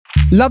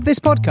Love this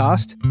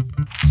podcast?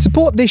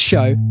 Support this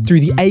show through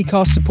the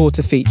Acast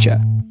supporter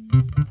feature.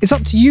 It's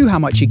up to you how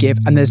much you give,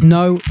 and there's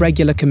no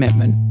regular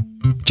commitment.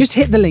 Just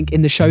hit the link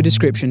in the show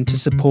description to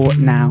support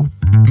now.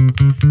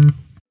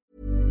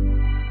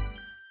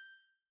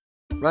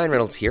 Ryan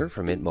Reynolds here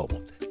from Mint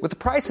Mobile. With the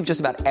price of just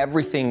about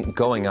everything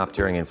going up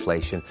during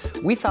inflation,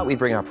 we thought we'd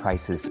bring our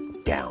prices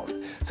down.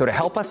 So to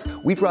help us,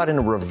 we brought in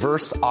a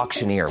reverse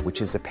auctioneer,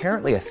 which is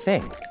apparently a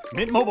thing.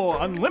 Mint Mobile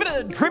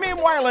Unlimited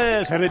Premium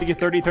Wireless. How to get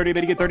 30, 30,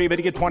 bit to get 30, bit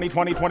to get 20,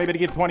 20, 20, bit to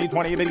get 20,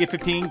 20, bit to get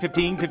 15,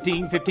 15,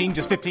 15, 15,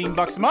 just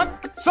 $15 a month?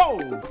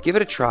 Sold! Give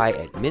it a try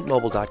at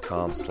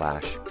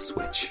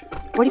mintmobile.com/switch.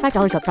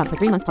 $45 up front for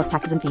 3 months plus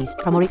taxes and fees.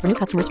 Promo rate for new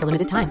customers for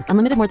limited time.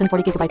 Unlimited more than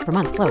 40 gigabytes per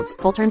month. Slows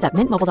full terms at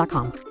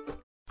mintmobile.com.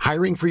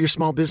 Hiring for your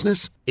small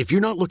business? If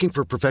you're not looking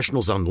for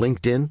professionals on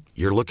LinkedIn,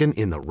 you're looking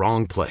in the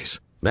wrong place.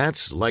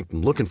 That's like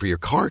looking for your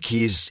car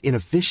keys in a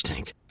fish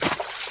tank.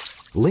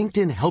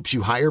 LinkedIn helps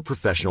you hire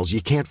professionals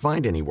you can't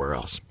find anywhere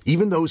else,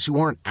 even those who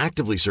aren't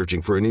actively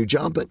searching for a new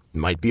job but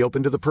might be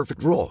open to the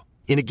perfect role.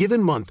 In a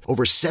given month,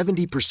 over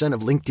 70%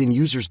 of LinkedIn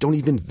users don't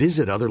even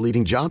visit other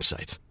leading job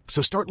sites.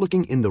 So start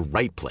looking in the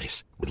right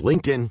place. With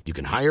LinkedIn, you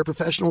can hire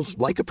professionals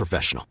like a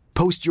professional.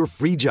 Post your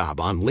free job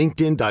on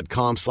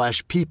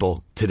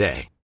linkedin.com/people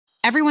today.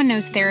 Everyone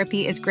knows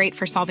therapy is great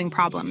for solving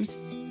problems,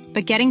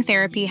 but getting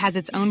therapy has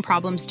its own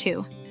problems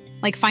too,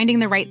 like finding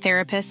the right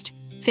therapist,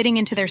 fitting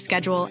into their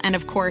schedule, and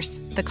of course,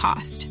 the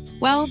cost.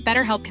 Well,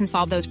 BetterHelp can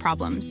solve those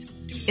problems.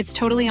 It's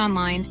totally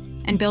online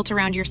and built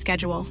around your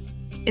schedule.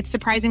 It's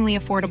surprisingly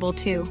affordable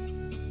too.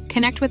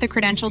 Connect with a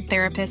credentialed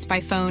therapist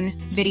by phone,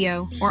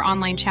 video, or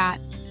online chat,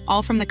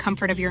 all from the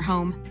comfort of your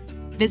home.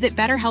 Visit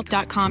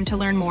BetterHelp.com to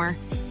learn more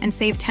and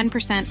save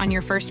 10% on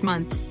your first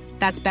month.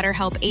 That's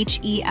BetterHelp,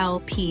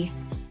 H-E-L-P.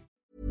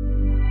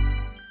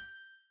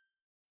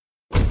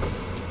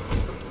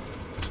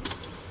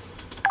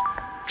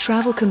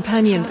 Travel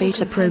Companion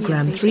Beta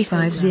Program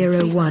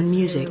 3501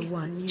 Music.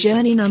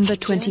 Journey number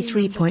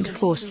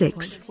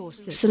 23.46.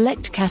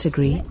 Select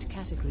category.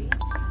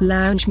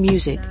 Lounge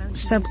Music,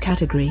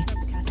 subcategory.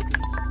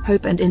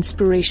 Hope and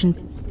Inspiration.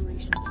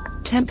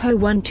 Tempo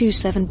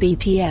 127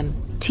 BPM,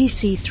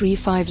 TC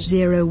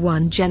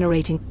 3501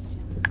 generating.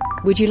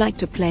 Would you like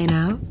to play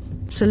now?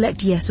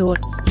 Select yes or...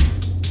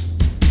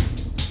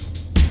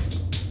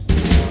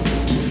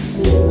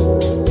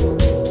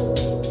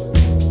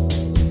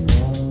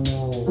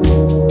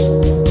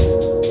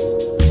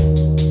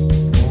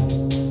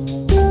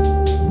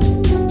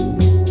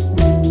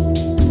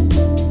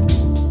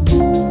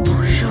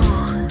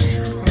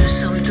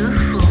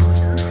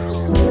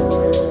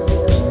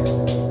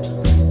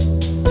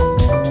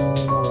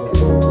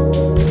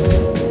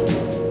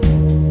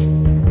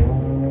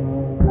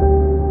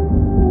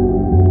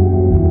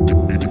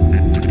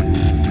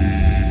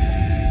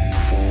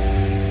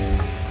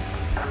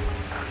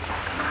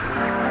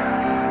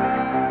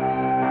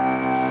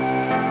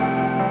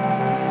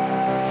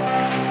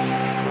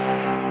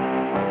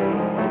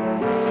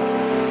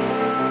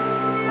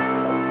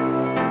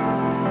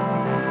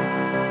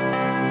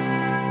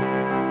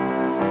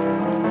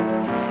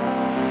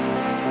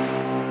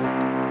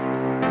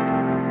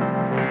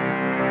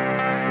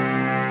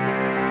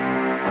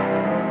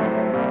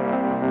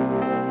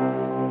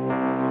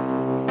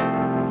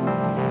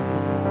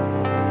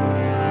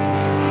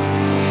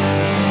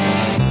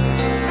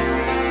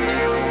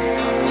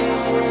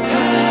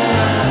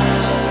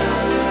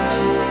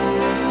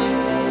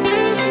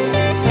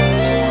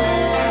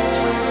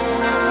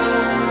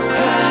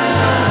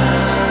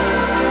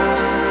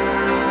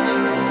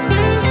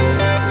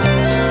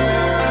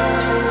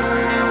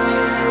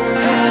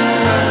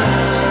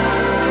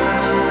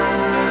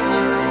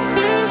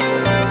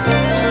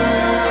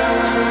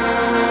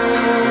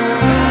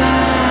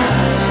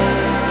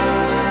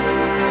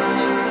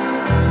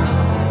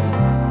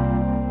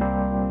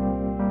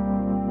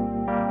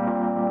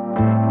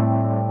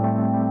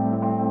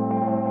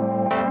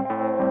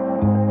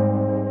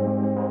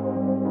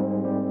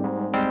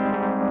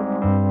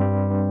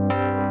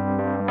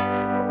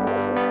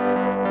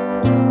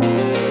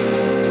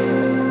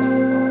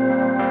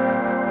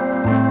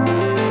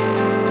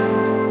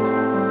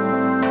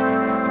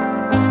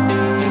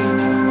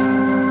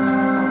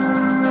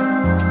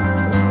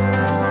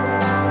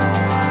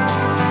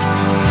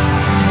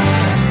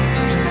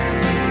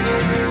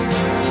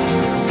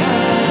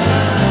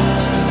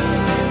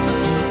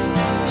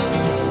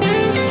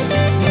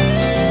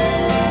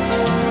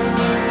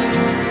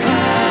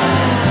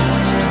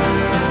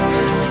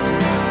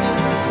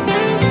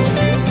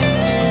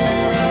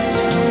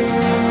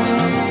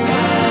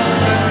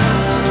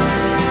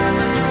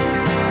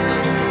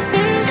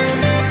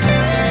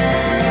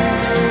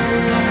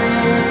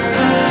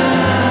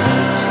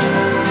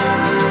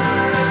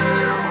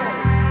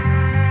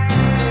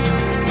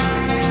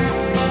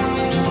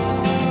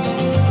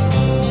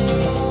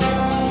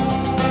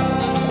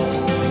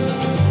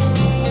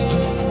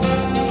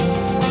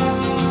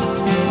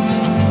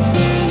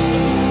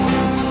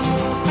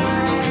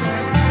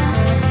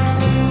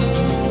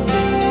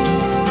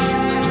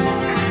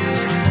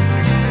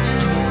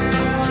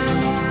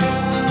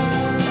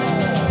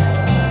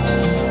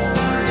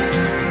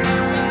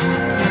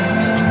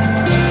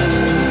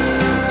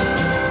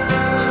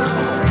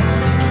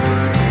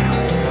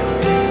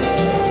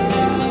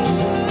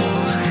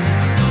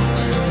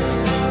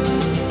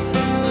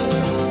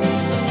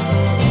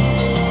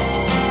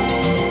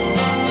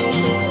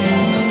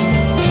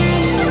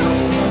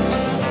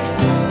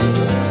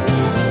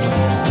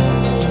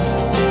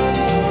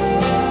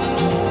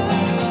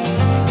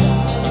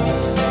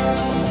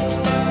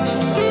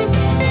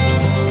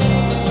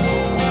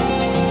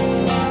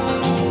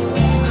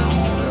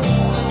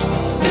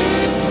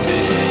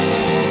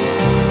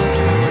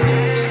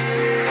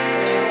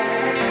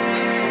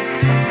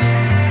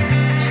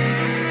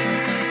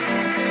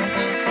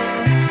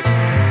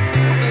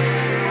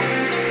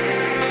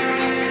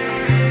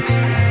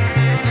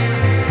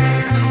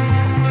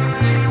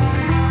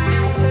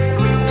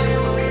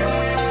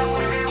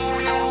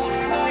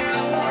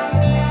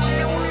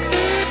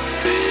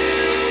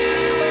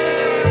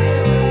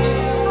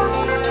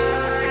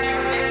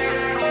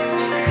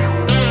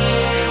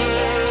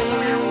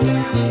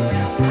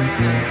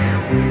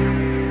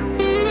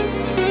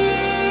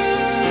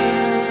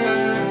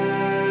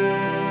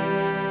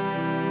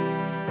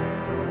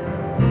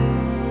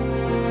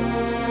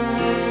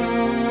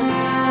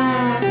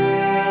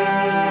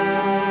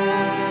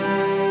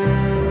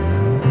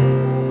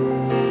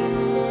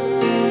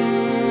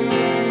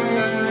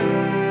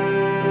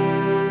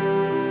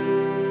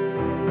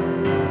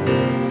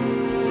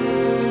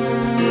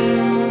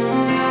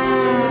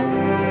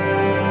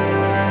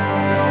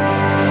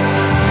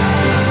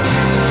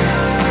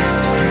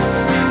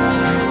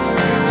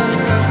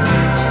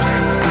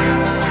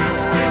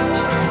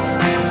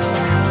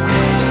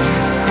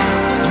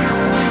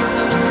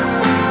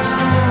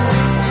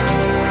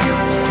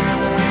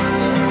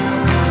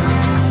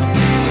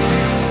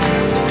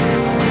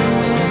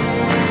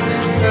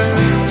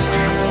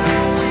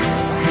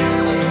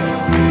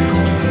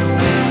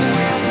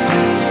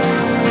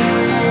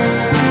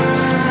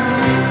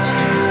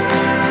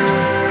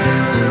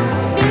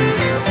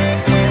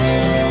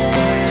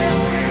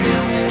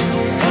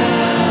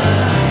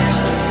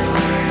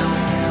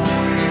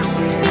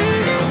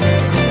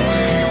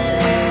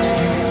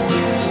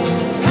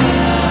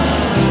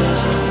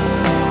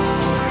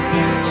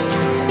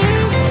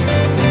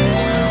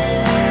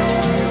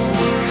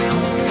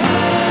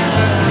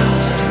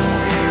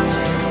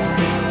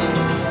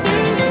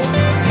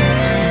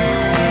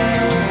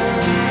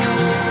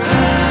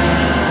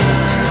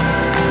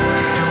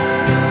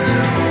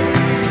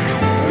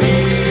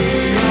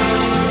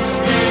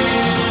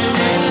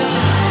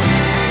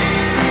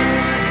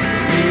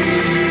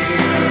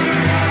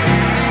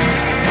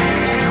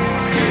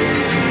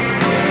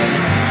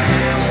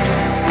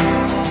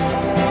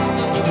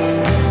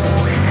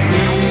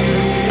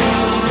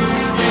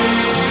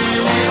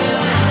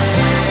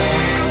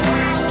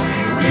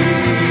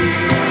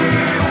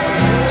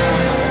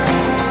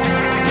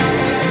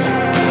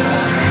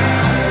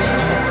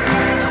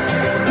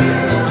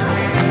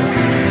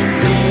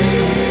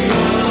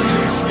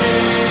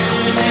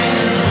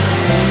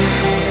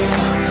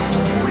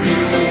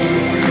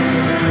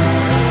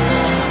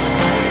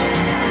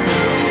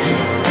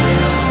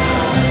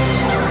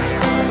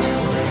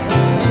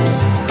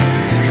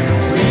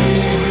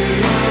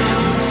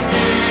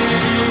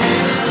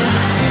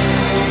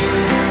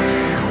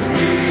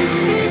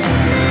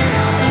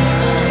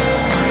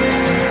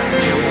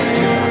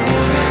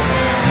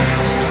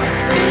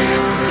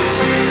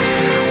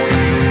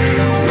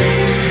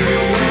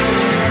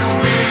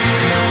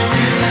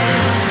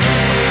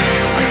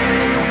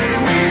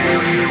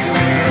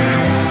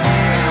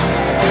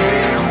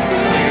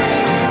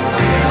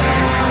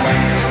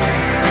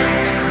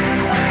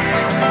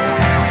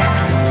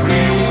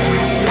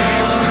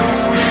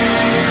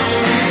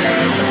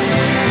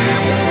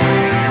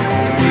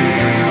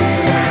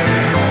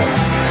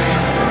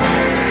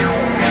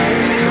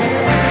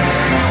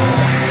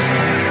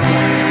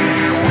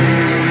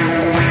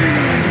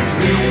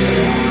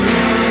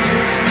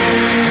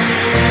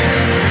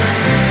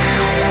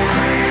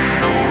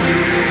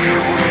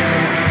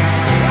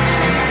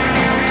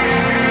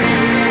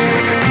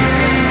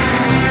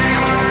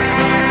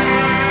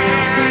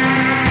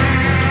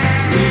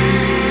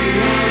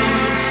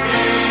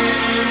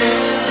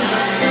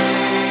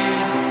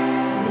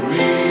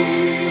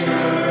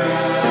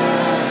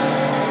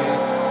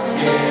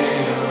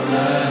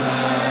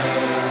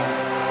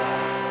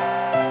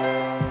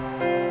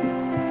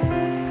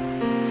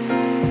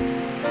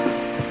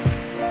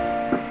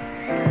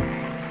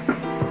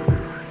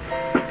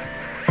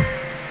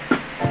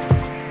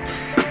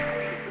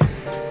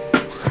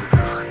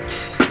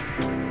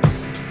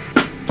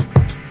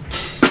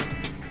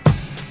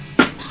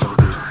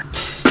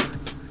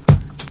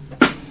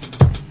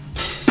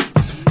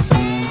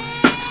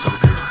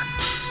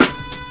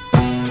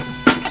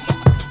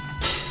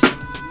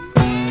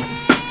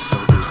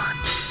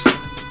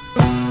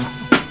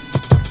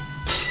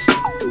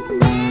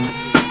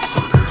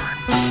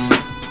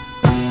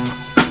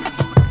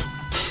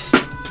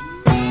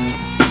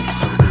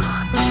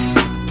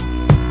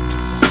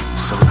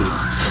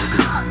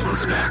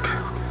 It's back.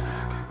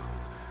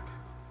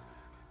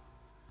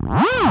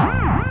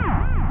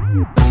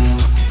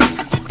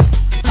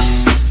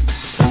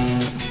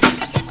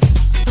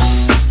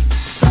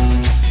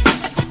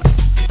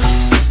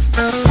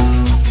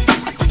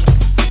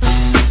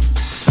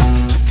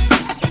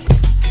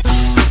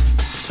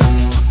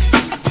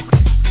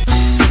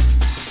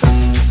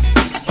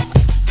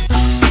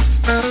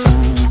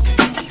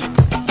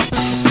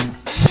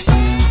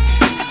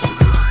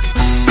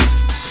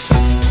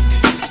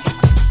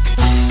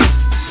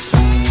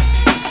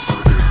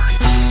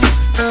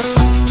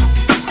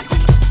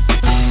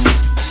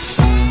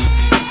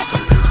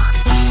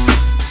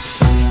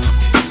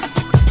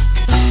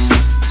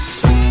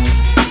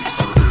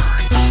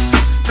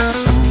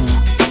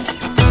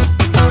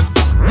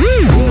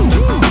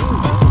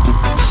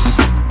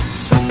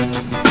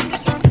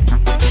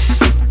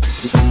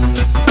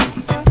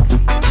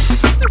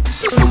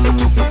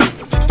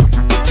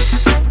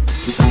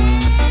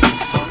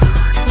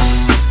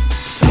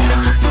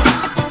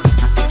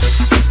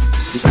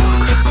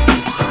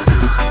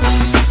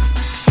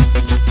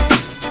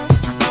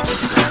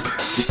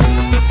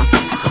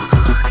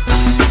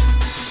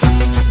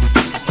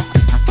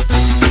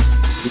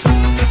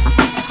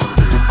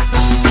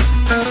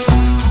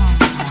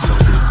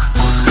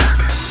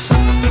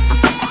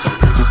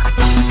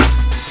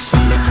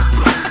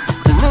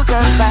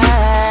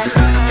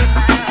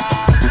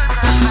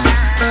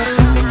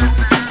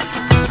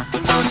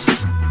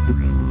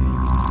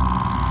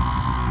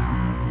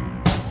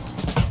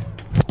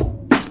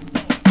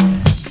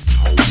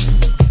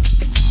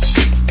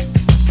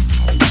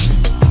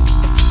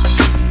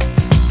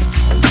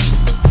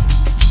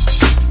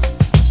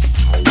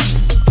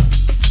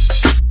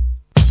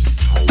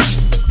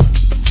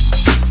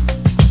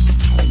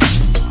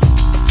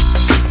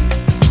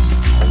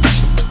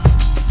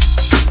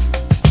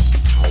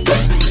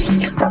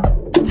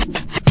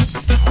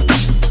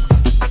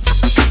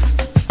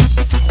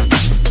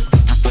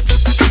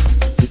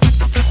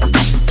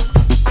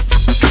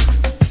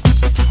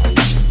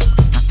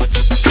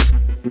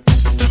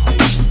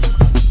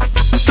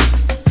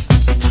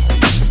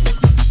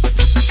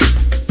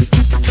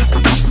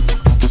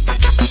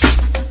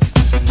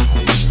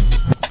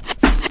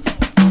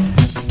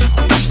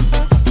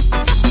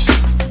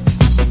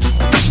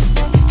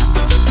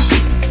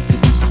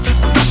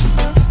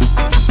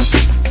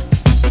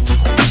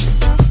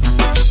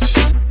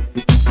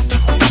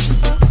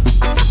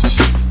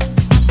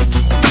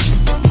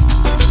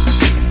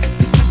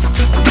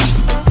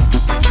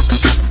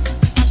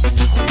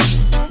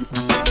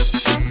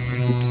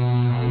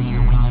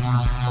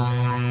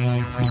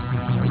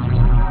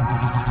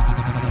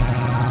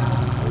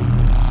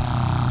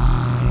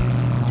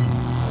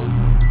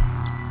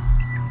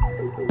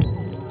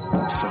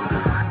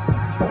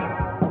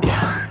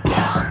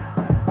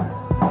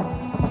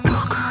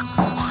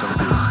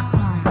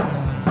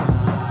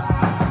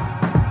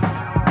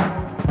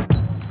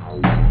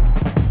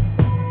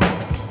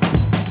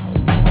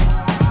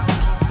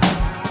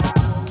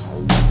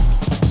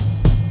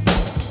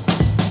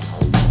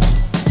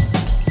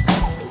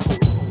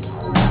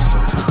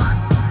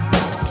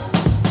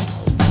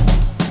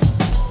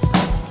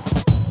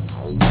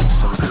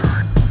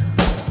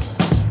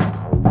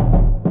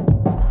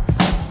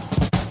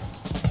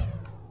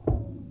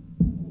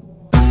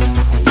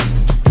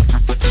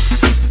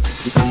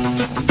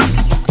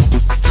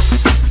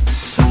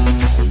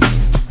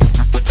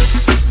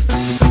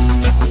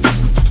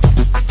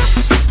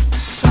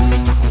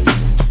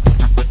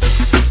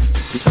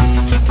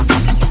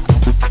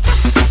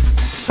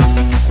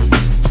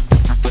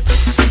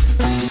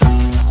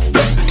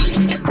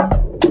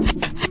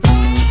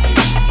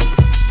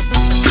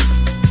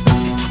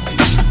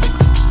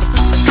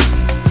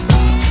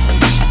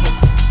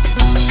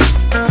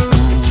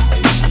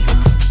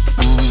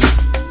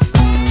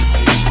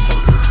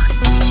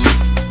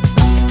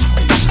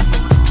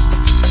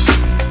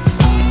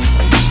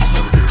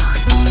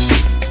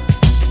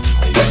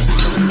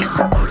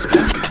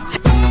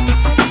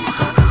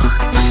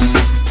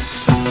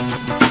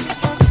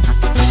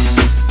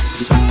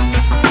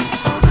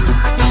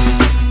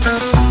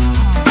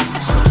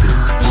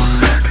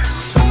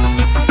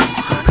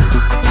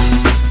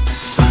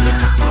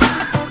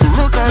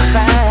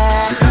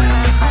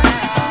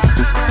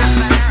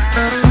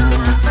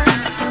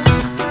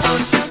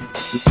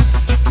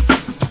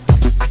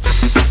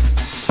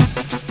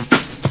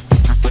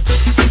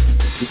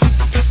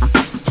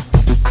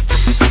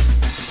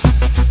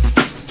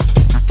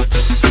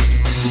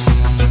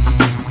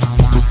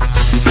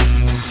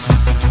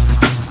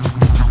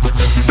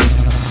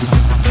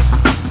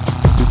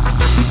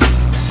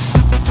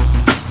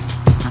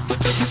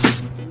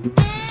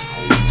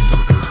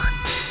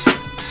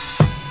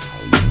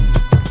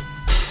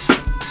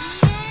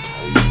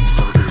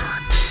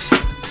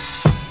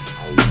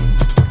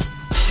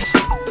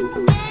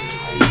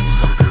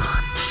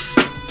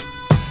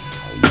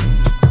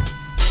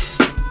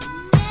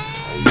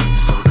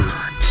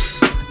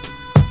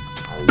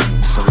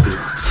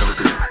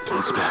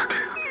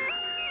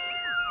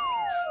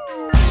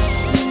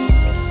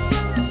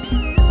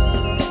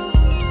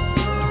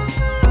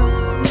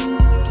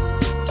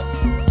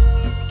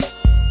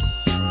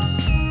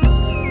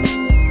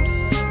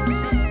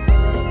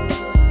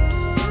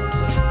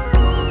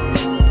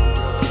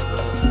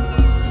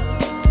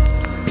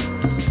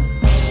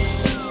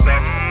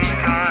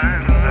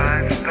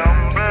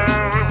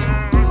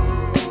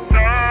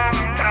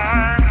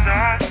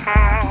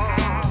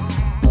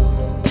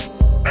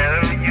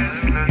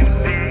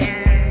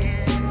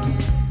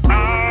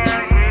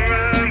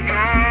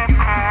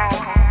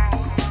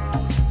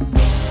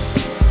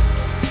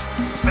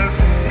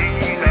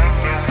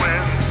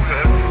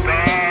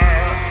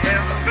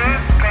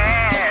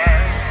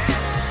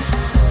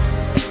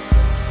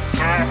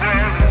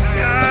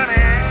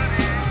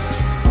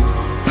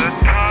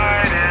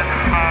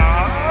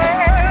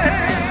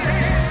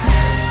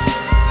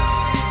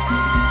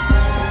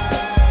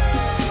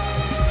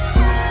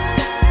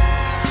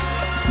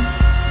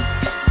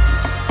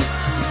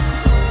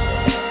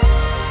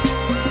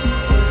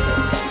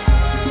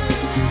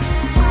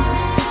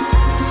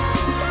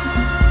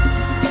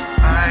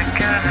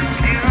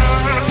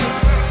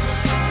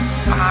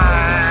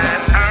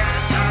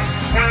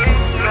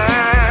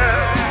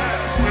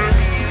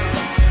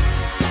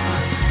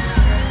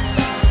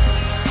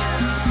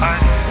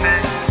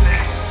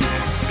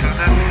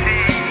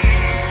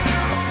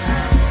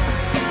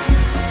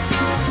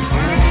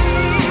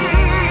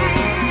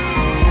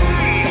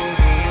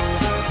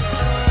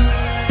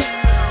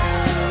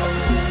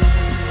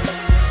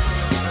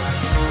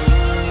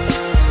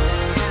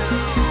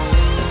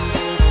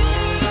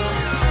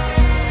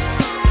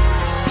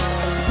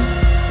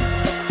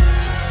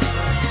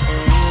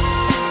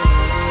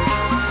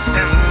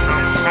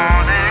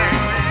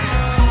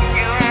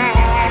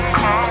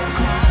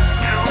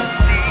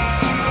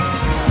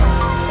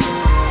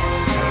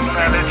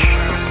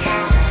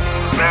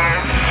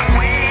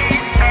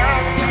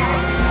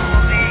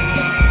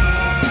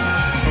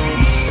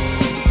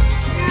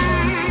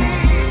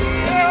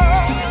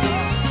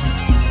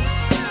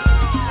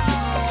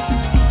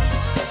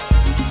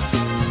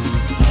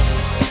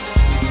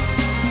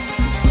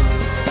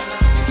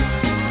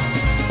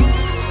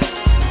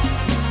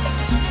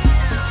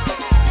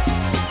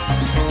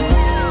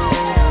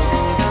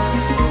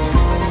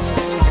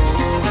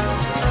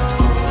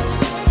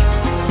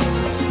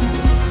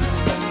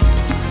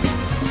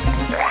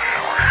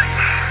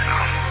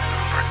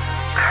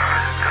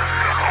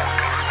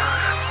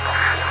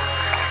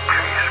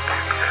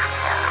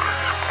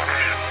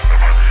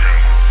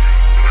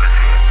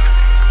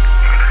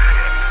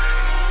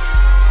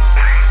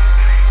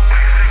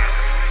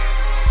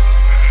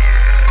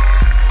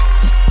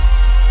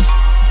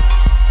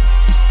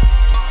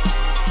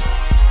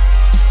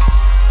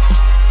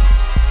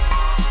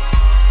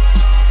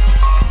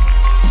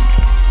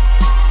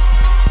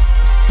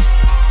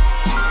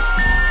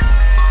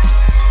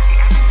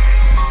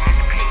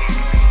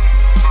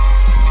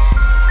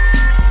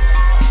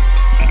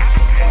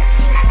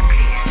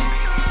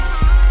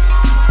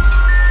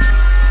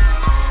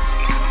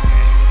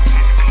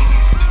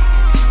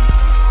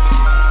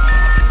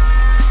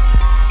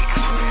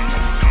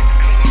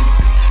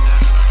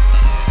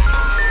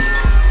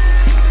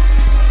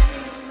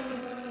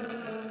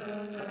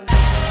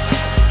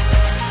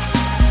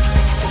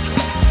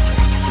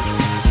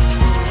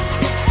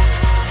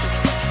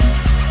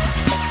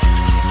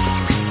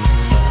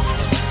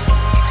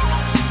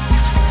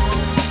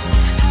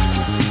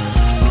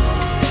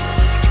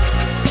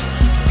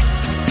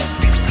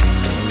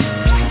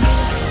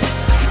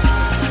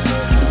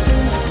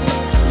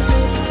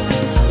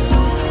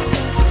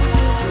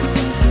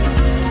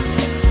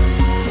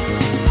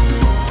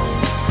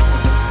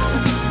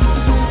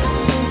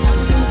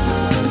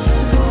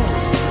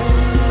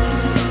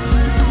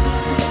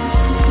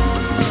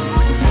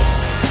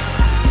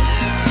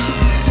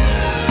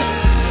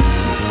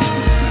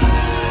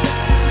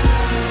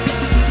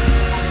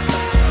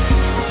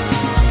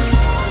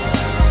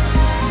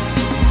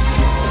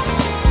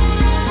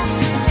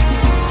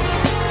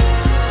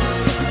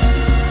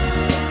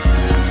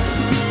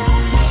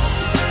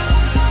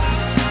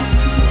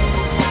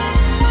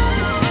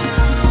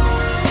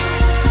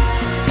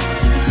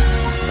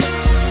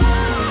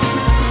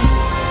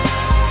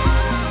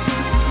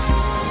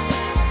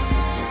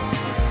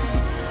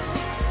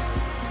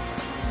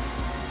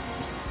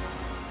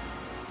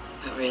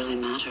 really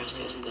matters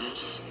is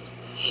this.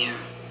 Here,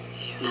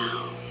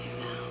 now.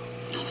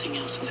 Nothing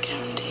else is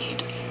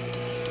guaranteed.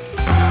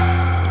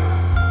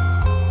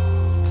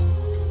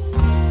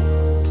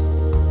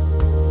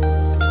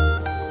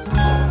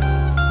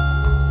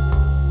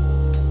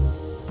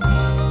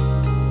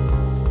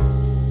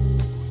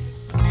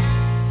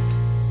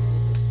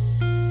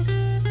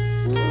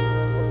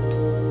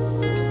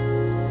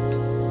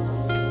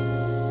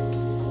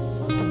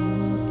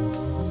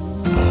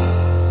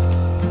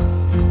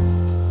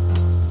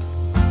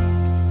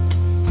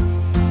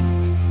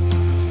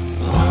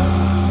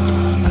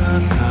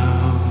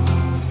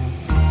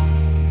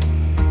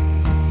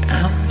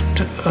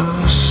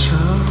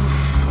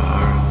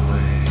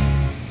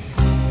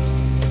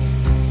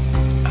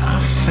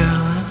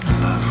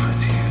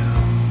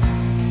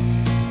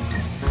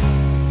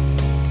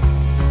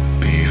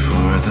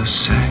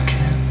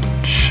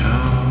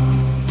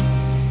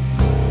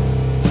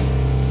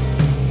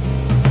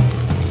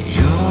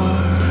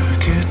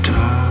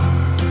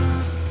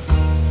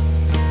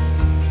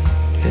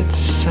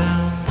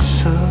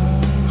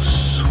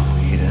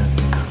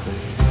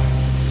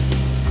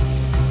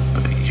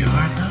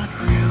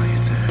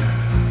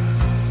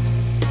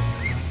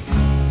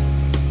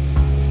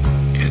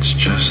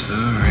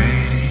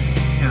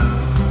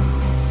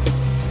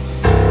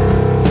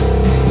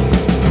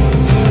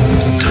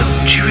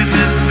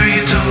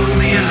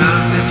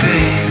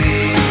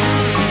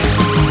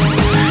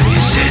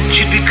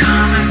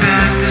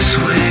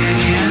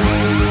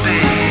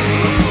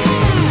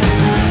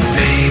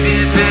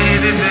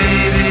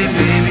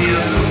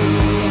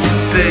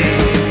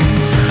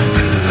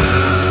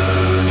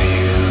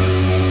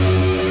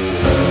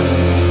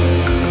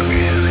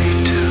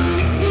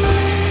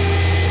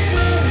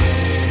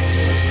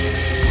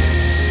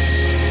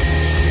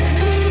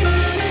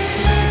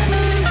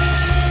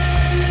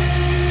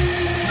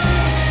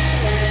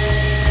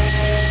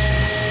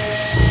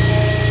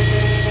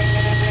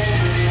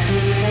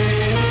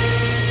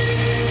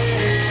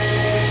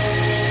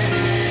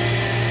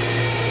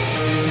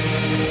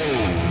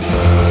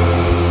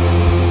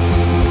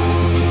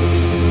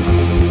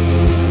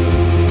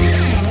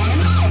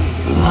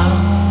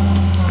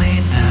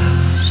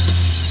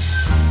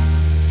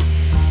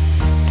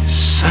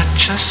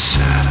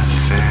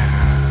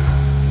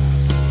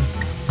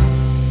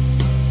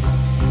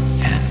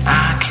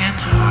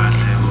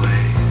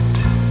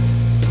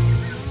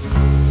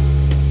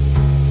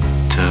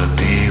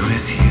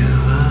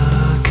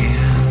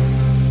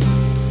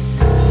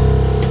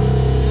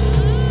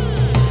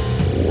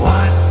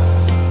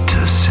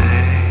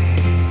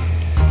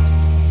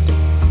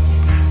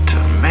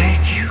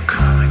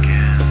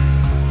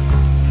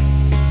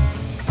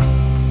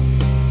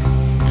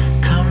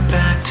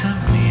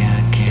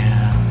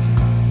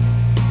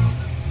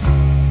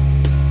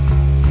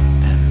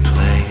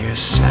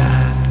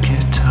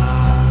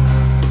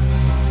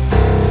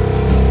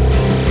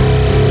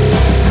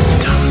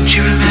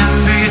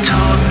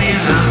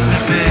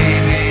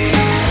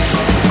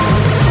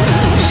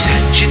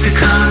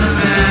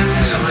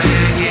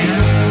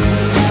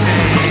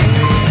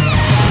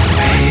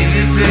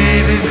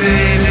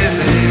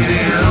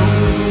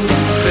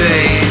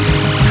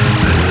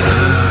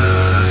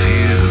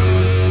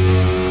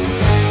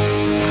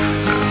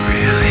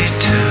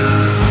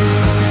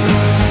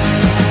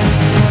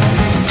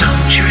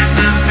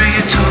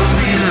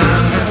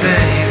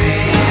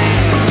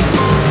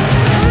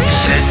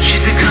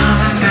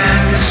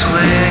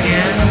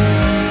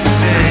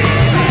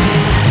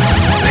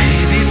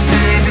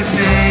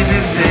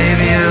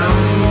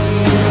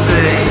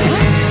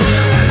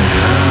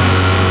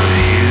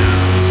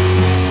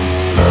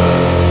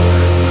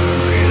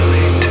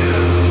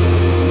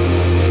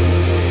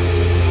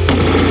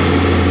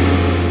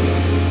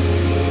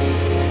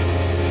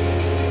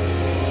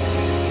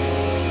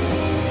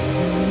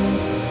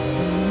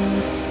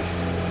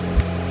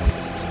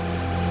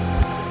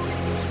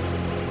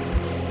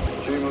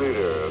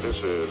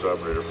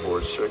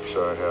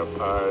 I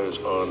have eyes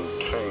on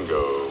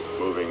Tango,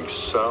 moving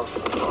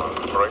south on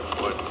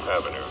Brightwood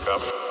Avenue.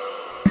 Copy.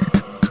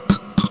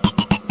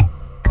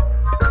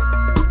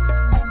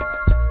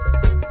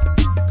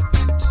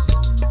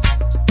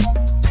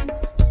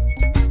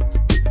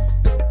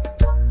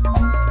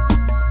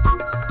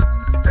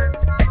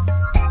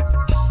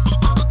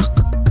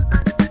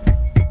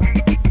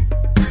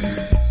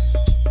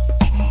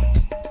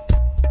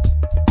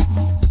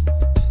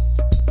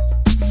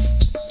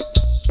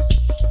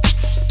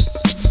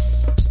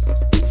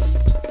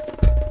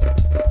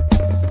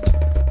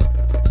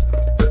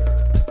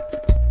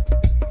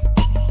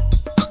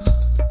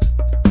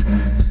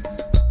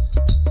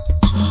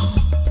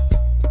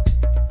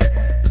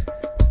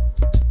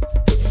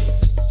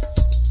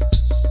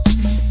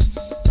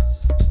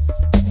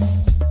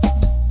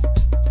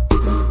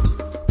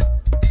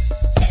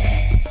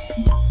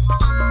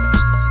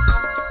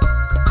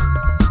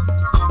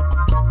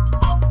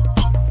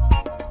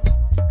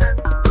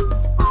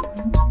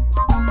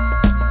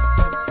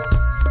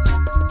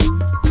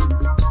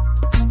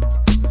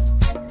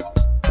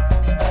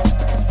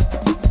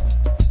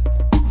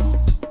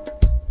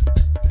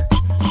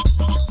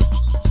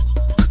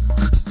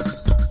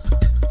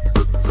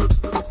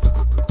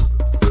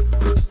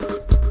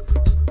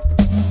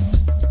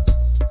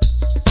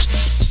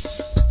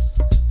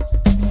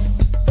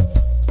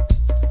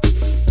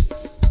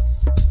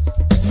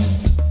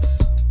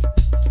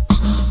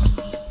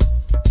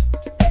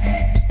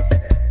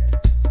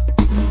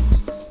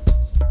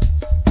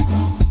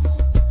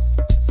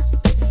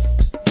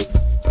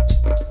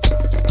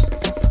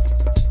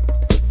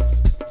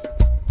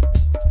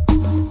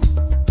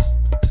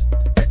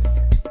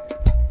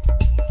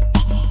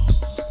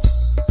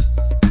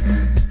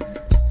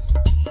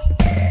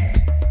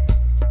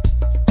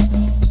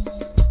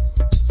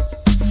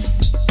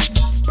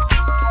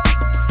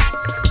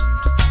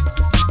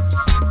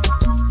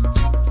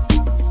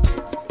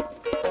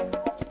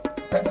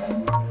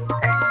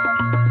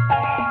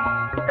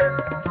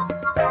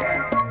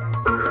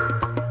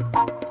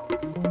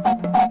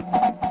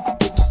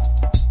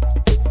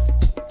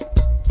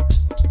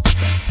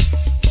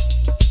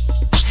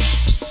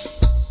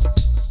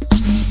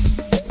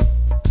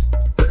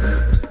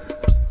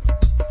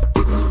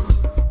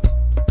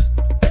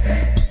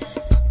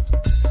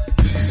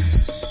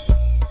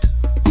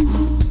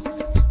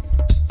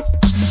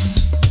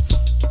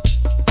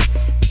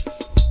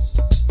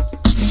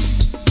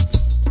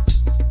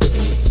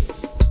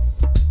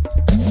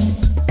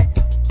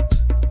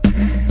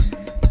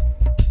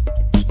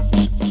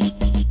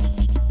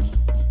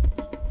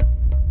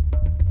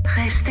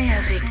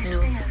 avec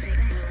nous,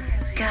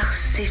 car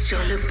c'est sur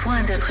le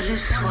point d'être le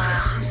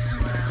soir.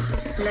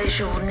 La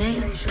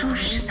journée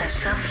touche à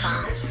sa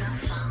fin.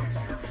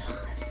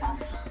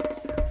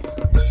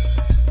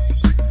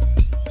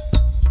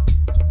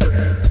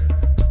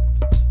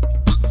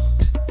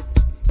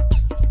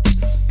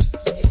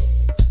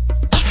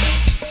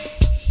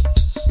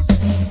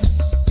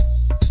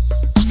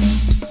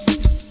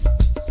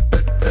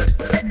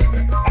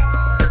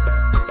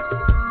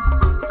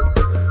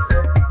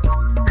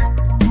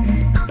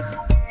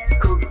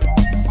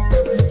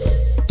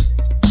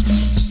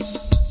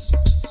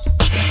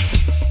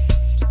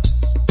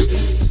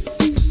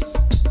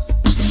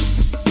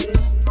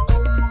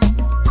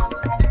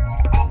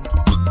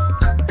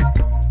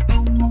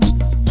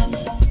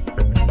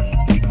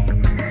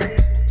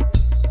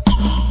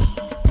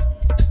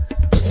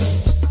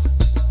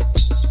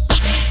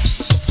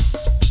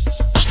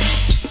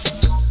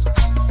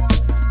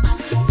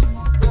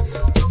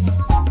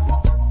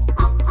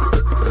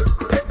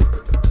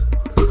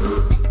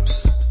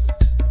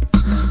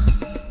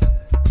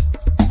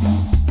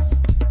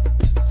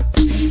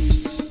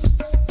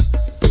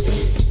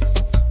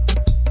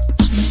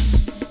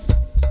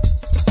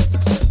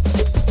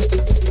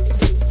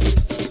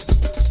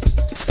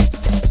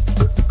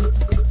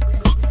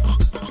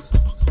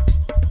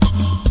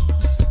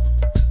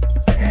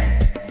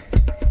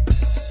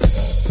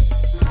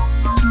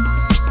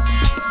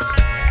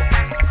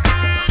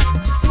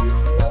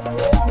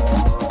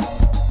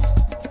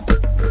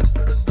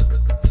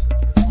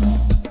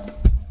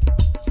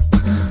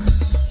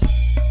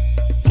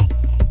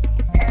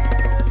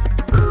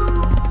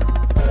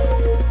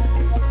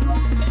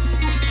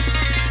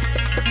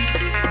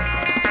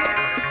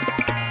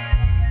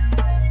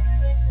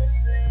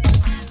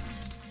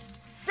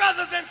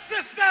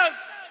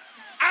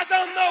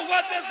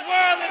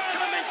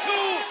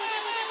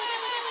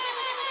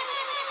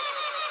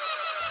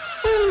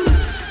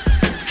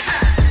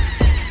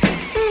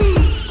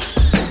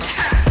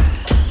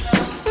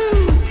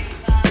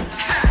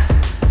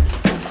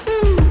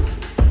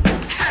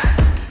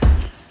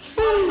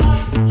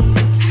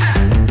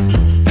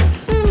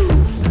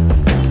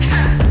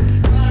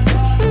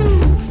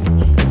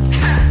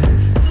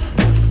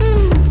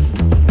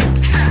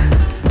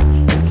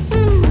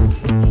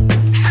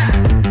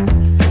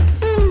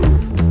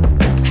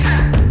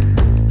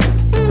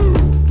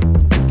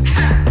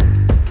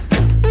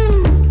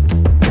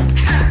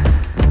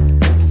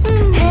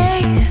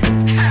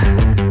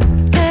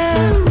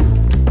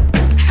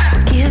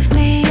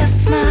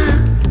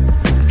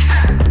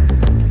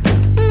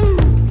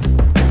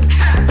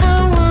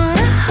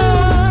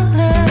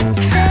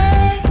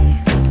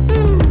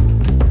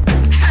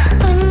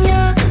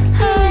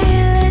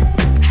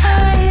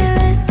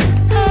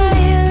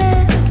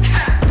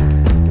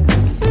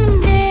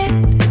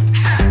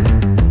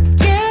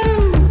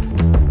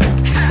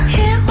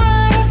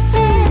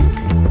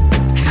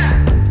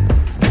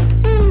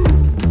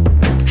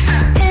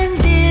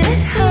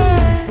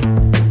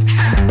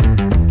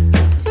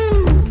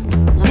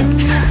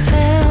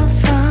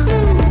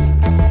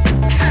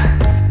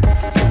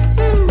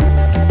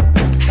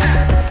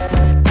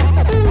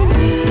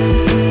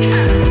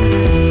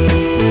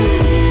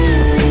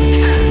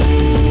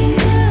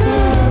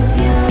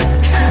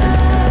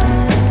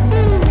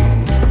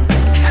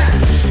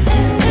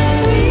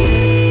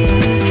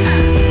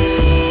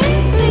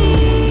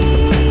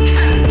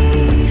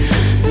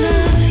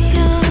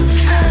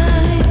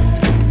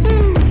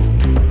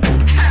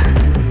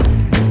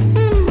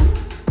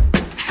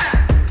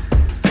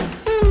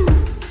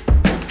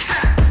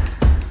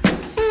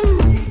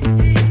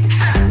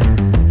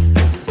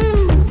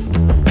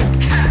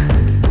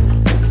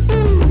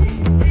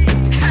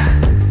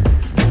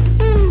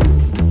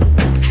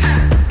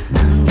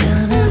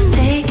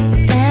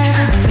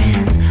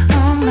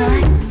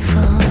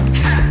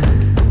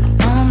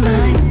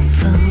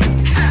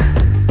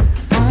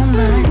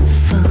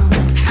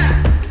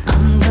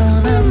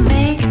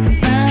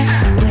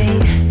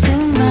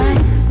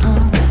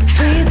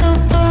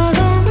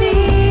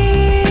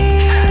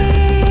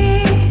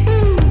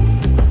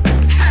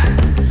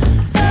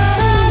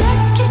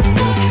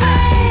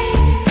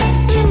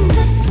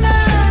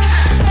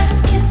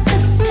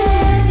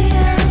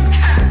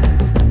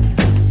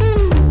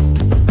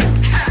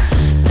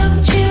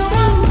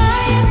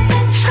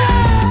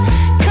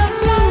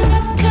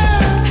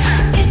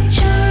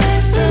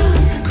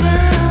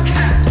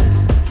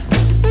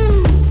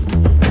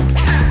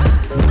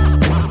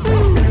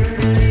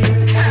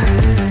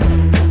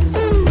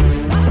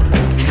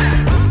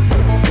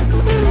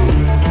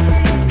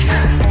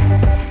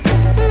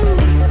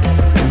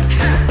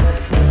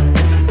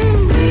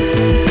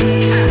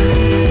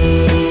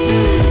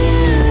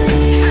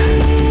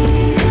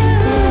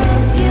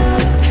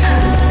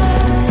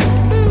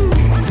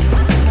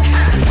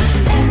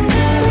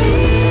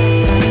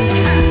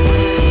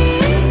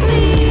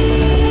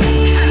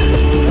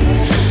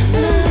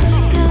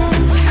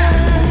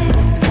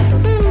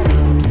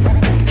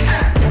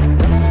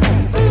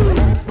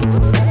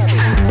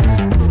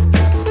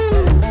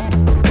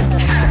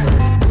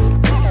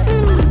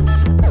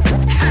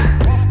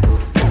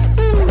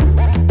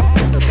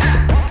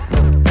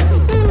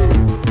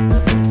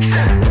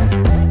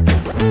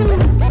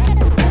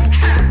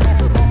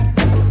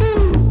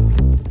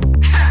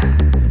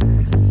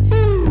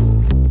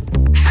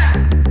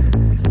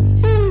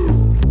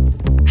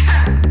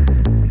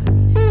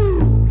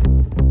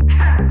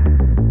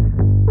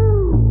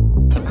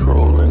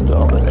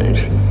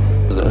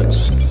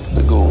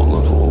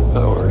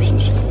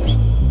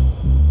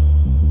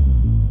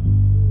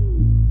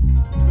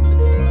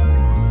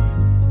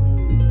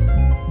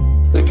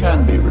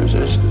 can be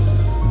resisted.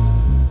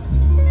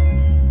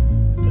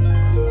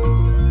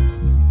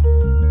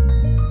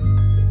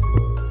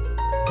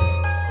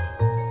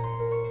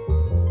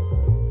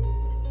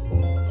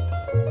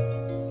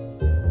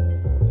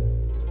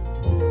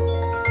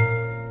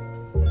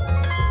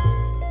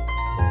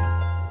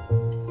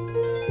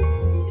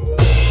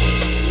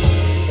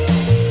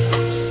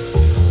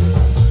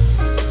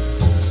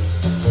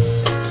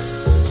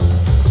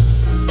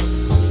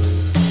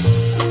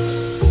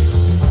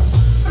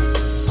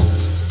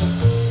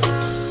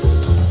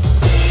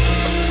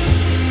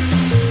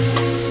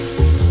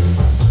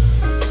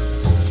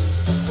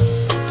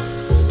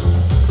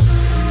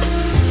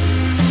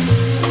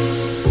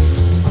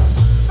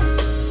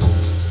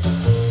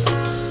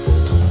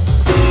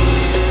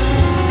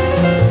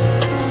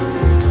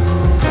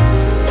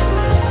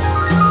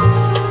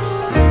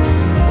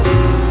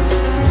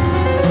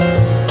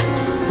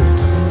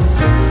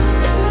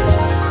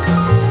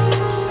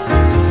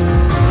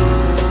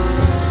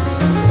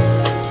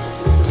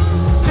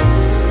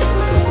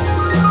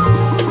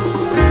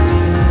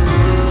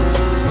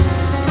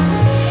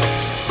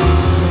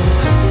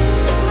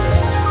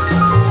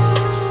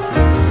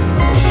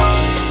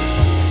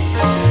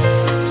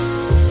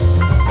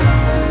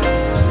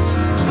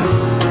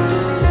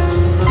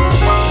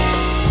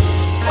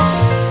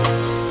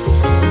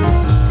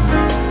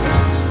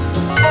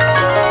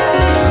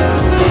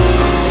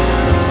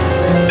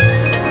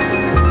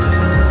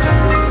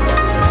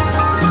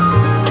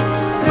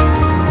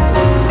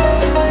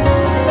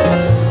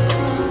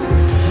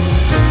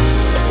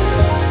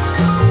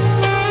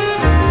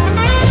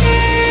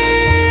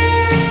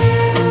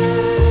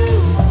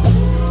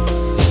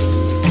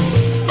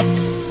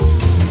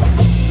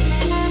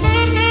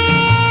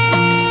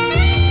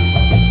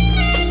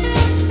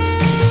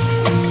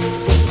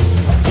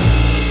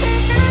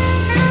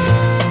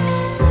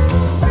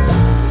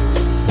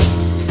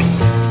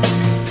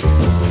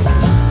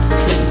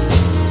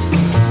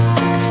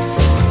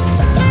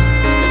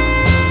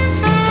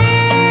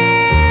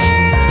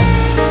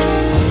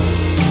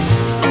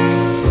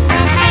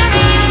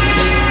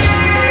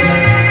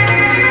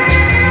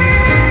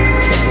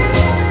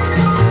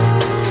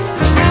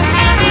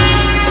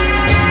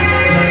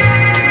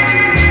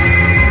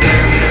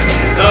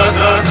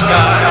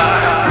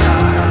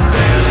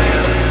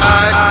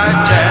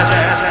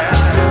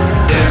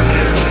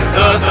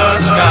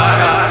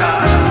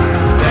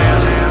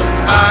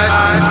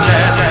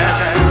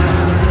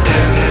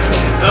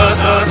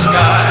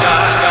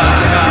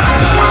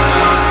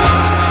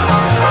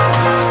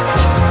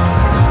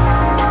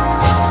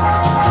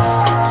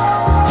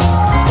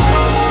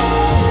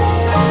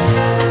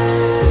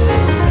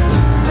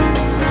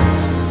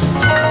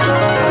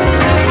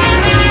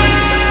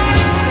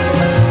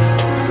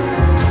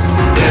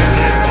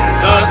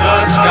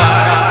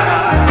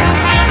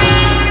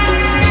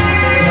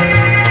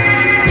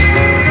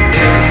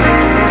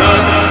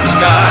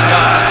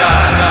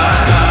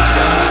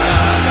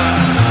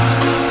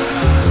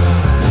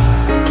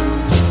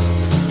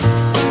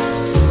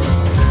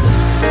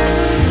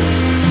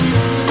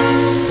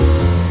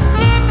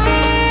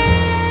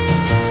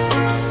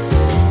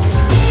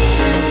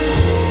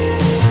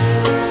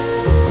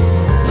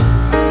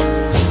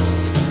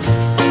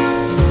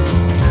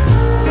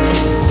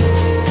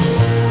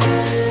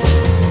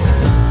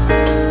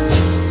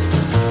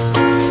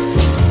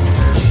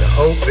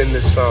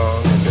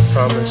 Song and the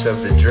promise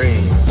of the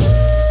dream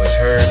was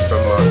heard from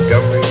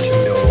Montgomery to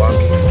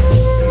Milwaukee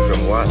and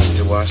from Watts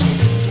to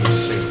Washington,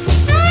 D.C.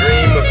 The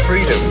dream of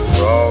freedom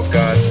for all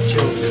God's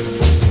children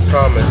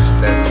promised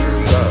that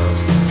through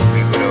love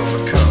we would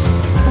overcome.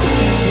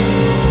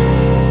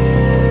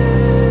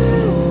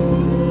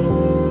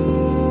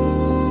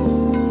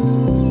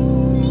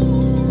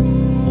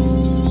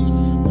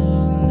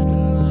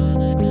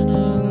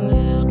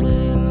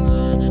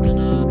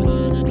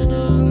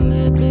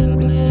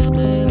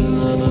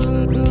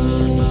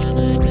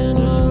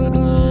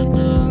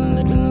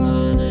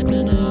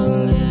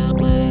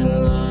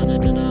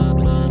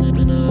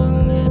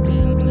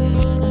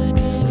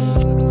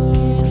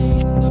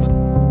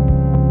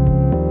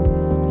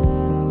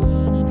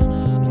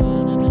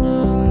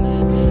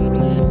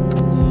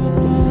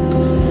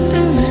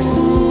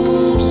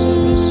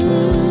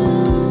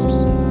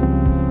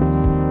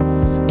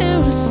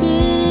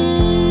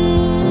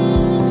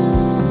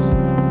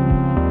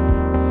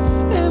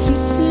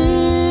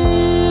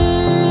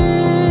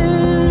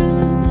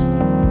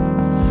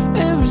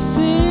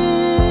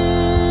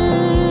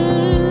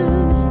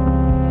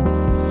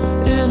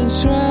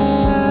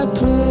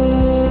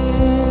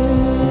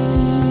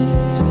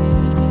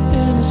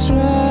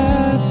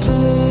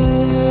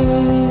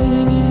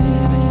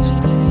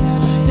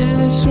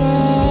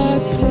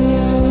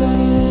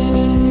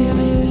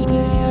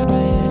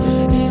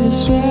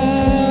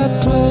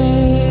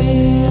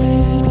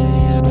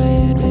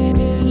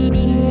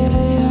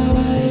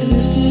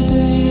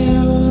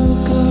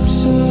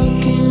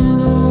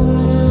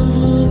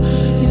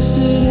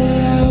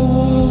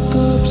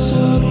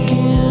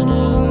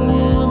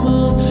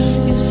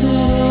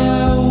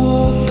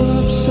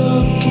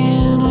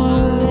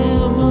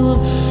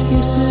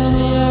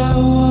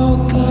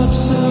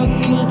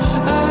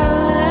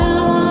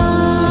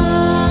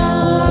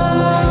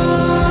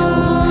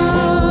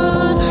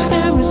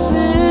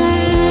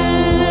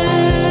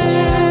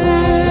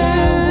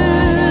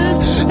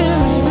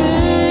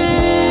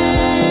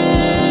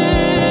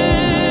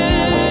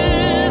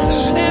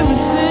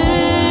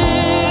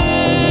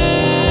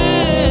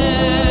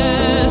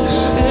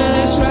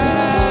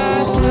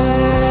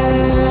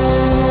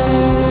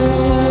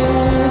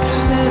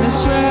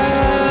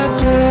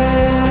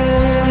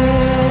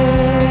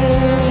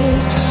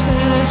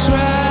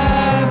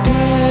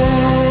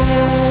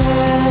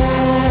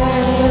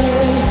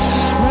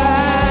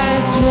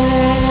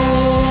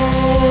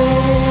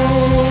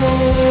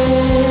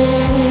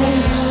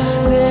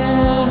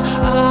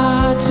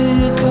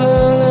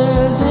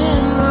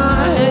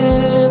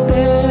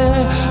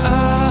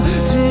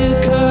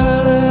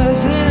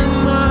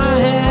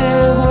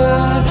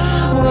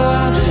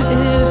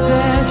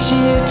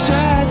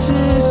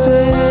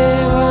 say?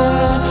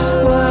 What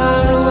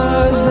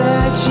was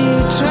that you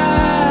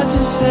tried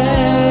to say?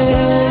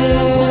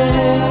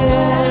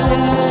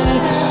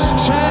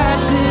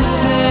 Tried to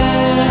say.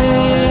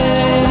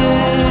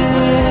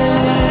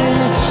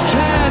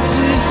 Tried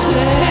to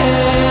say.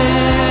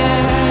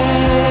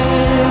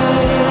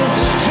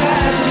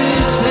 Tried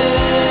to say.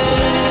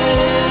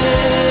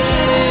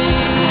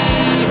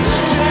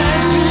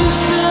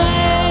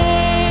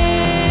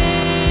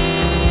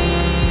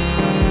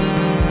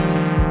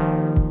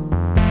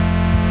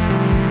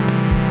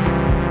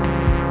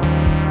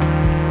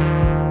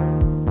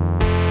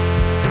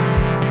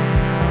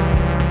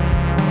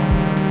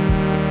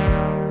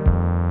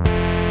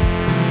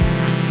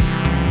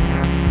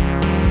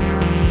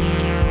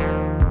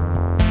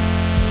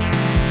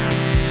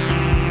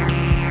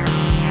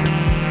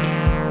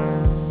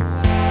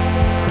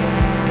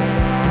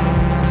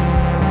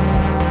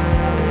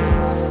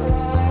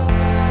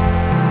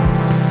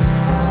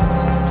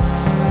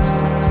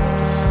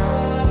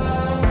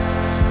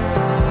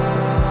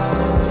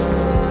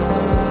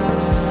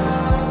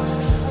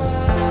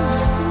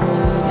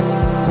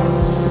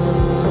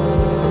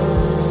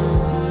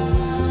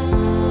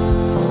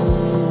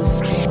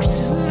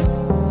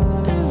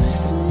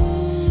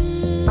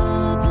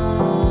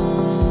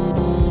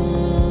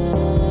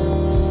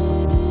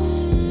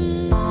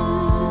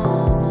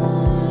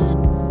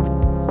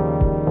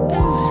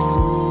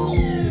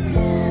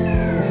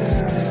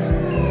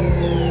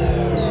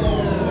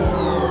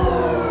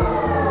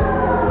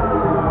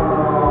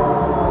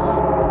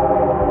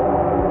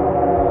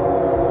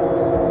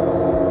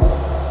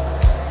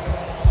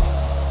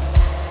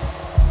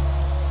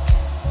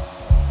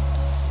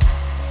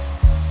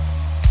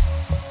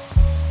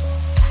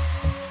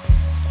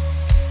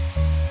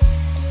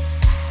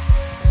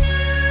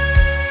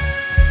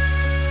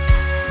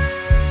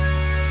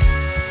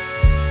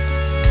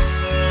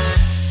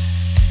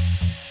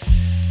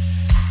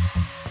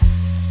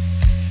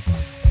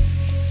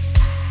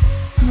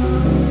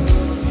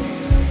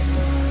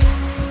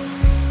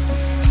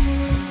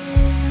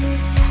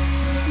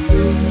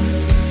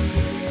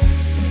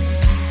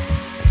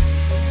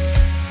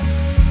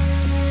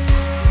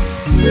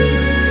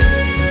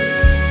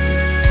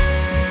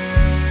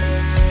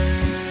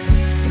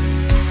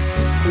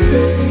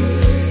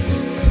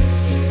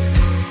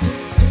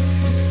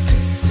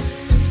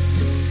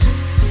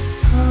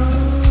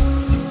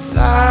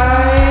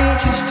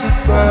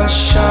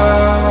 Brush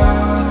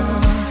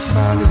off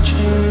all the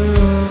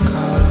true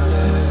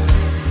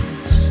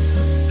colors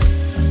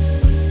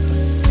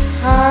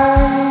I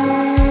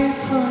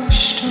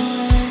pushed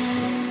away.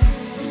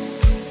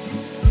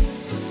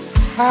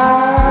 I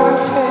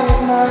fed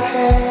my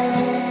head.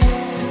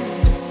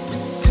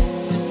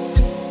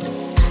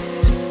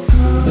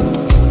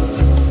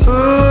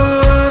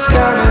 Who's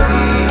gonna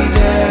be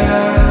there?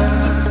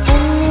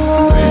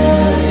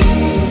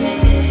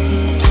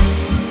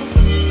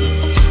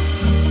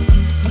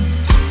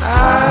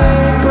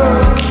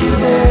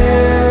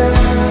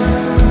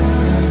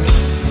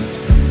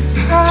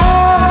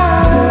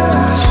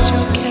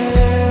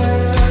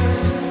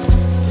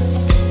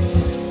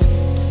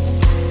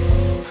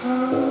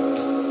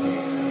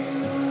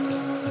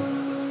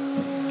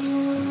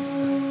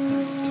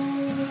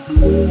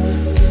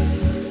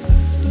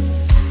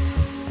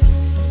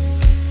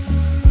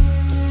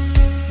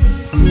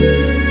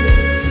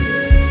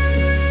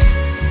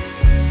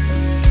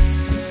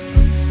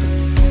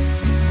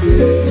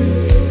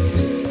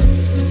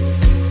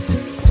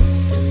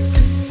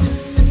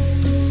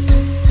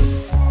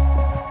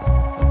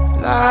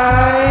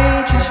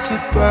 Light just to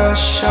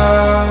brush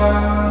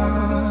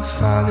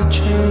off all the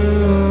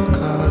true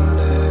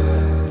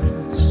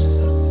colors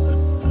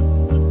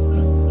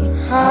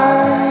I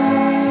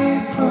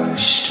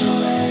pushed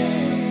away.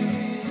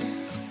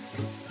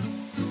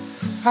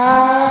 I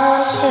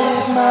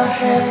fed my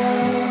head.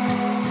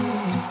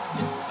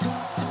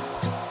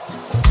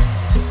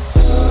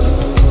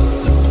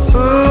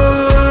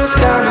 Who's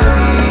gonna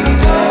be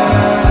there?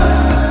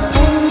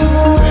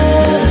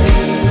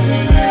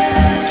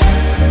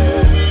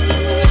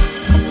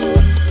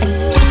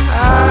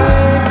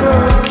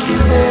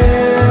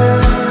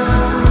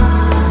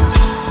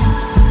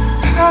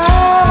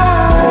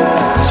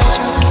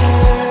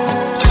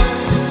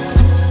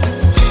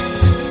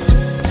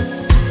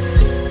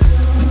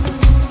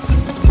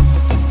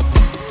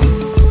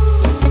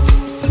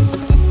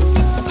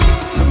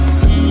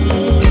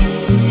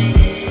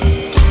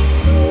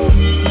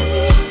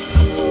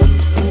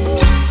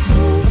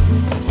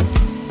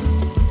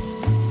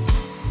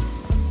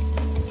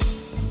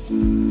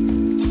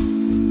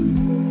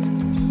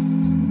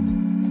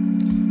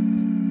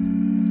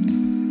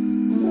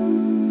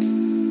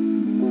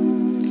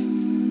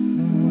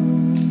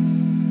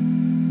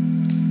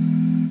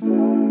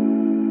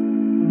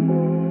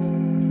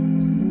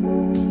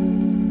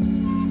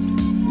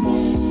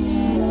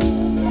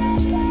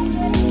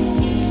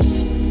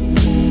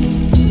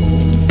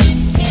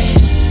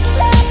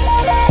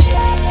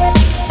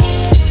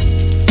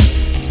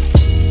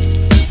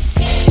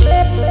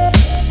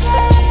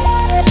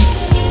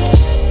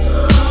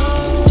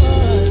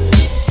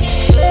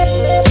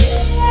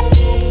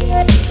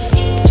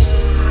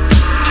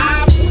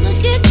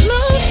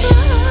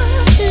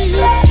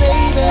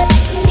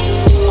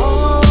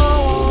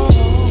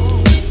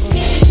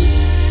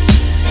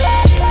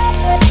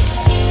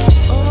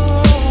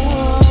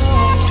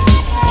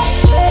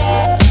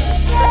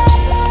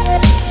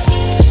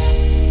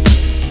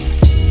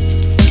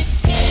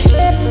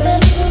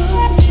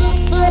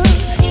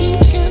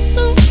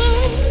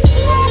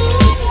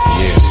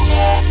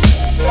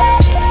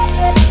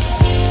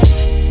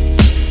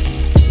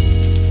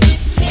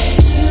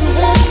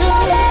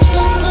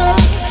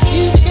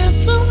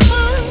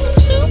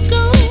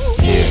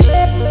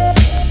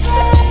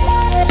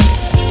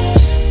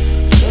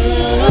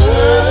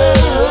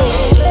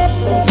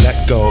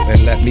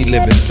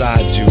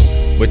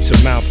 What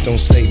your mouth don't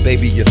say,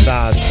 baby, your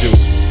thighs do.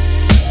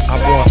 I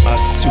want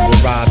us to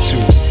arrive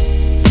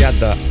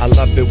together. I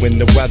love it when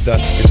the weather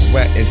is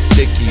wet and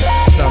sticky.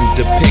 Some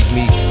depict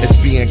me as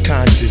being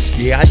conscious.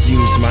 Yeah, I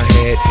use my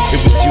head.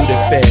 It was you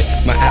that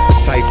fed my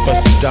appetite for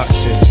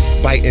seduction.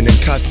 Biting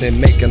and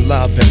cussing, making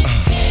love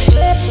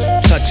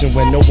and touching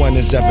when no one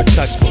has ever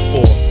touched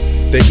before.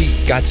 The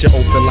heat got you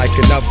open like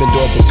an oven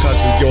door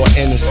because of your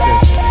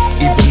innocence.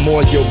 Even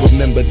more you'll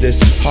remember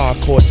this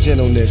hardcore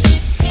gentleness.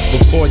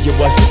 Before you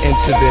wasn't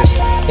into this.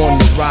 On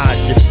the ride,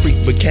 your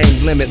freak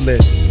became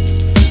limitless.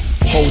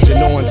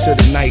 Holding on to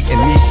the night and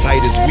me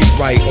tight as we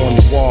write on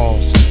the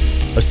walls.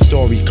 A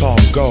story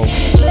called Go.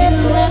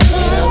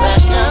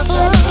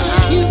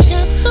 You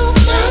got so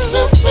fast,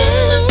 I'm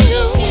telling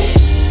you.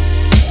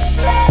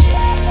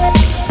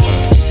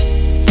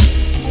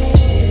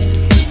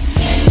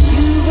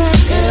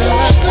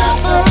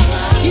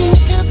 You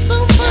got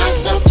so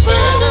fast, I'm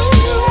telling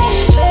you.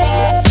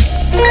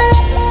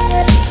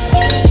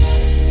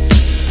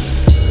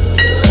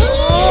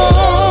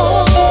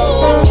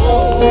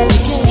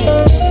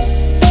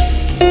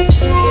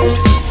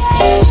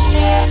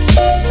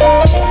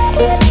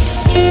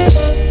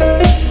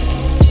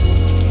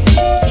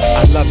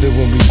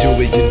 When we do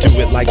it, you do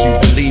it like you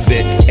believe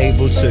it.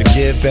 Able to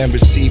give and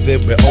receive it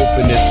with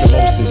openness,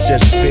 emotions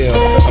just spill.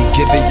 I'm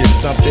giving you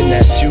something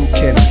that you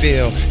can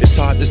feel. It's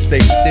hard to stay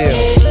still.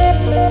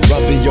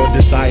 Rubbing your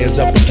desires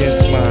up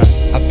against mine.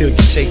 I feel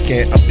you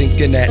shaking, I'm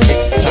thinking that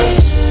it's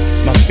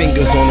time. My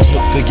fingers on the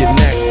hook of your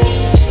neck.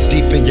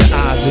 Deep in your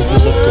eyes is a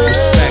look of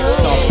respect.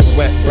 Soft and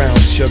wet brown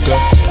sugar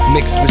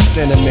mixed with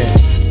cinnamon.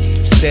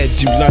 Said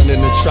you learning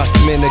to trust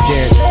men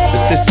again.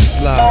 But this is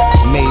love,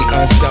 made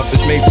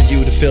unselfish, made for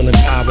you to feel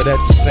empowered at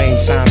the same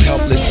time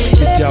helpless.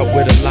 You dealt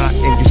with a lot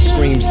in your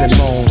screams and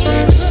moans.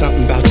 There's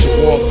something about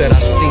your walk that I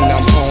seen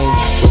I'm home.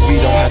 But we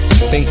don't have to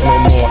think no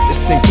more. It's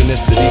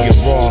synchronicity and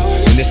raw.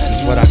 And this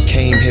is what I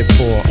came here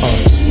for.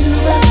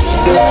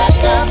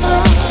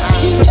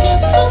 You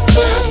get so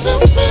fast,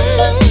 I'm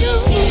telling you.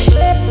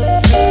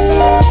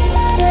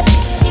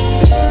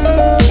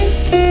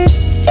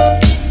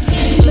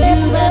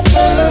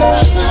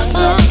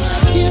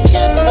 You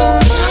get so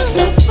fast,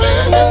 I'm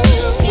telling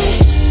you.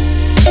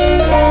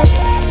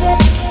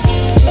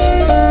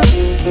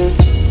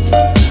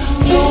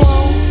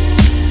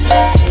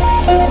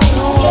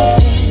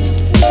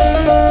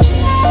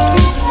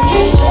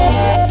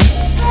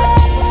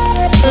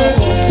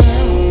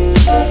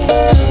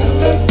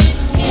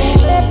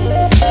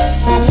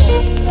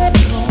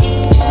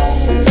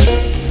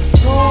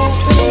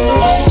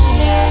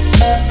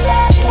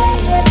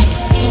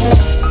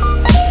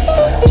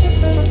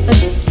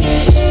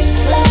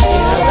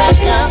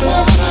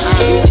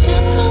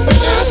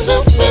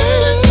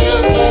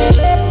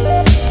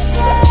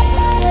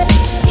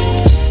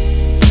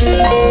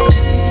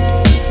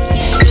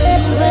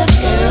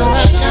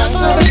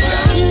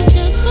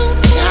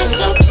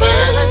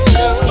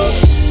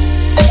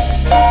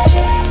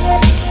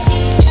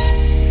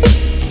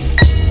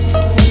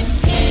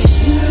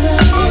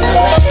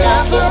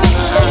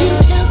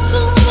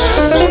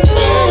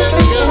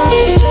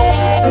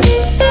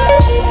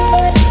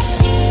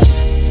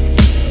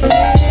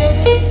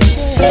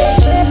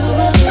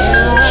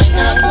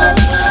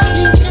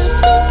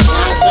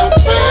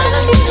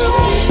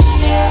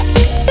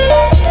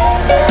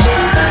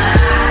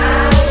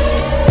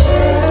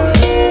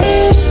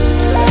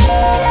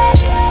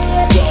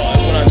 Go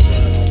on,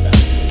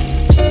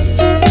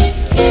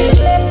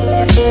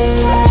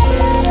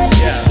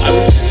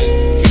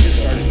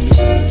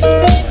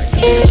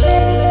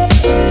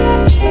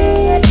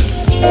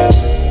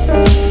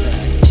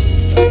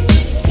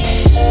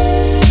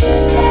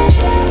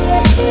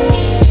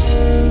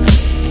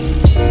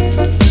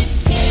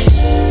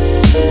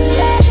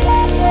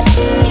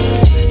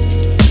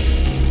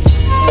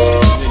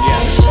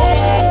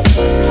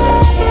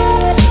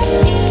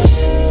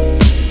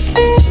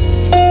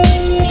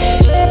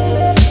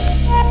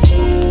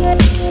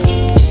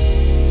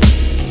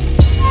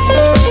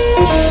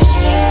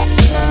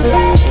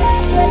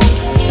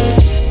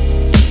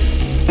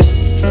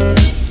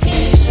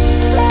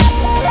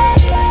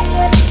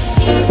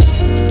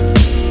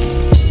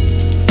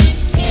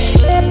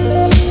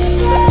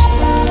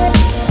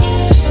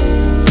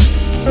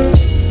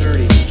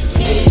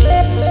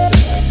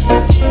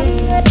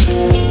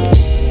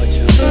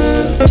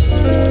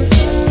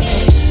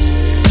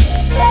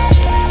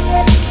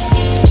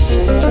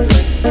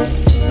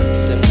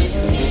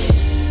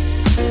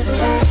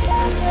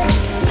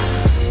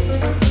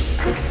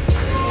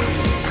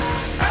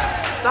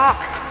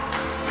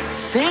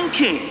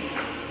 thinking?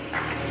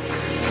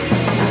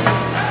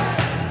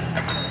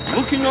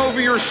 Looking over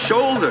your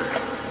shoulder,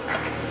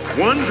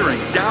 wondering,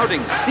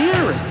 doubting,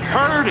 fearing,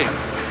 hurting,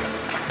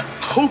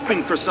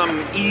 hoping for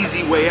some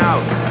easy way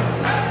out.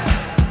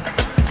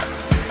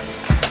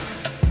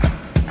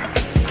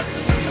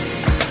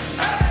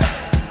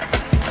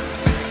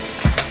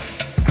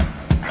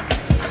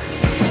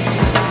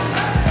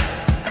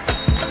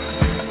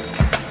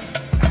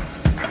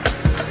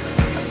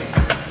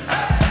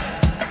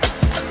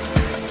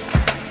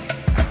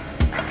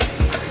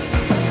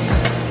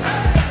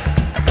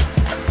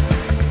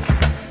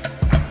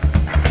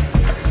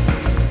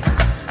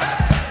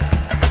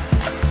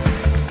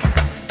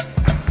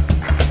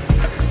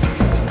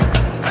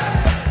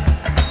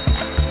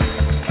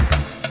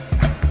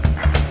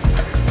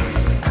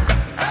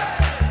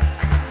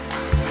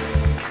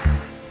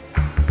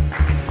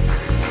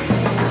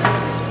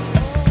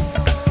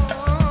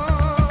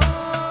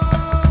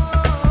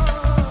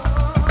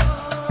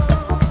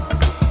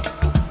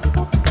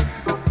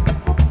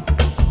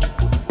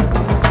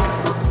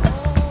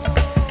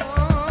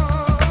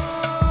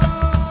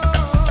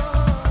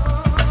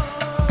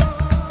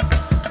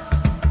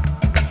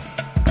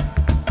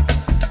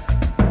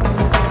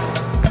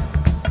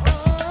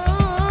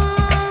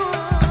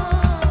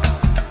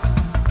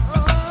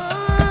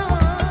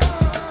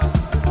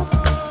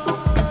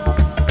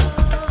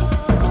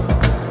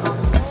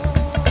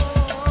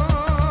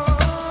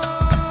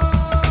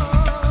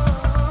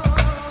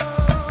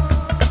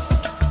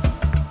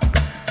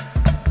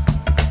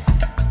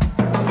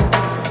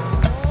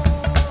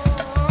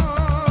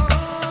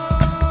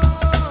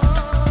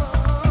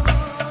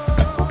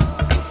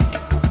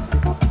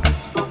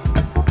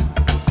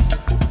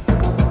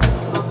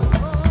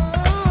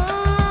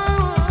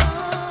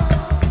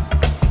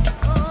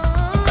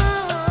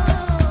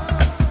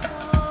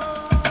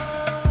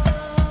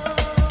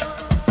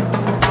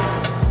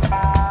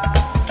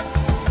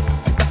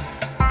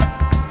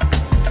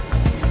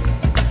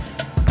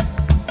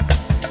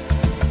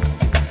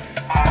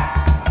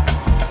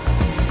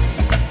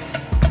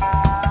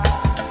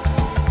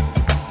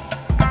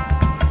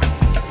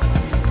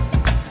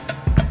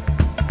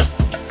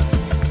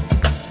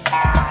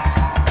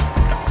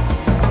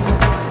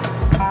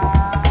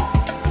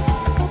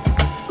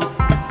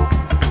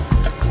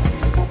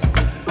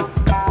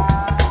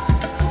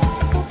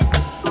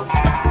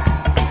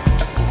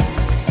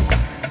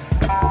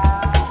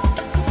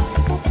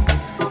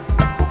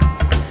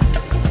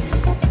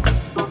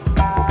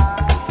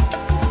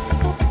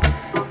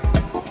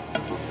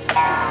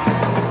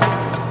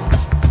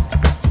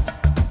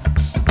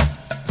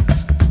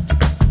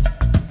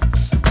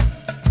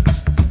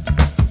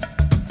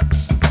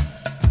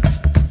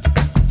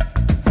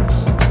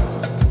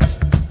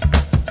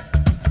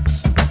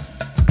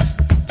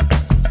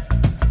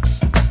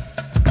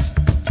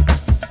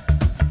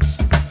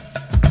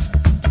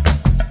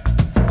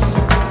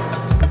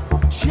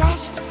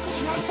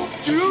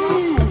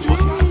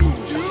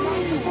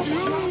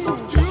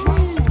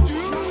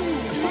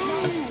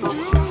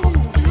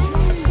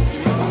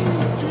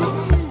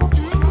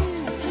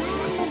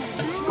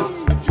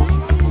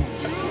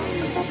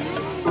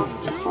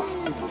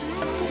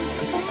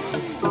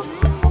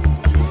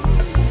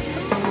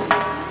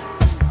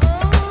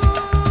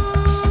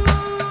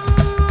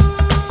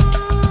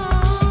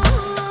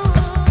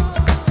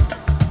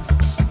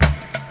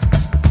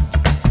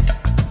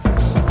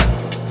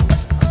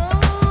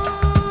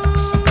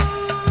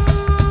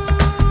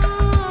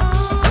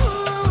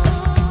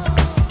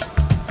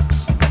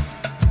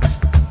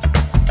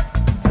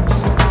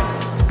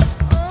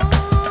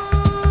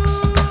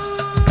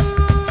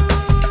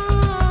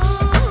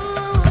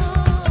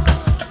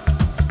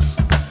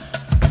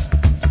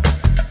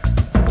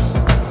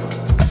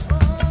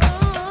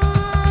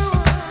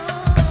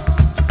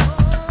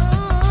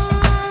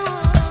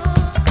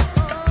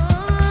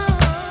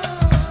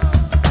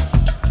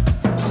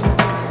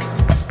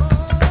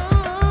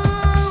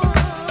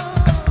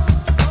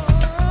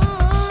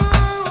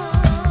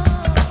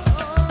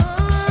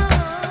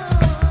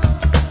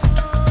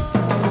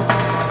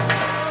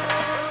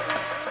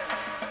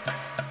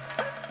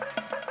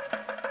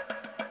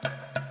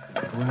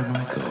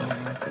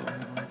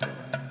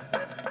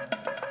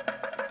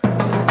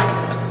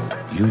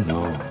 you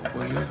know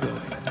where you're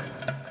going,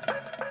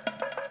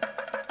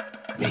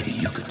 maybe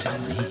you could tell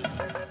me,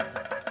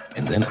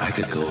 and then I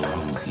could go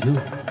along with you.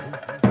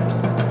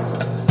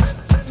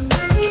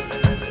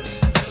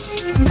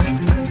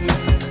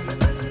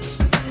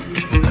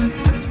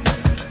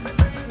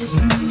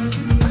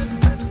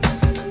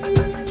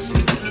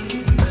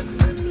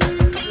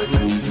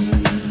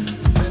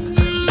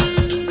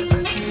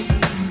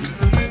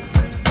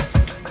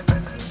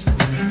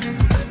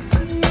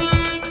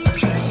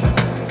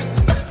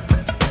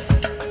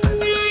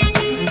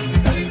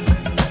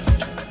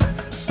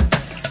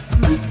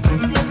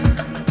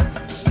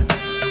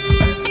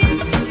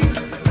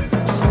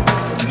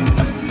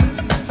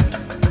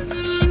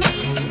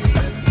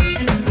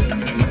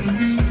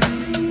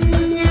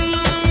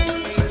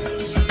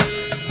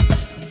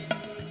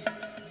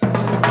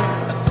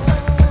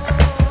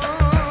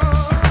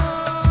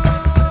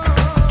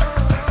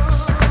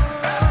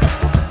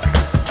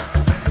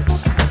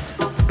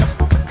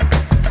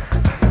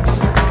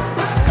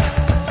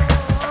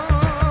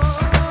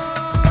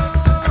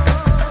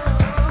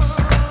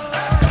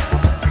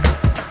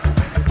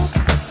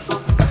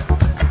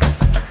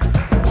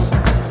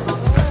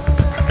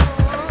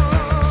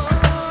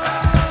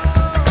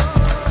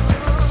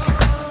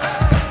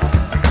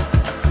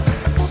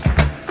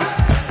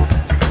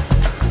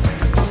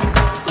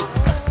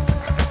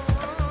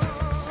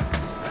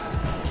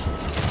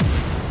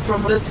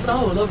 From the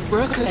soul of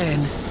Brooklyn,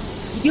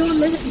 you're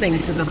listening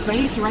to The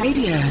Face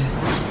Radio.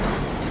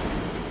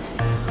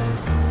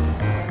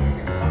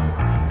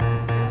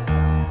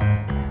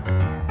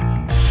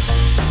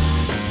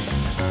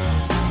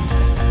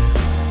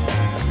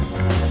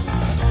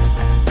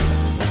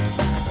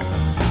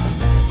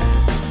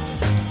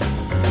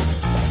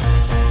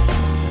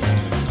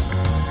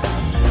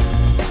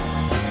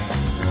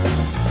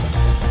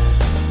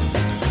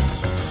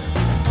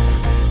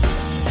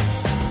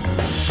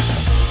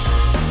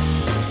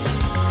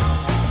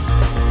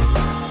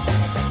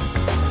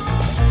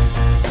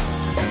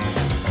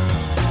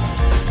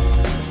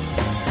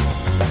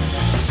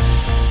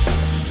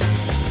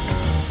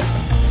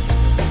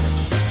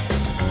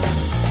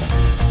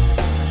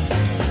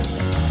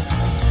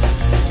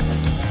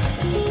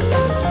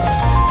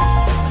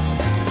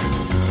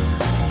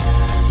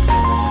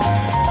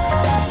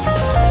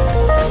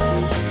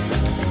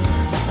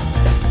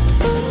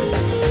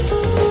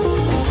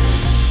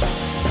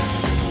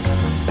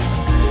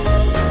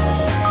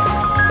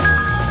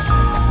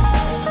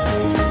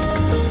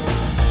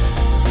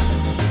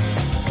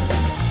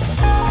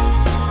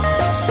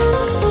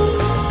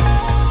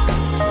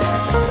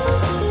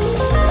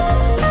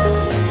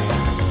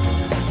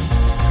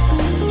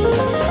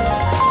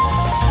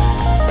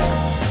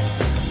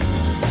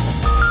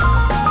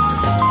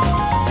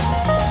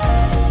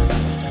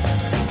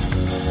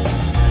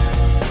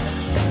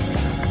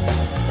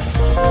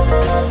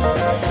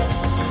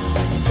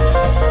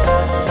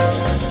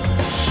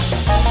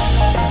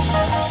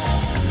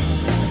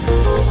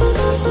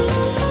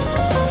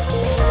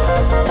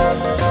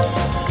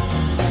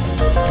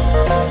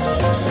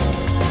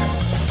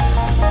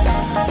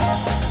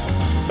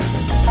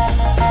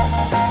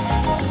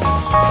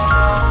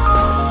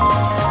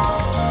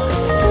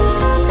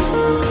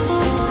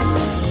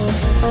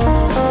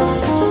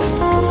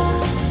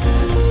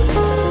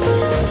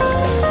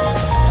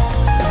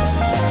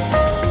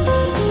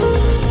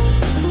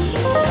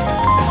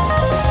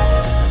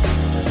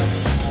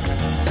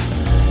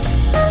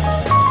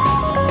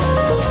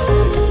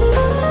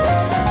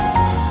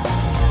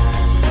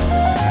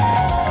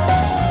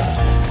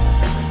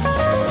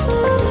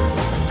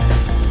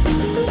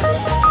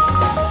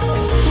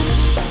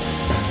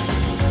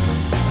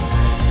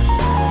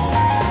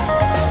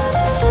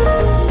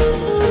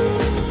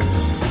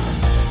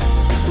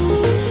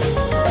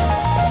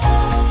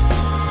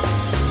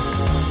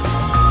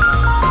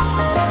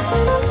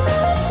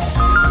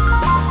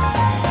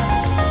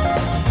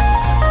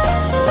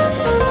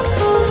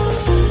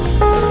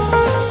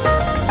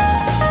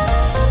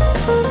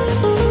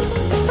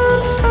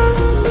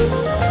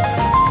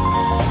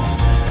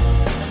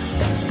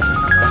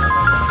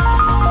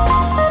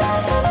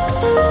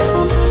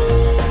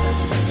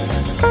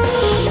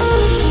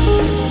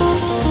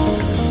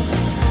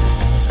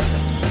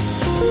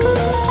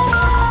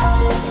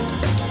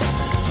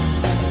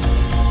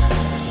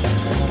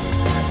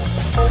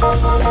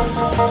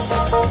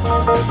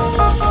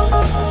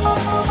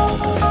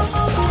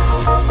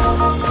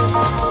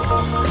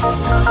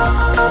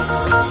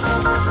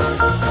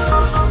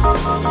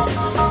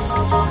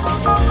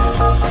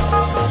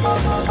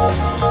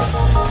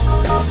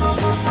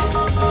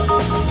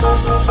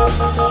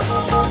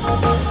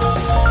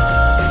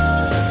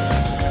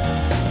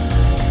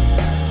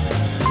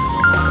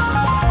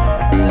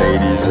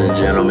 Ladies and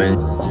gentlemen,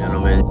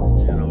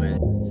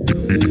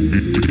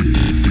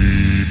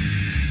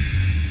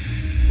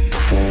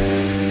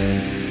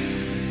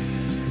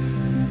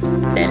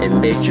 and it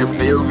makes you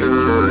feel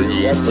good,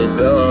 yes it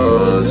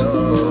does.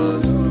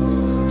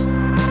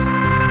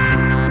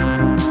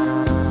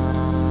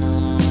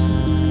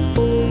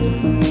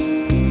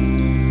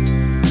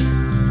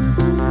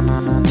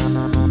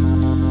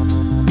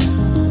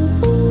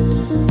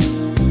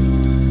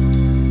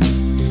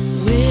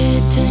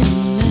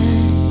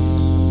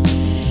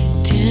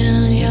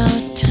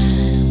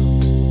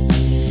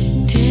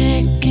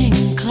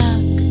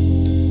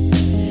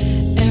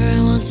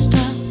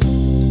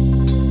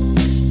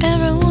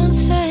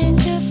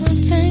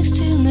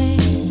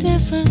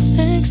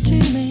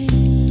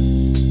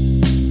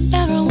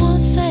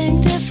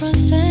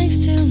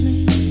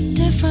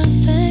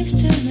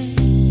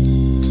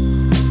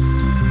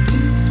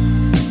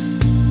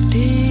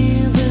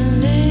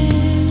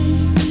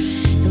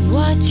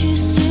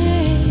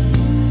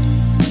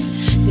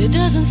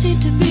 see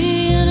to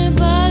be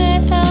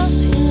anybody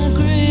else who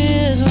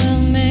agrees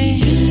with me.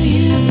 Do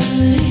you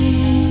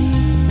believe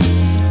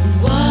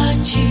what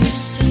you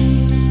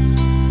see?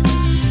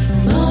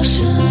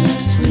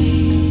 Motionless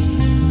we,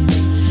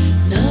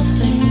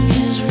 nothing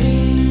is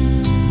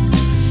real.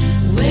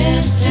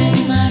 Wasting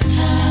my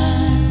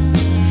time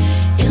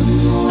in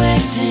the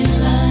waiting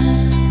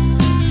line.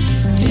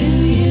 Do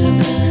you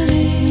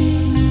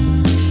believe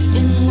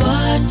in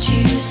what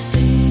you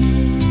see?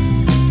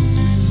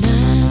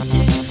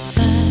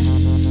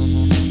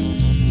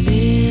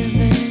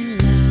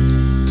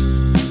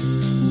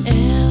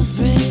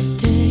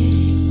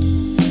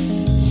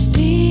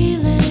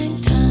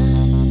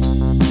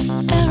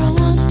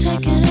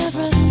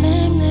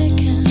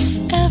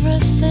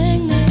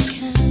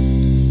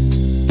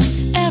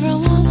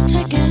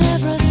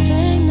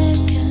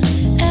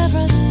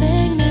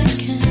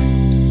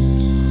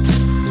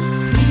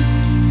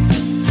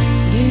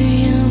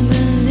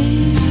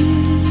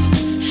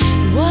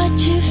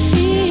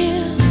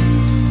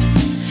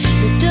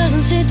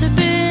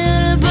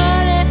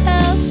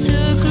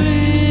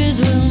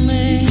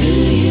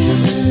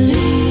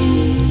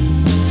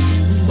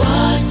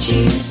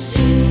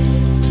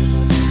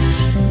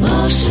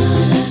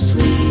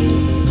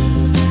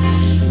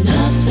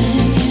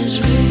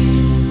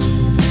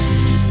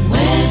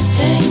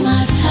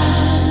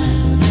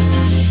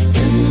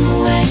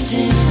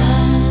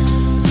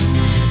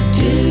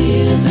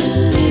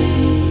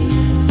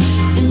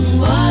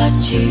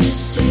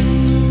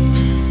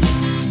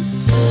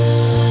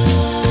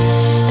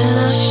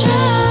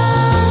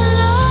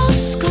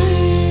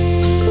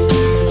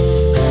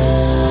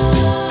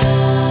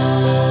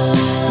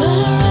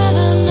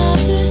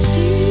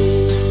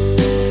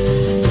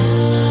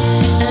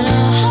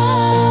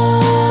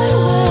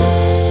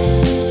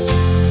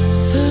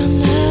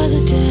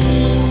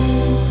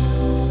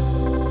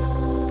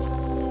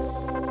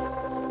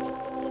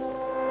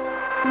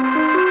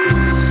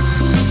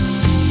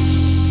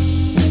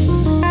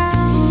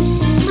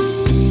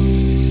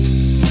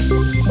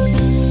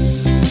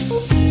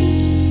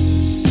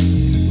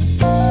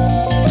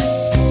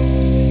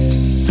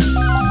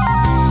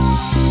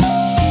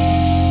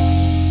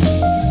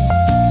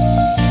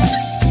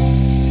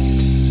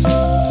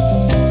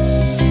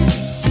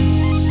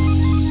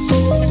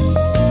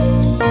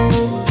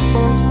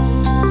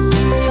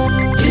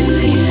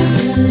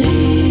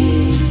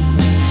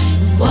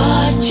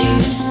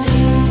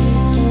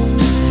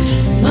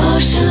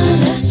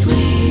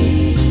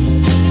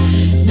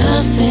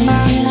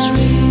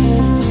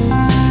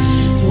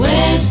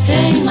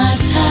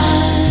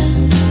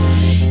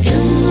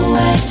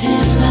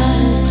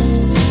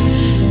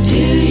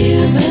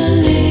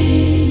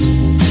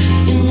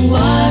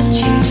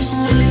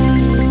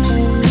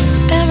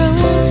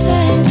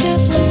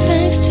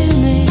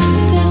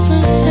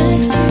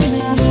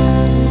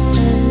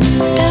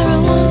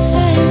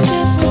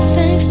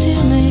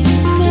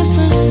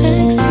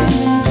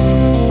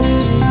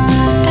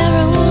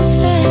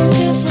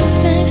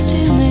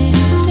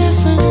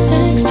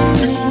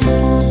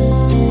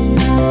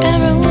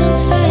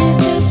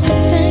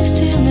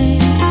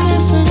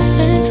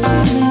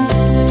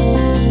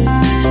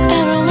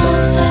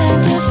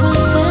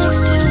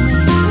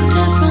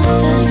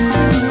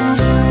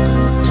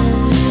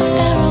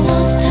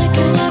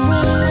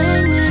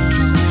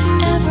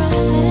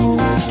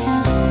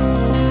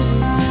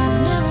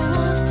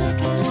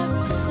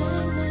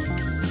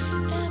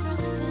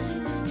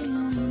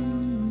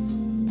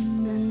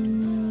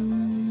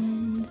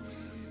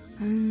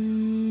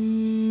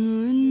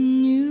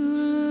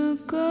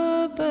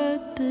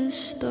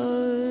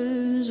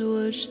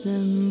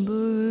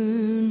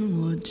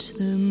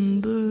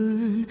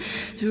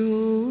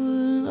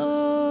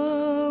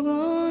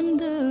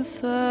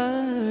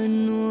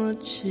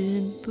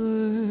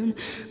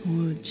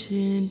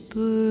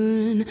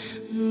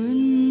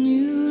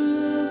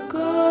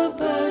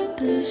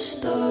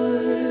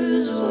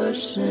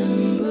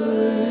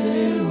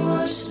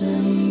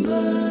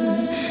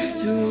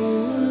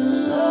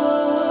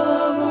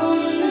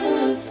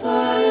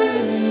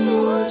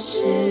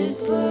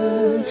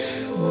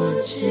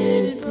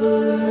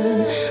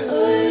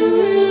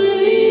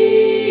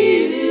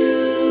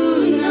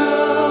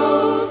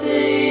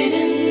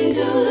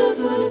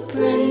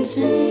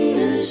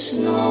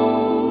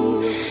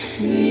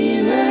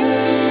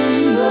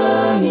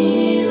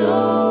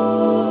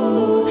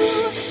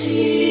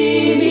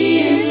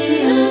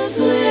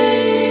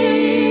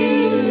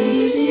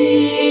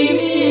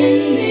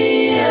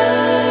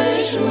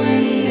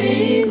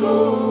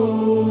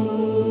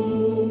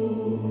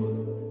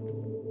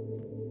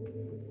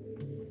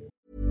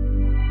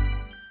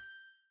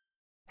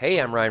 Hey,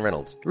 I'm Ryan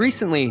Reynolds.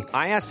 Recently,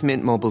 I asked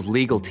Mint Mobile's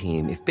legal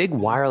team if big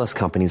wireless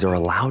companies are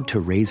allowed to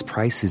raise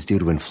prices due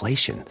to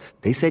inflation.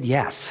 They said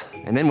yes.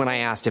 And then when I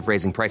asked if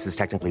raising prices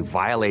technically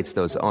violates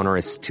those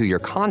onerous two-year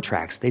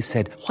contracts, they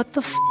said, "What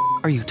the f***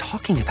 are you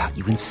talking about,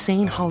 you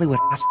insane Hollywood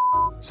ass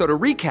f- So to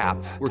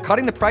recap, we're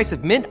cutting the price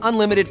of Mint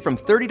Unlimited from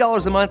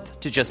 $30 a month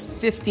to just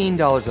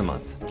 $15 a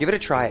month. Give it a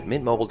try at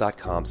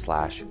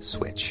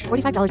mintmobile.com/switch.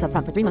 $45 up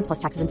front for 3 months plus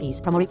taxes and fees.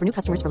 Promo rate for new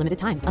customers for limited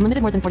time.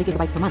 Unlimited more than 40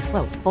 gigabytes per month.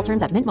 Slows full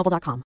terms at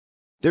mintmobile.com.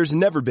 There's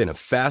never been a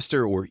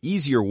faster or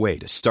easier way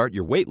to start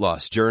your weight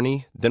loss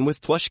journey than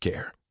with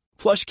PlushCare.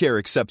 PlushCare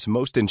accepts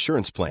most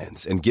insurance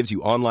plans and gives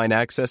you online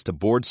access to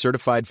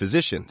board-certified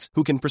physicians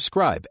who can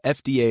prescribe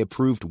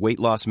FDA-approved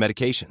weight loss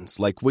medications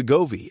like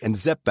Wegovy and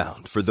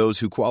Zepbound for those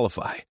who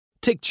qualify.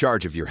 Take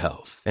charge of your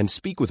health and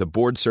speak with a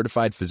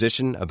board-certified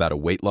physician about a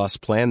weight loss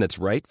plan that's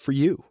right for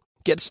you.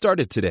 Get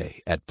started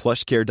today at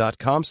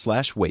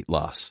plushcare.com/weight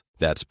loss.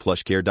 That's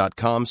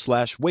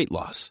plushcare.com/weight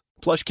loss.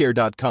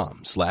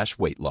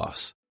 plushcare.com/weight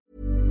loss.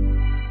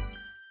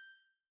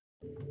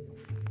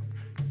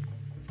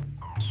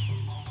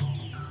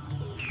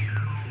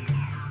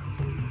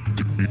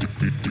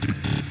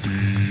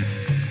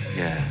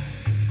 Yeah.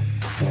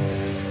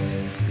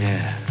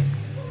 Yeah.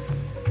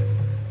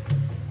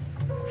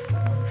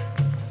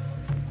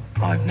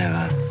 I've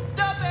never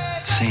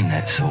seen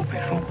that sort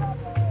before.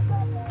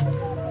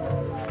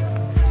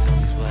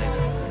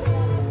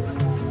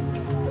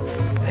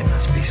 They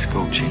must be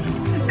scorching.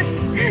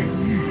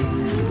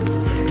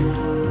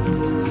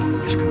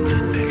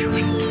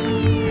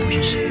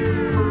 Je sais.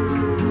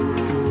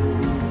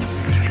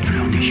 Je vais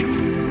faire des jours.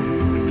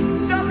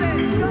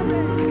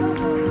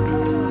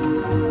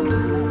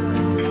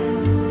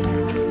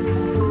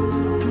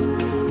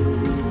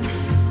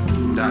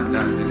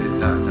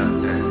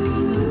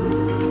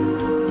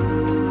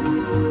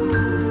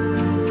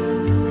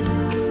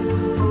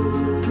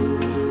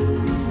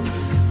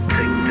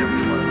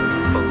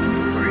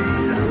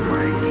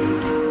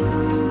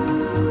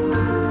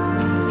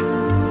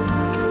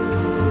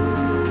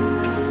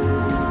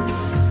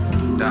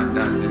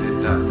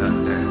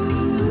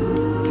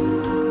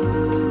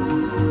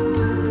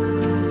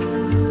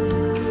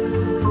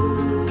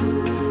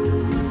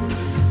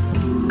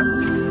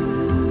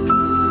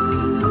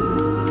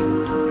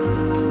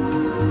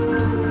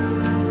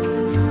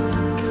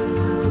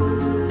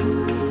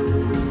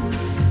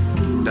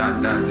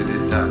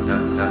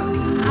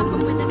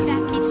 Album with a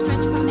fat beat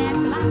stretch for mad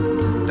blocks.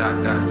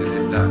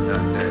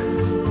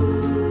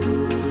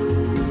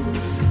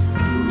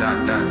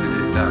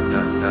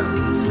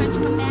 Stretch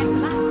for mad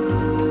blocks.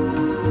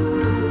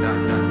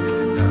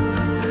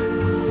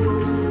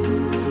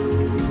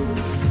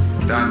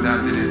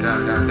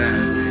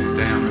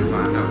 Damn if I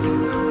know.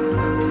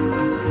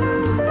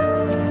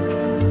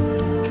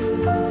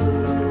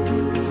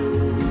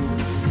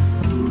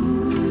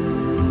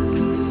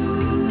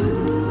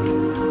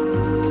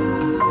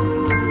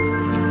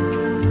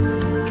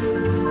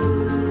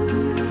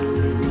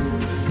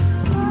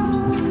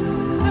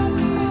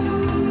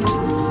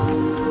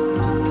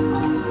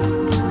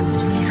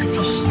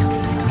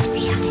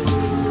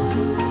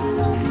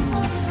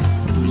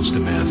 Reach the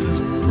masses,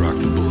 rock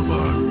the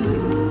boulevard.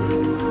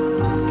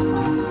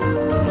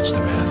 Reach the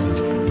masses,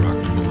 rock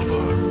the boulevard.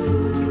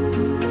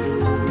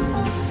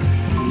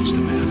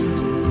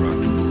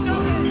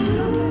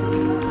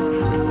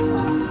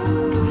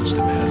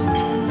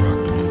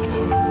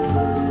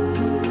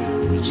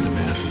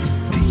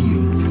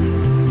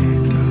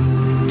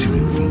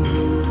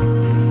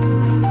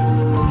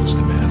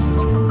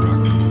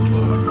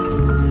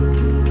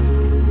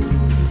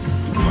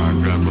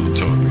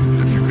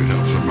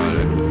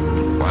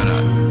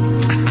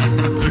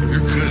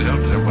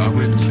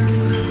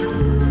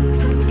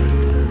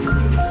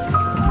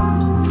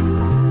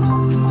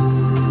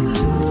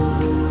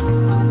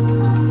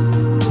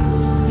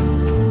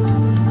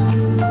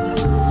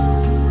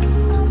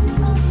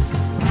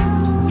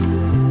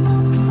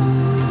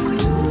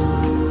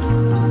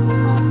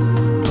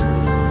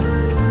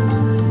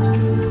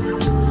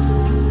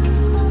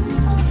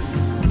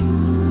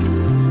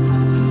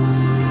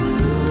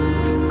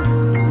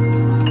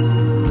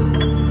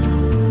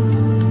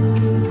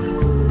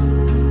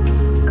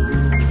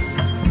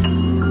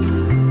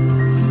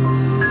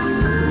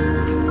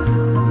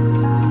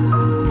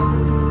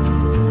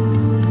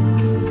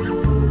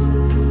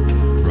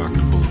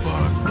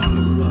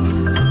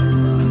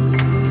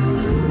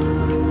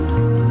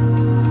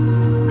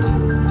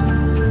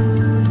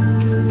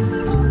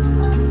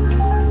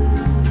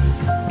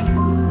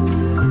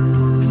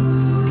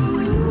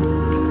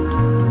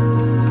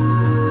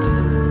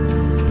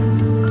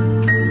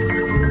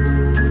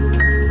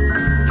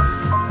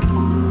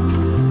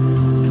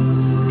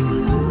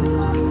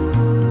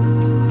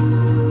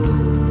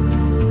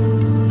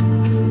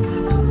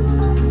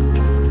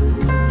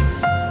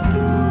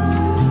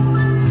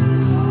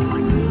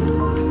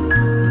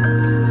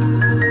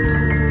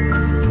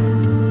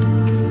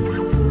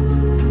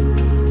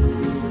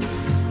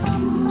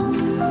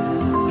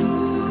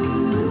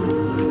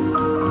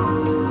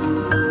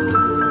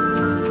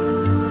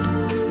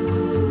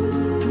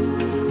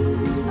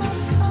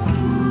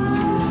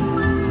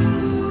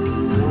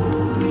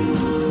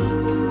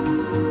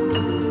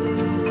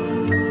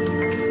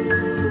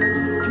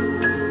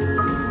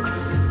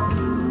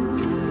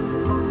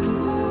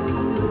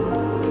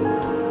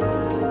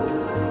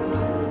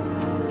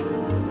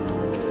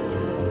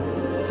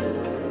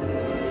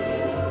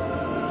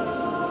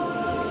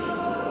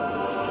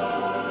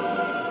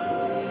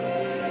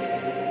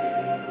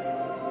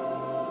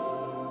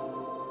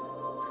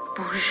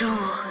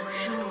 Bonjour,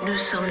 nous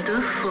sommes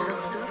deux faux.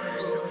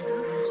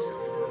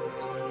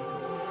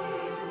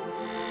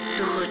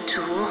 De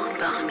retour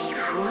parmi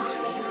vous.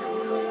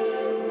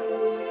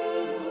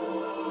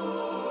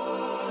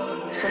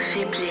 Ça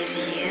fait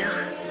plaisir.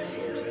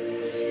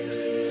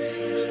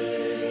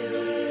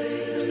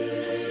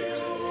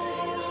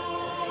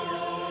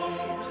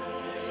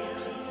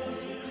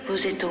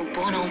 Vous êtes au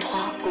bon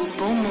endroit, au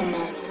bon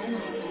moment.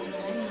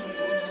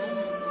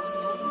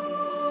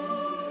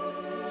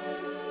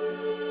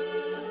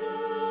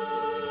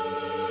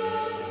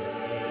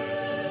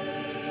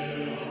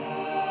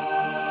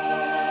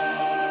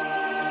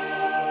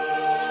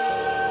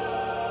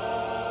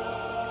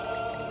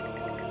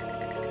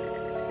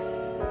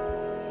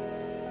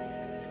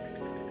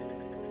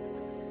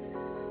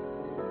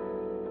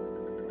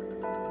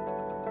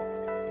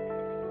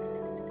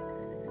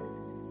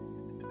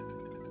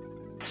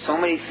 So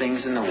many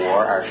things in the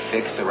war are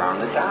fixed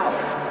around the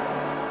dollar.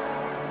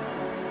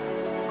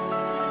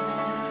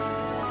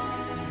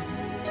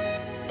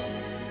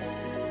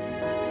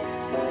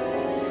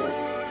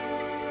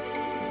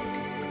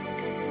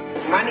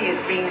 Money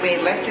is being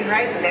made left and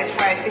right, and that's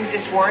why I think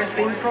this war is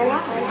being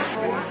prolonged.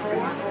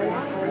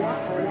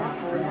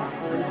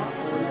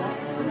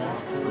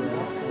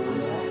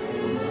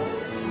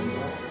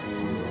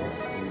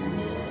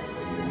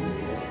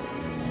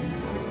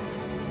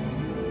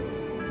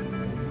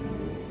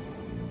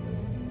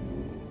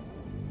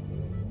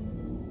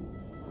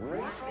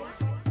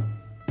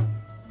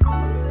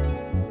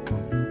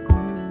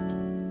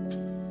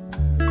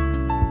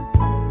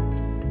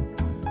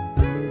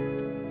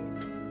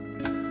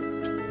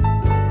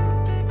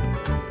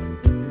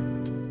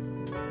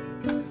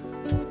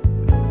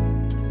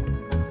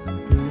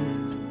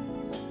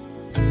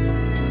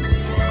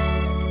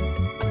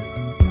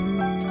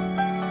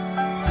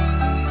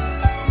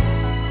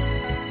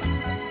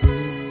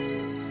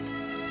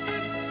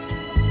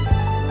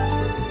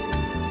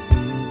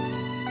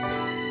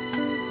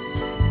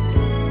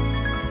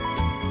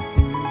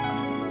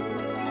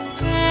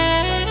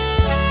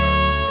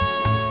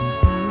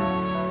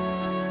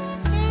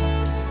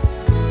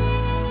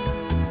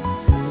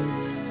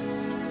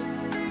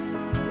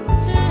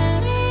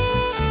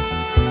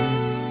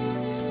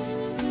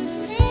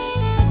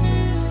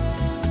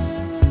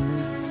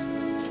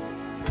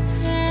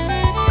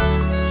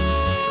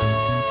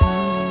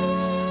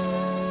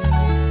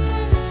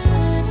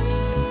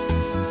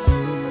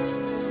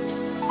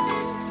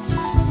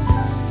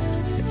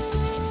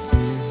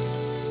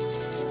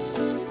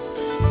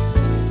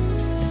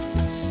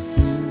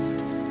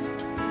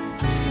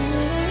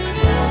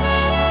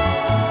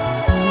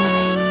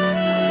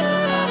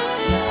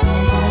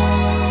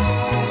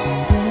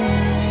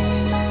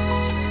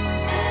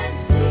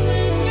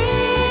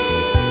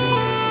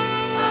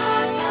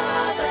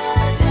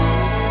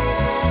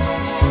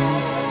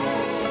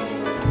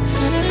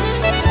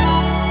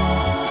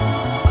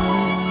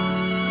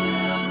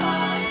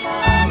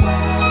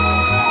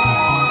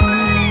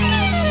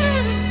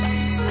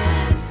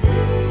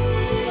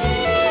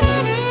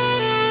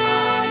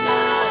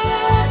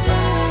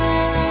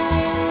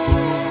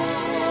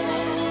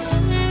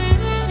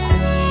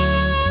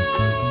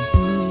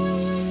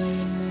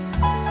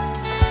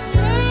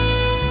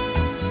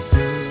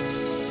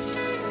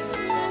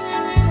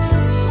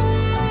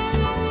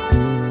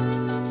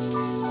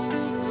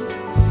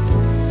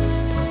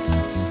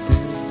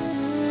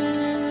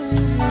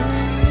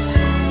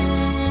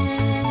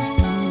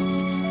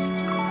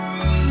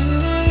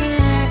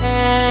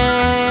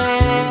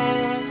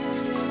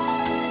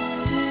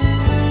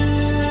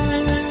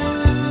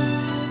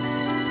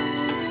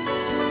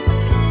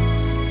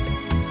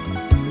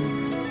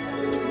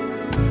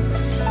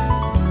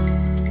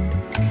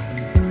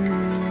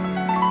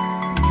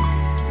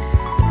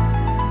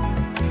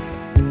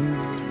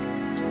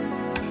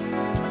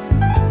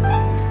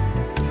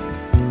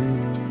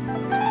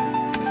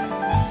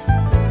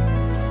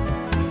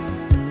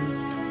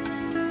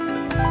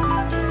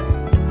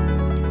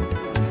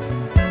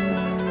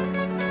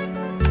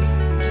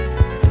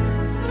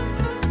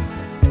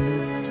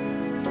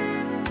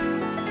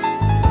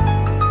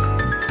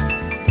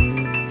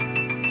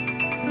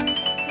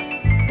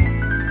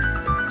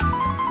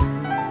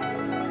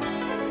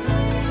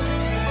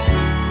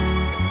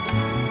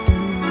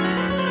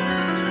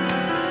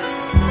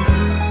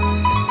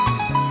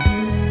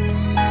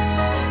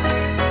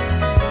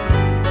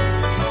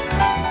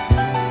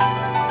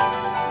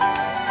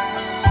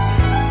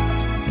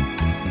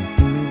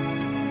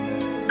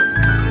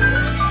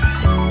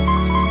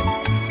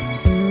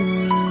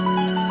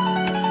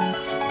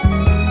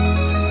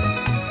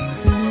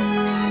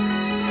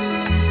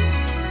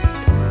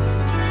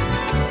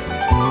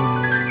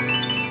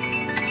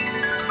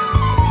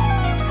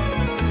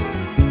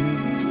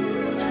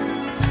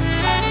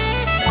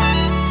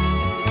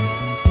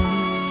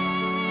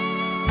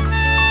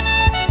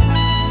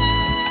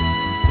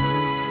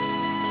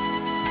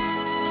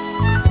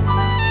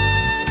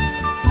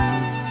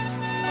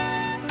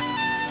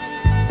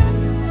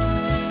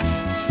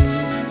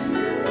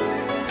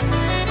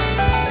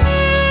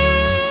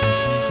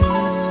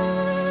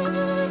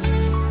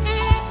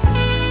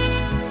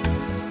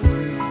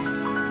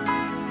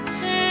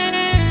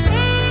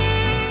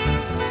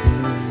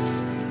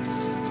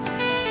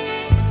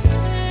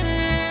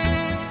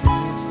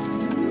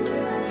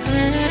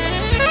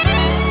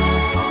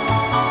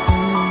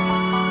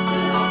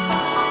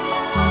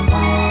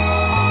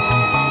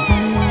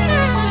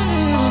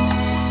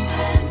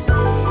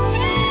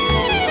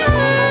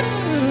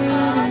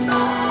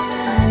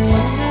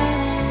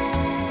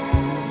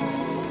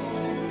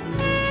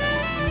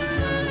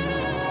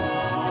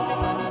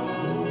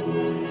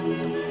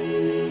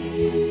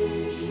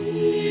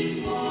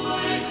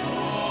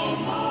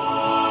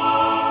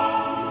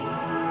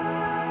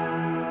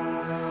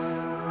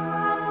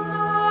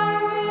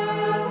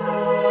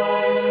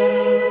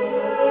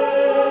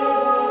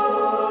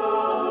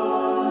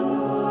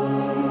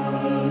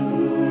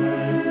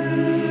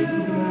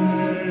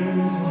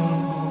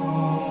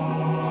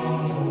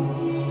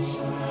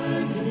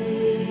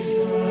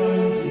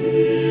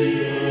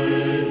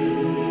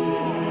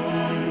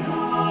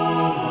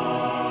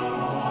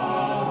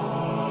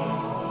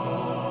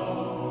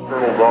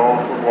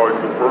 something like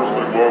the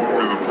personally welcome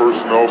to the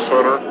Personnel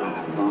Center.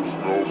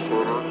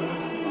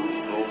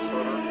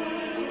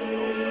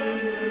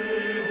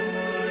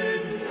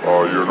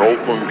 You're in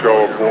Oakland,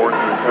 California,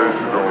 in case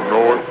you don't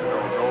know it.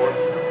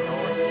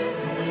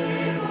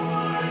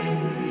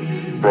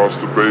 Across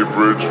the Bay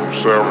Bridge from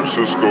San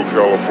Francisco,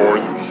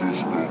 California.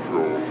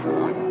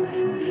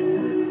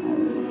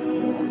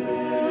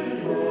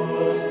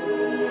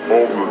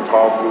 Home to the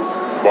topless,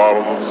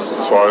 bottomless,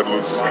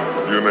 sideless,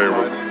 you name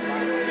it.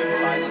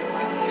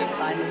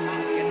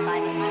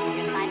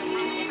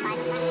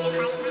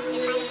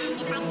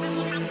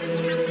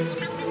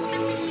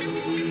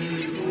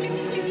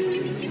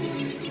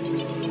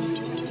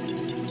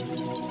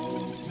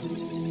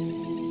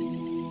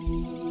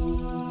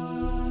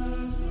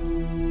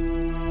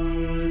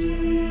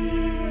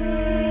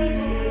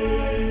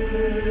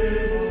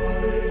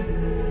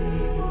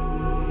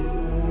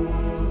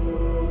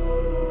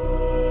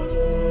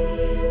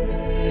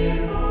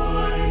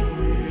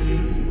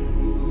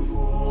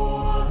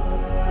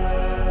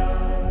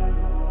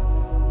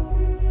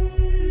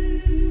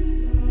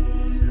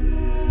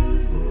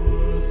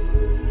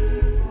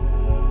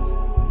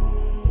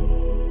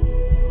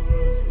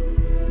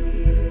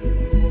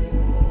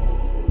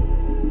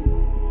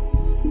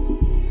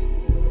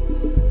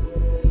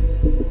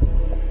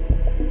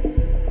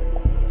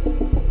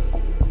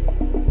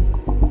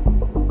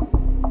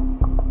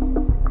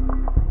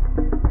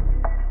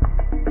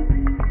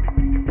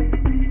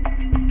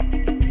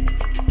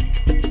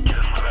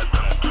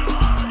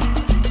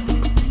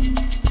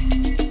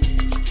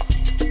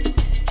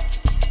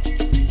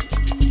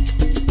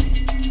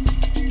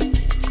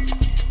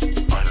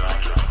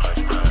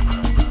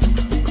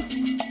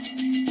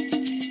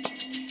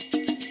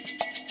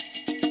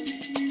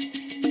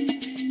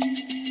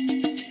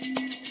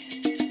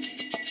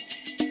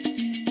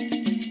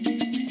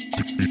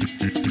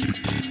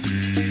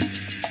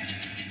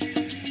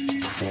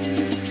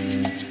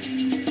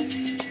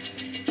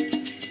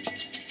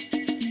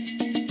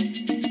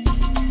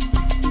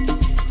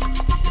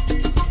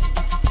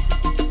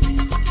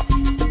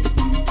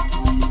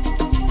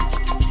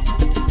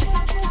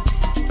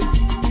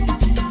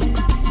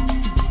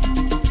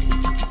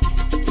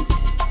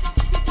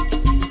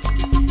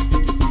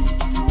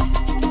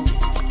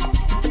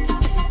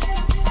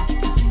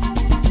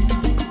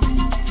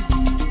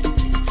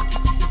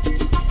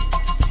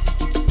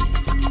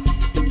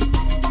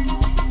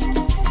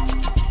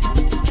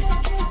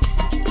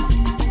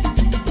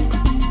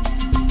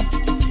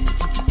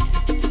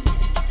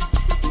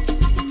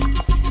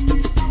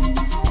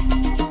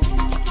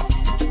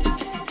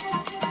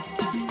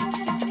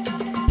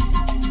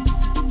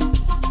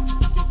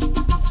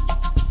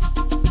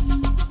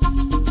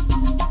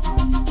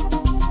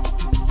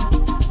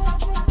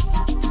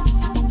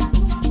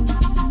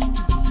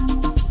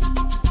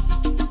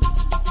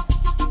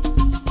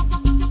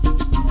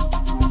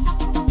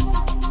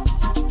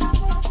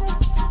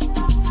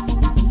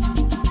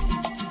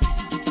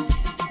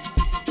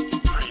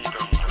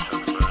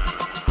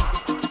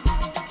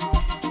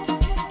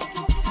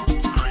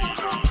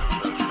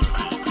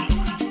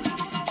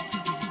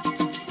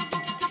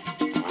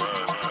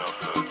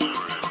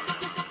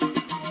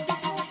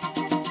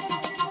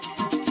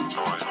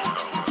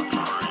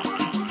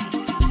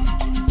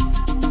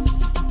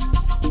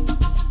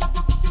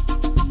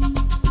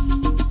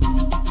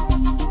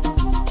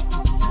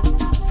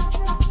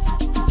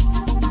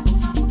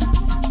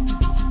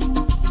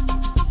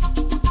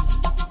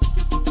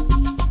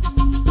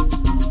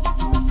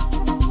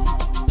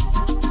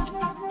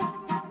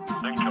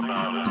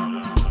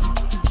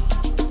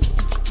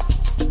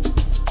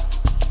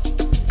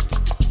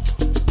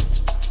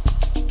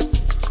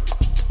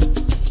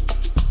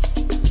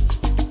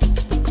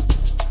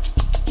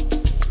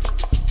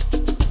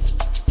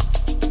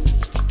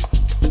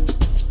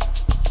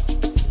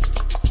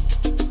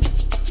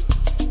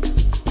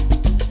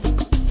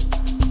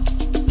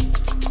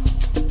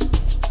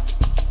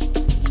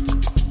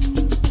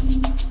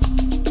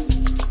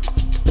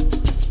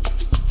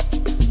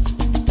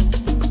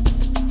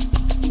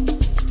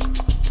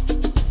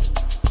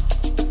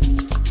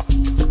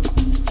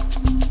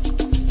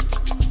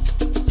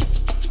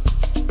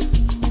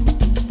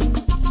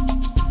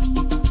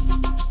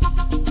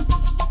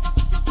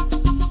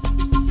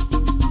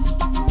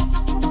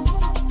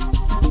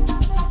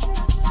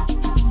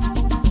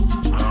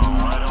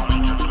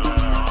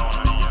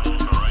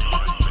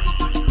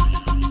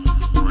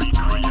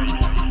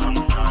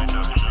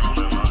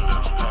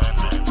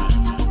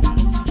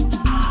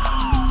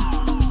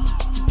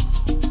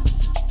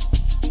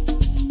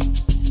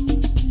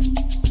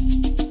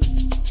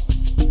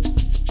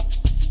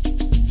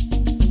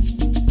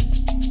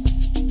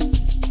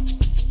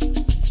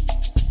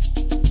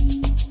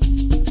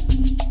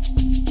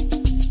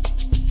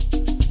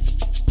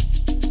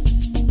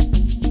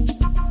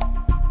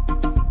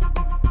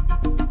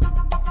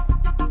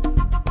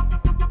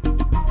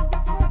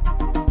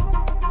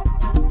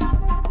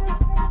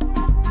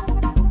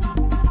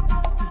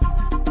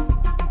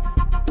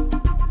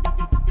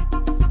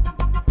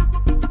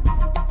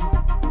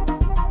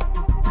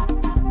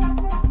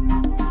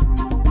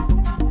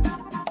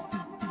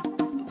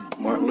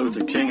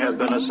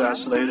 been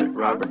assassinated.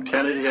 Robert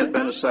Kennedy had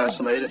been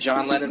assassinated.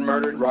 John Lennon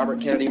murdered.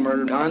 Robert Kennedy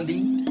murdered.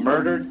 Gandhi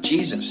murdered.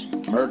 Jesus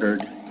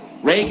murdered.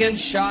 Reagan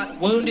shot,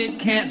 wounded,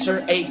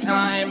 cancer 8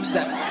 times.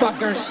 That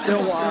fucker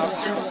still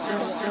walks.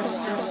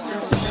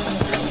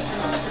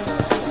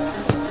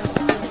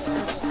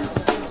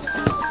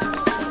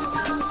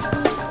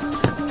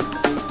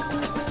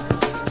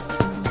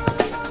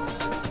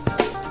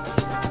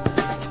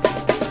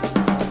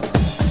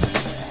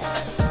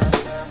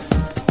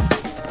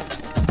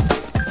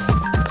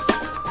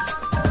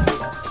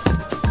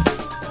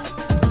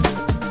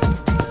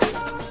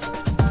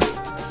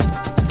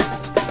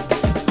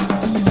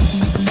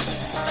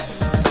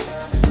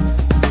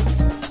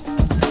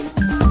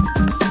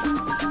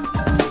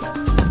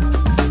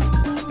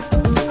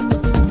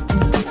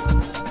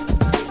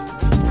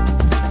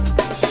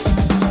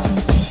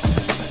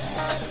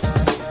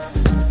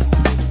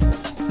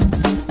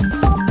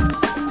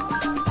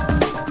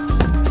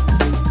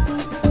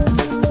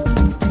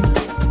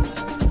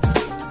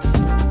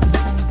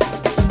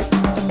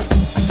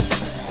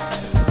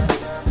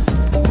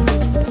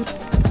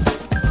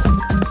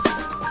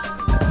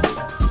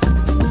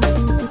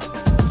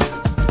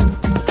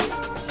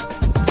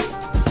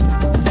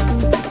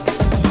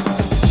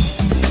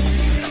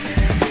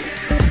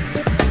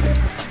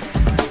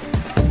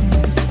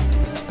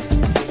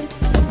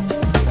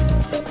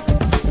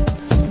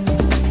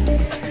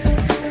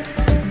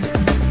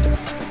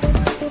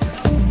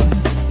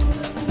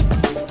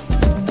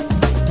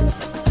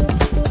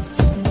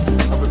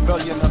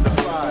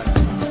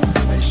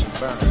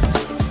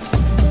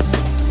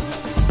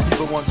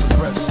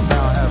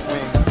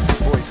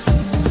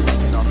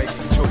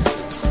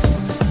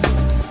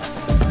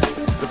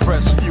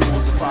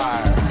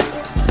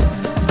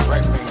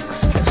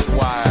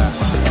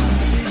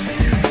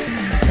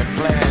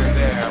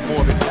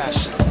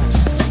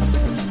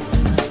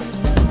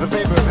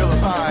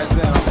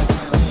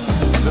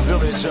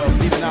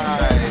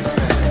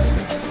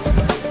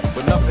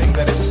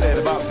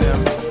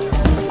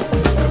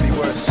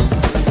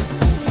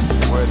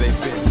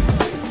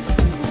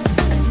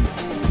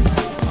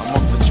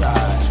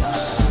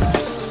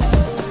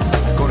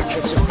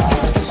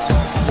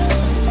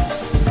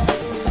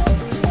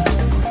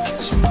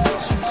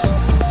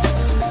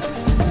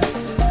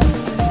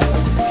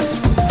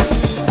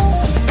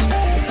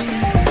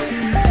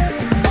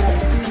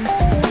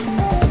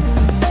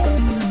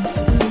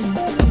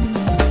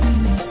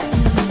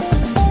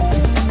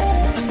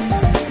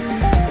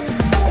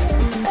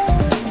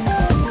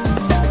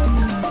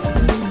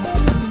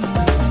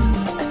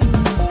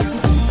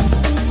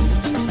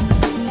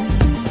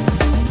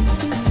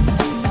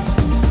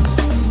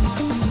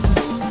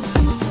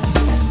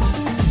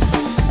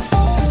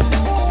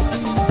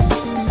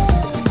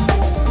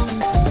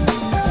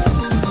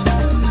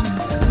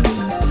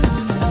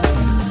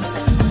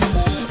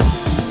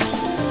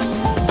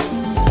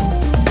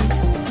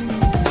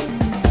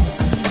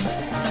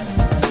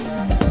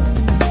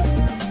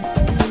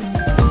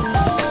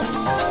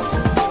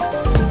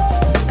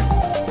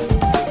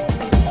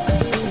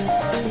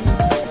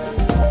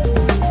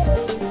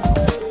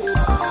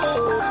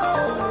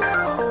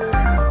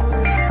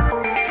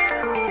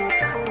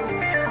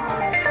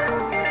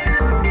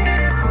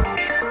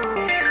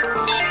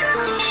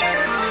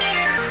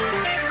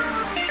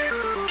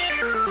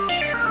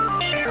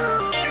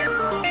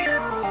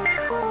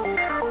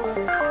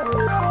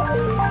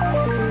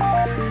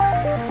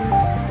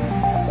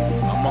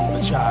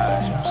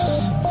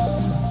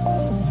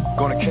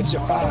 catch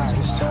your fire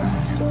this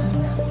time.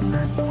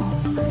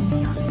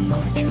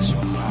 Gonna catch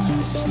your fire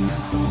this time.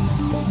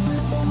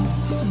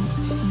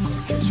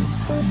 Gonna catch your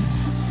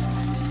fire.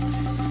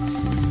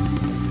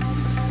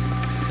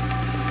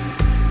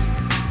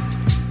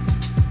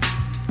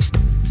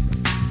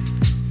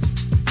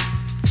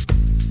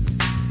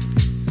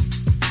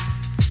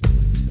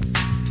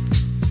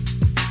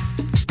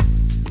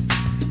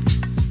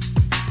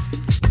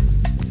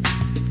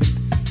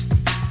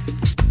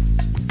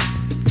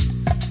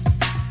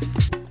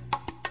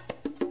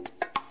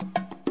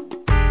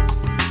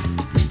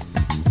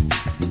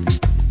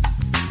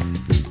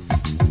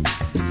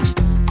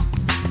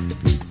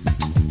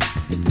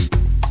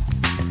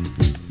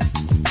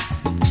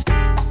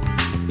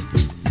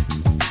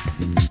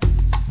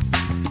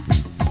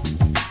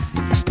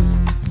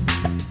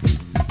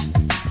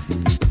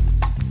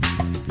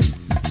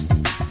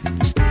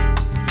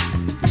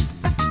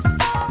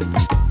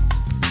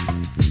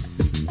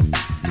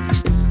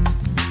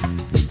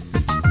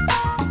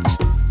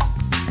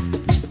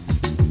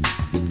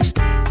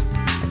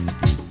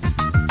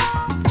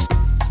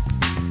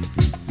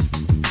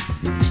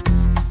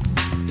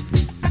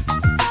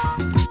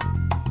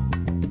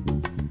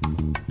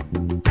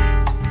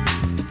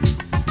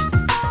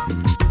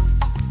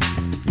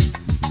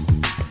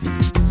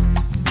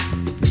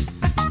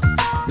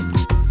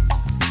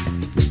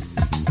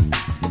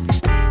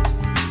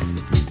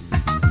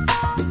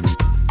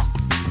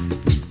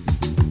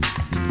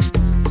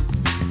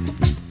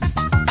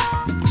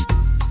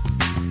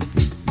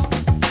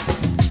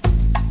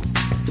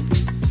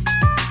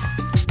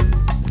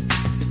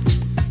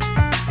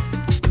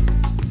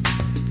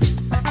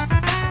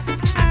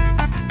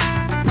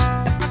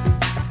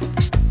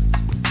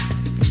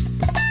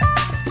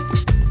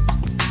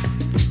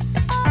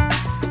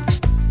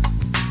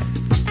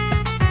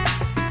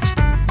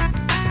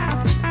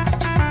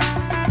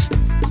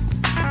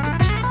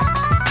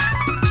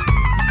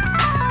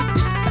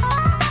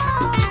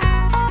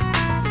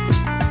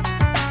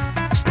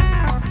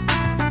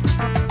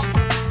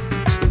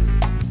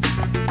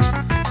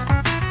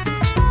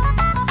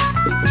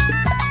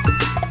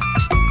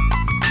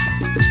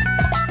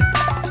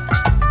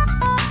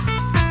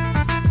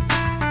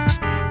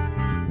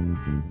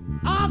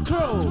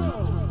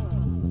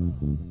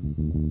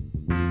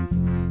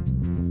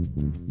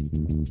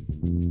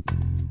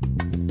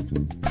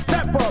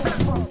 Step up.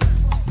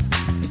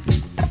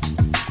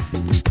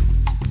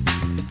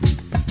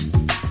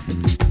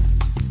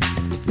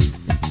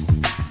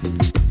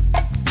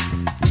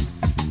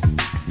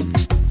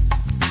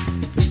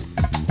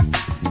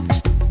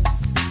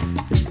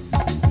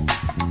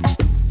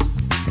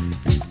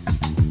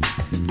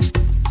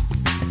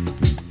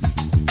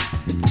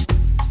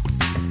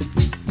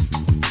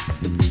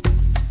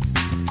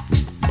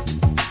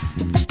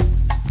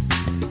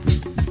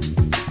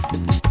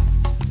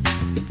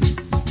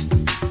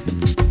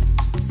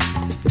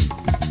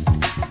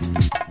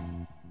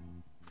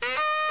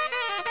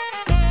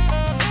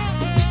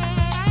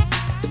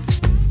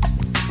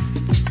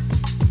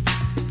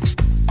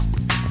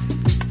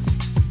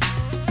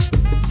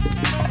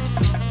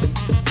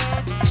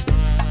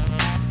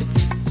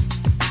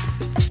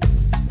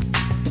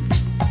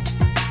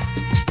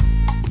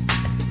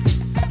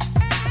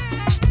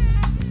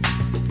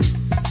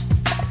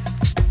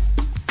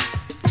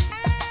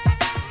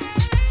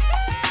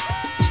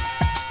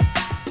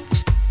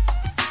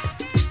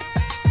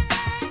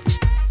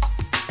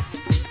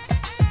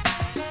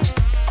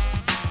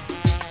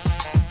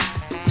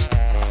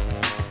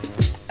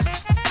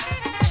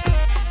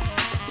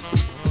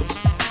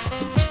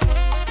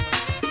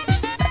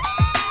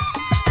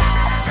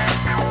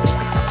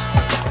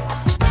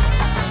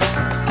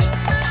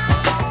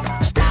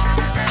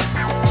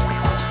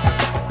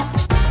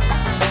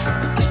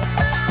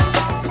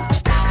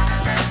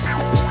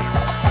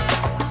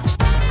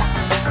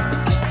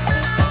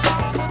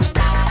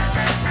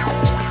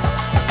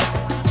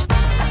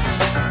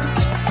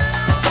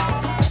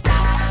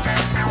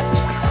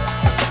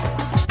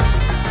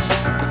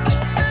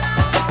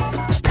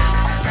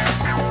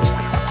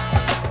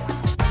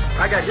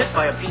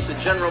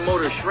 General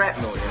Motors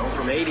shrapnel, you know,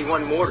 from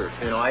 81 mortar.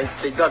 You know,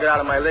 they dug it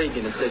out of my leg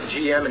and it said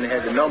GM and it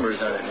had the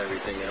numbers on it and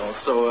everything, you know.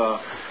 So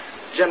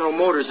General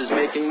Motors is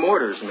making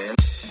mortars, man.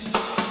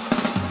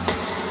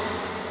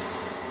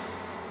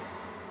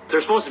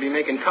 They're supposed to be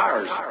making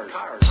cars.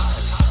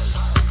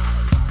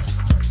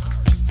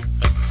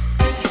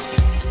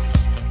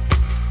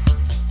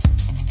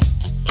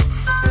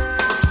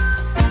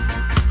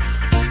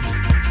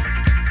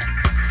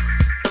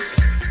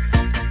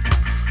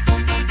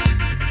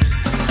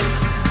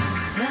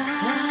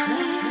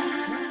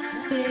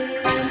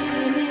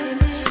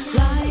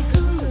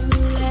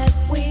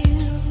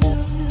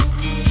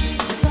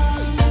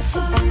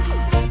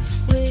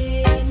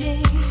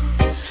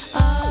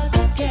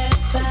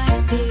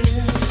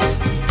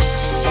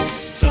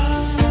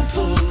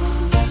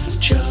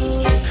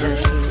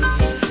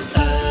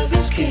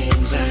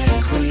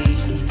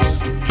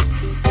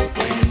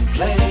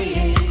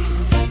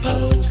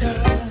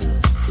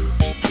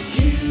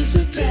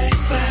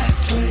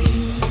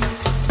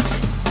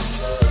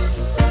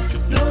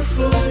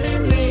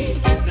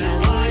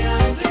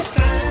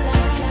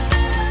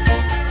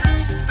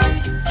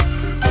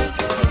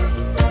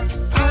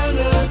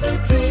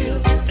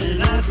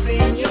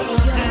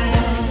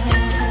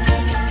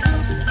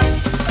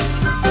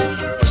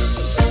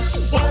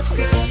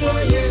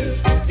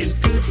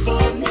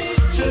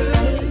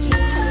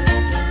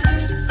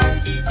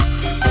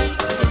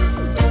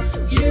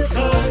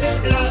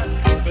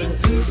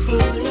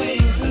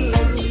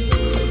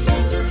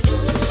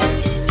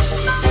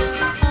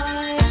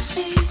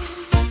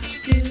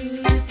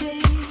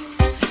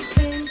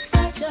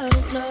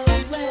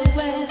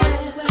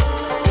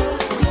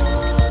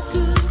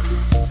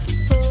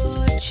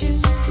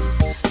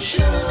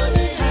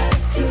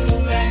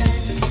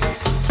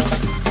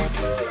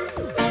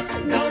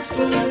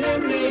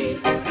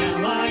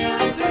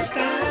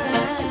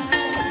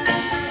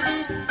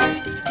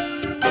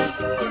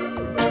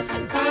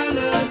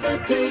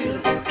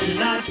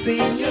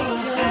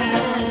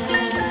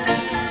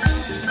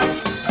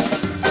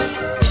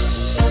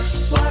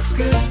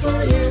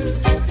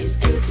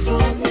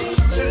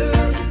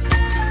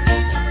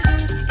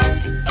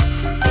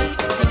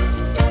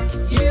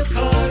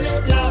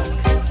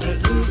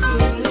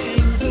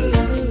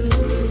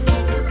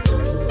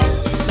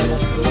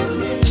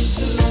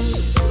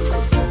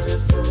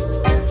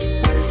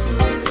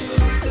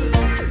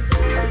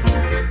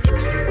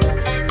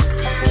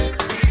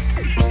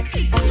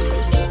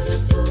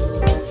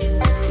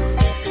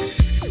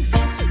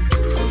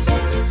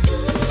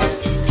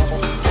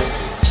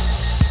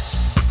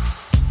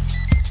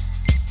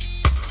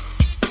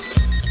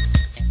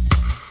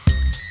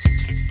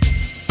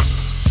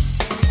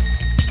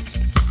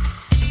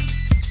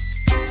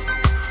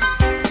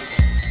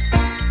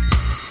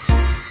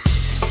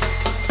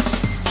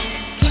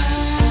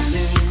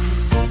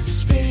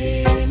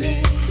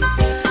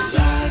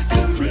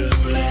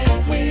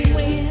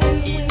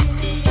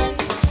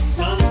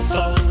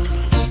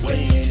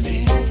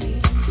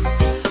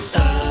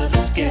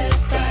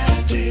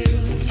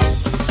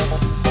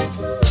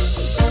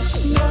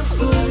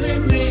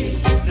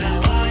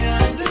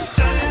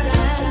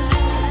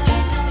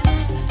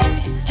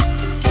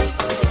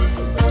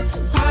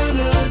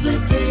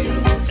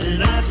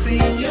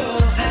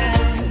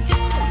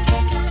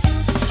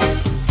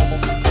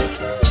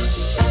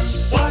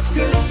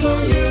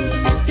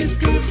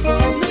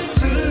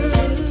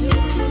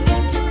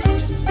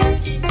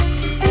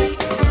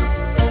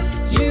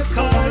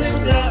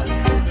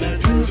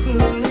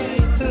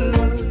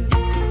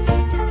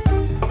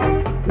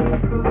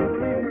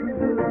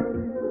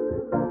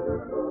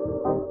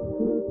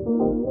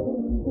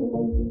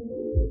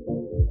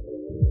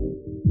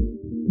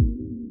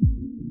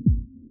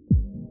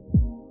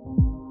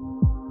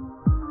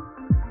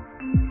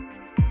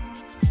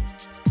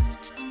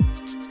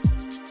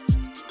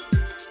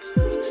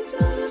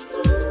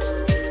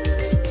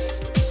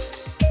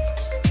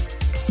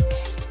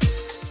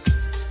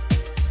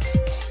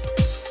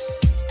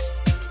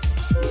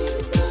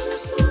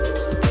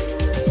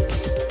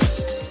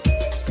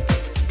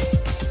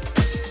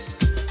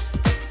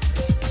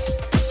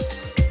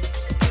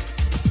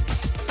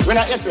 We're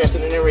not interested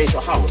in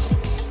interracial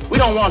housing. We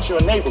don't want your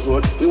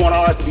neighborhood. We want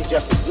ours to be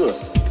just as good.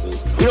 See?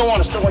 We don't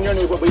want a store in your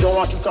neighborhood. We don't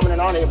want you coming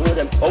in our neighborhood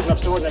and open up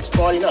stores and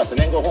exploiting us and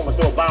then go home and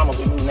throw a bomb and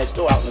we move next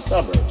door out in the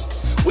suburbs.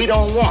 We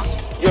don't want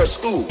your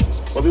schools,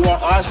 but we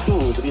want our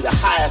schools to be the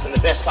highest and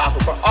the best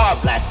possible for our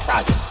black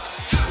project.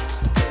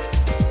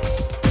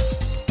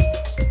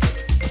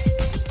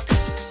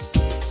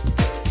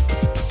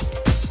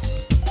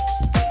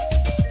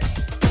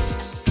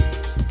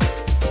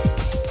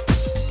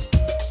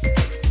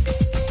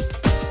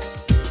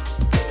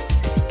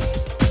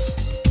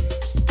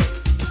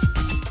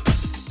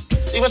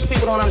 See, what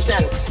people don't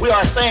understand, we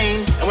are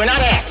saying, and we're not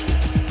asking.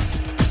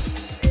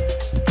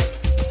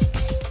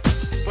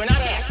 We're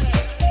not asking.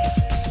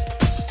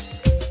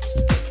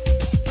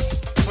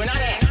 We're not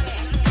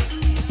asking.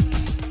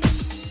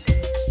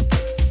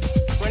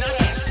 We're not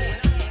asking.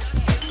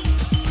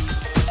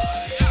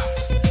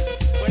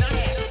 We're not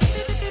asking.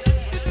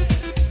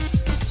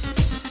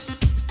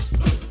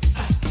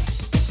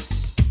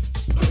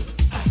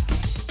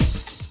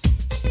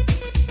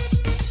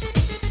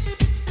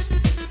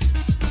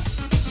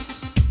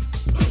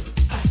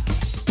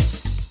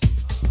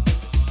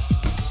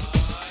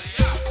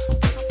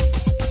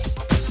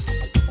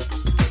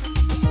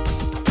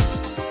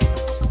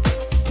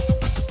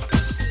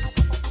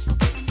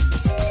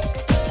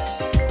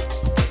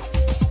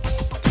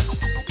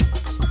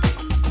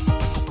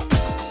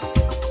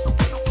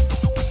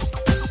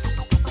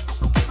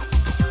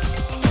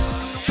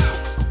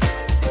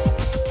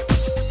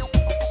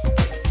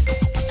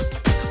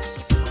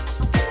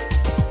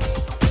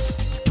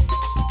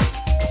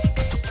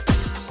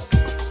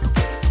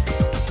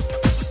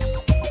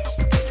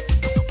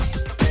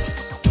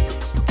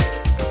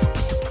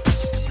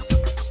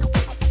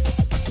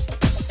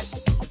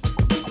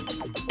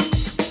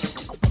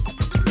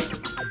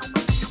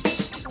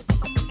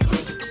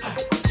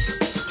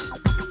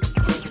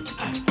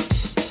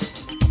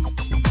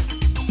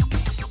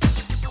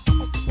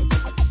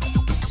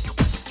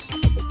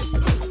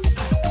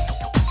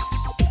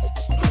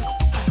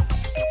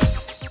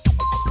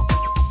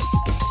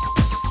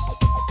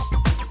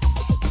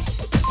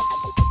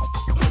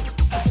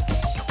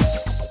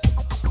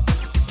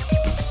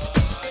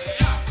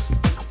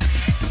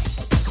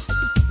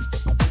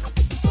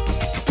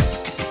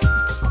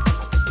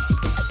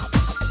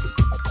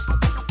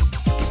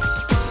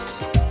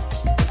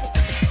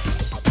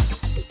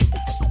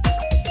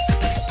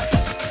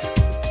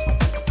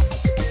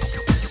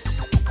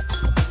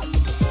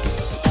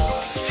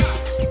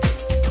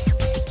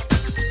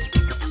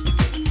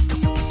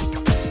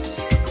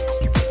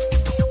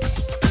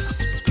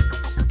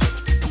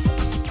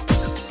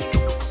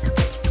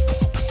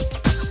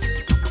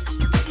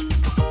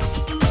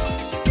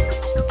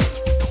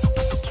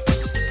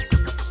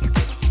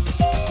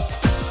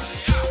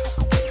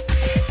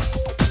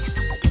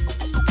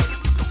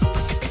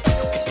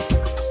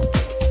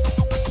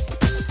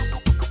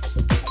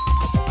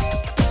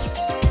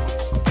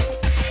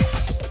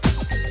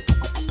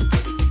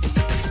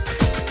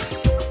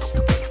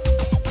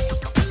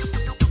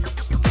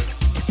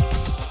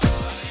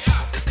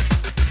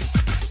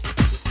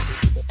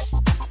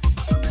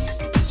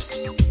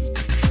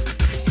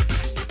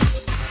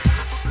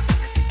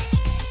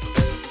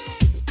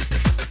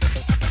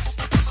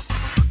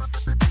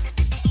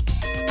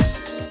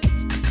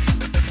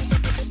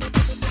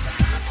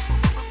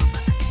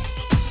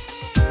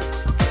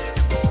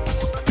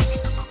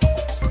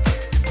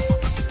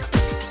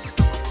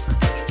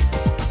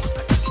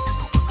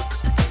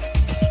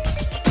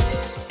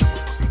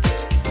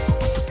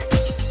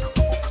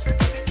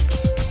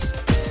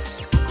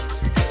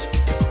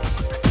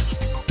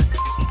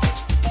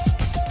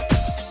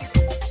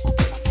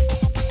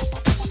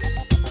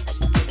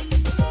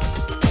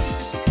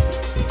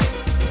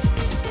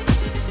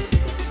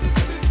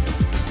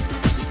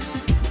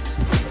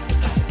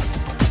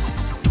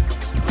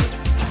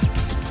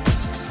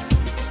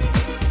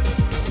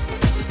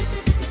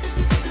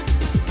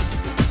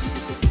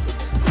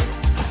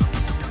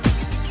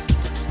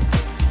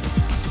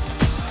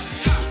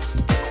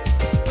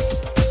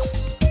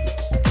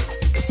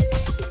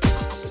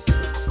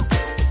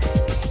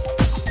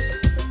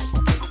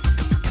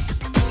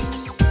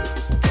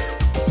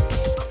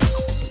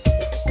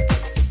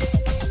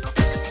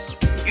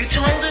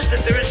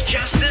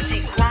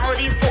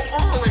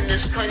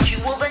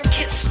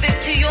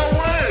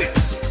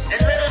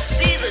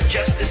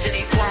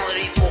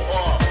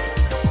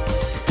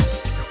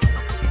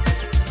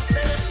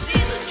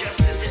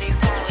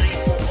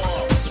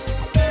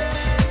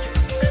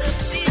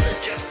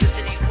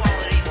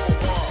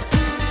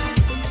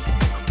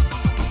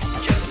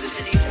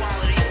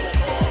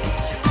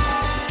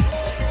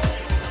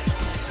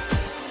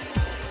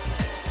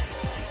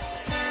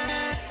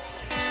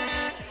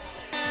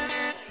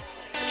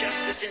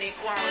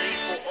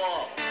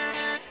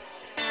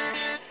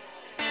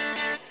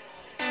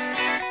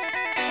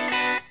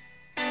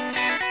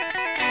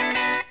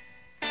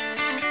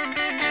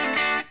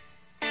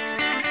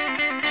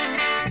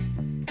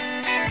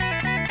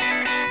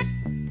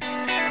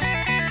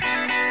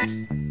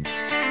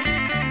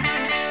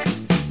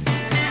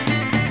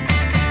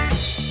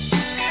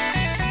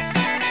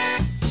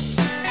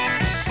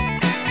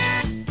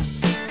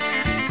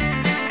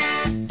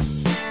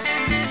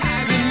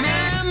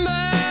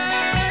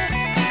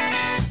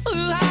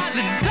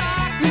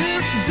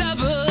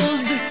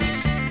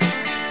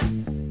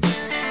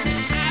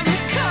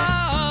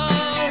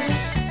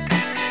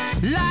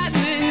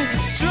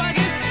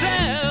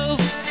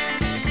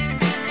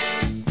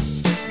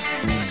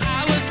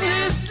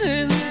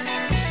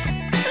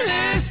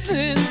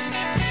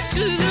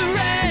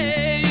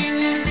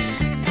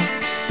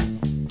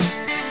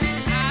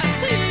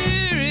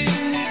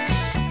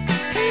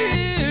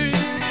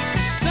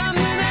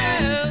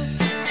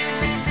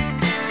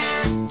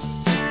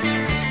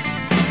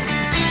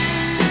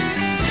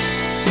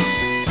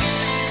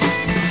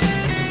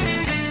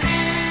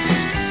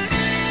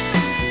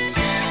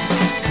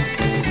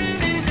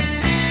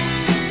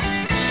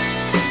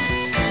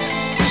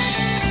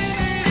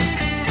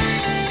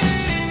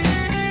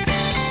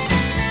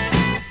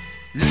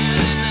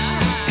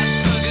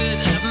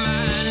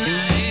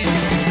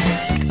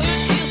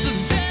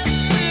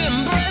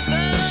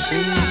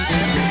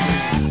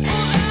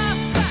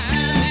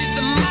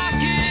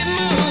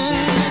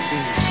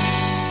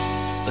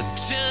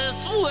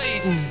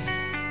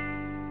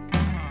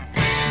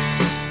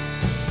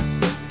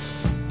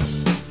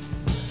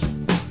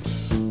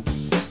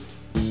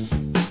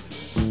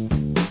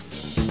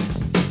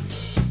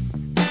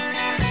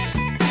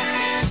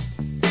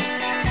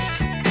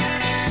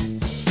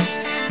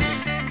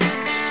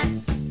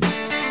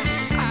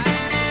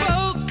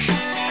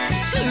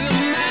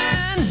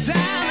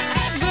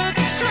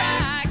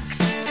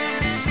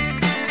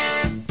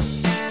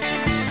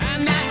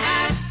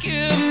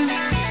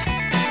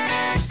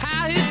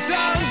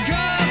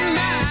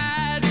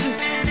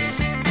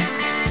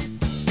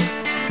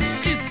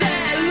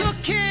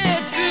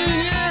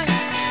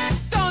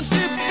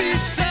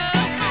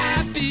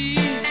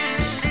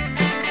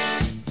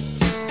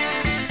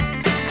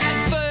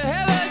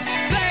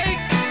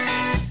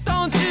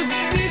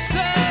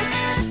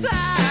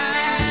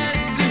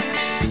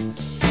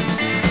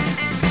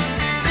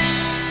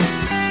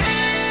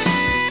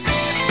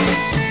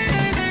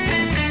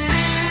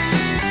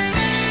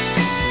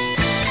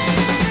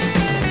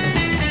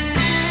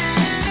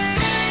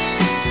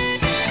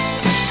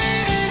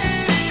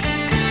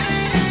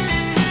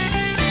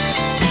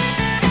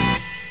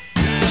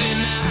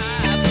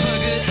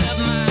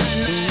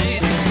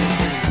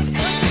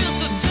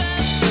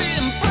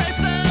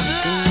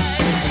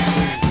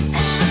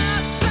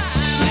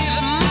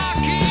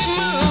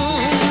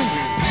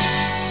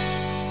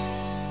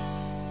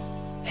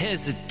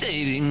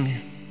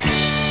 hesitating.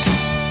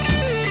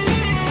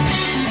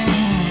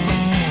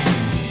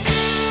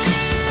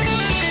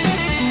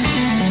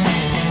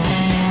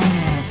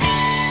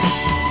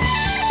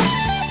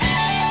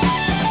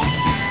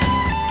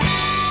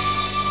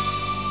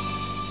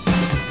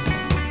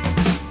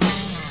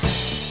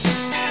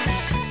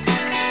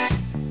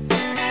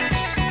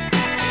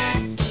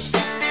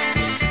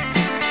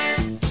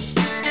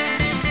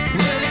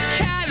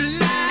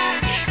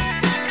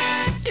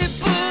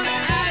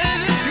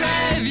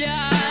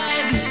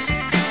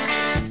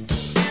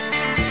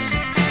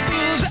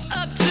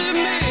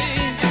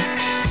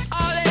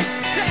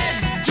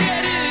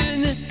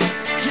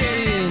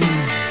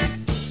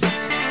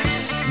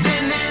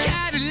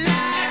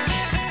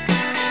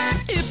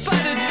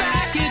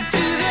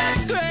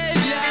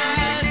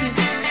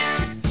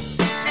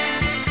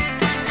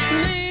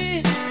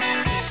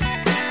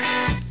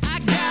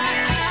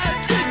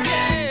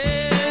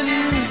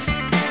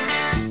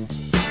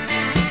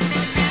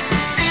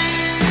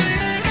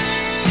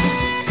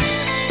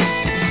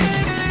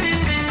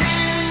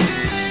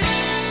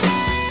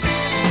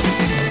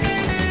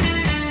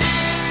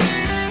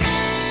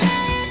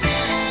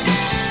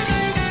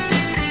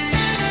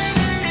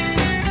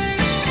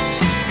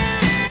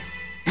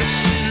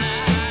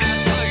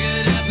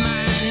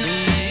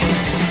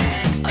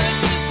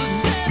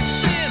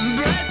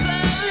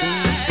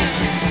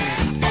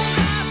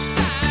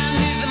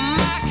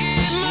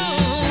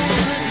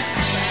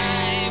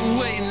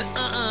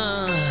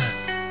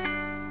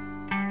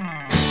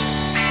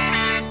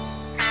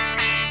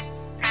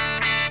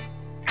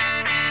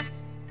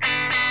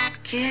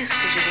 Qu'est-ce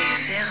que je vais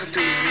faire de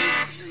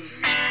vous?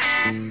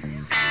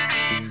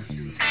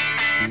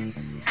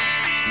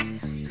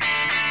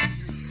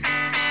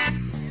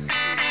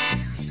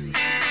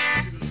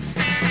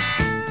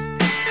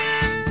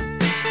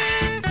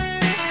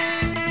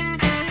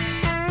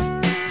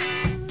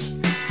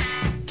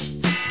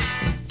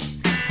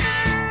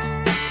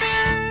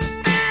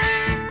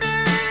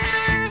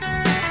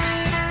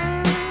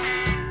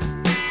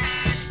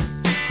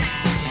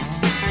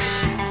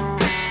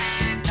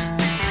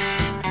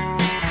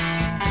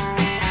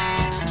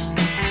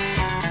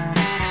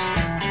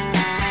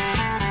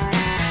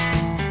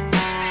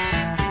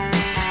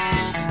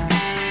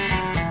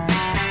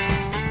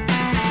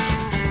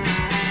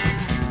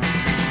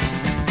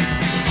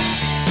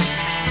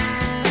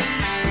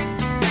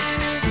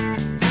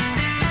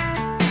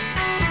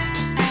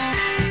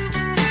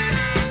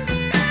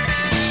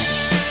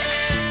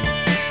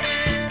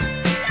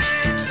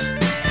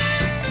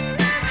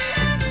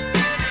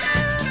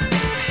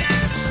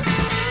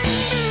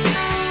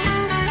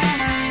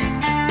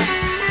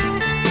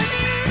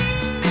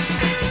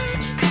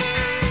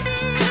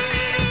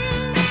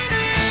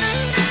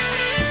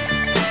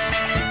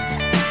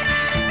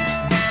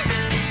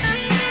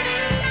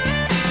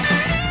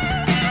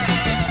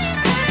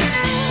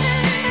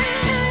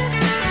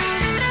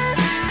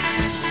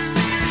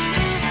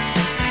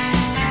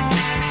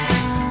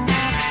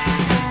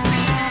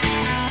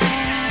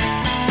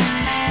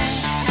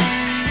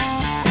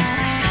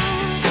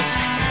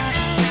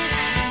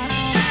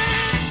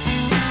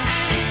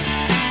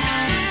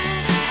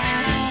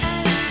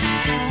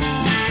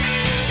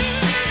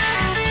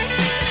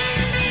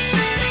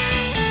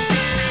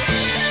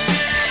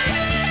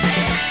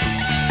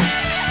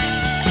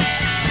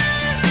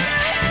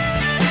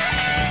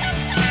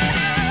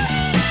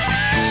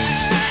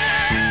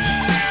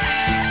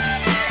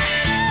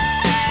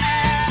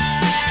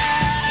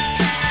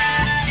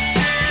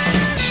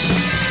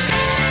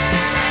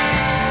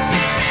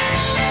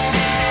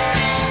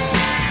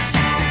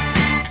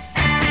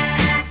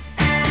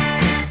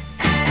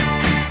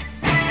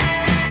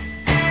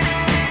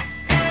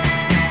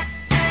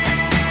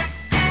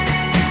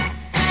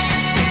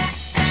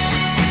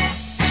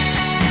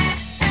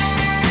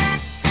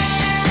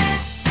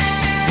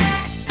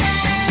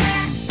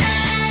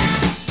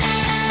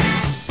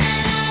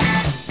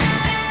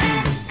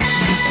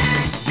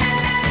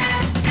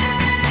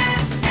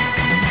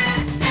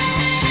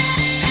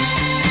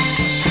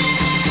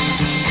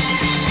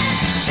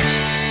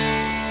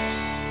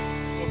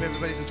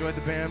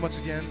 Once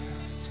again,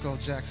 it's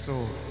called Jack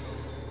Soul.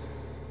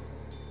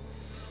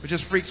 We're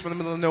just freaks from the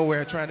middle of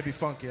nowhere trying to be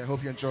funky. I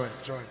hope you enjoy it.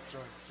 Enjoy it. Enjoy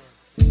it.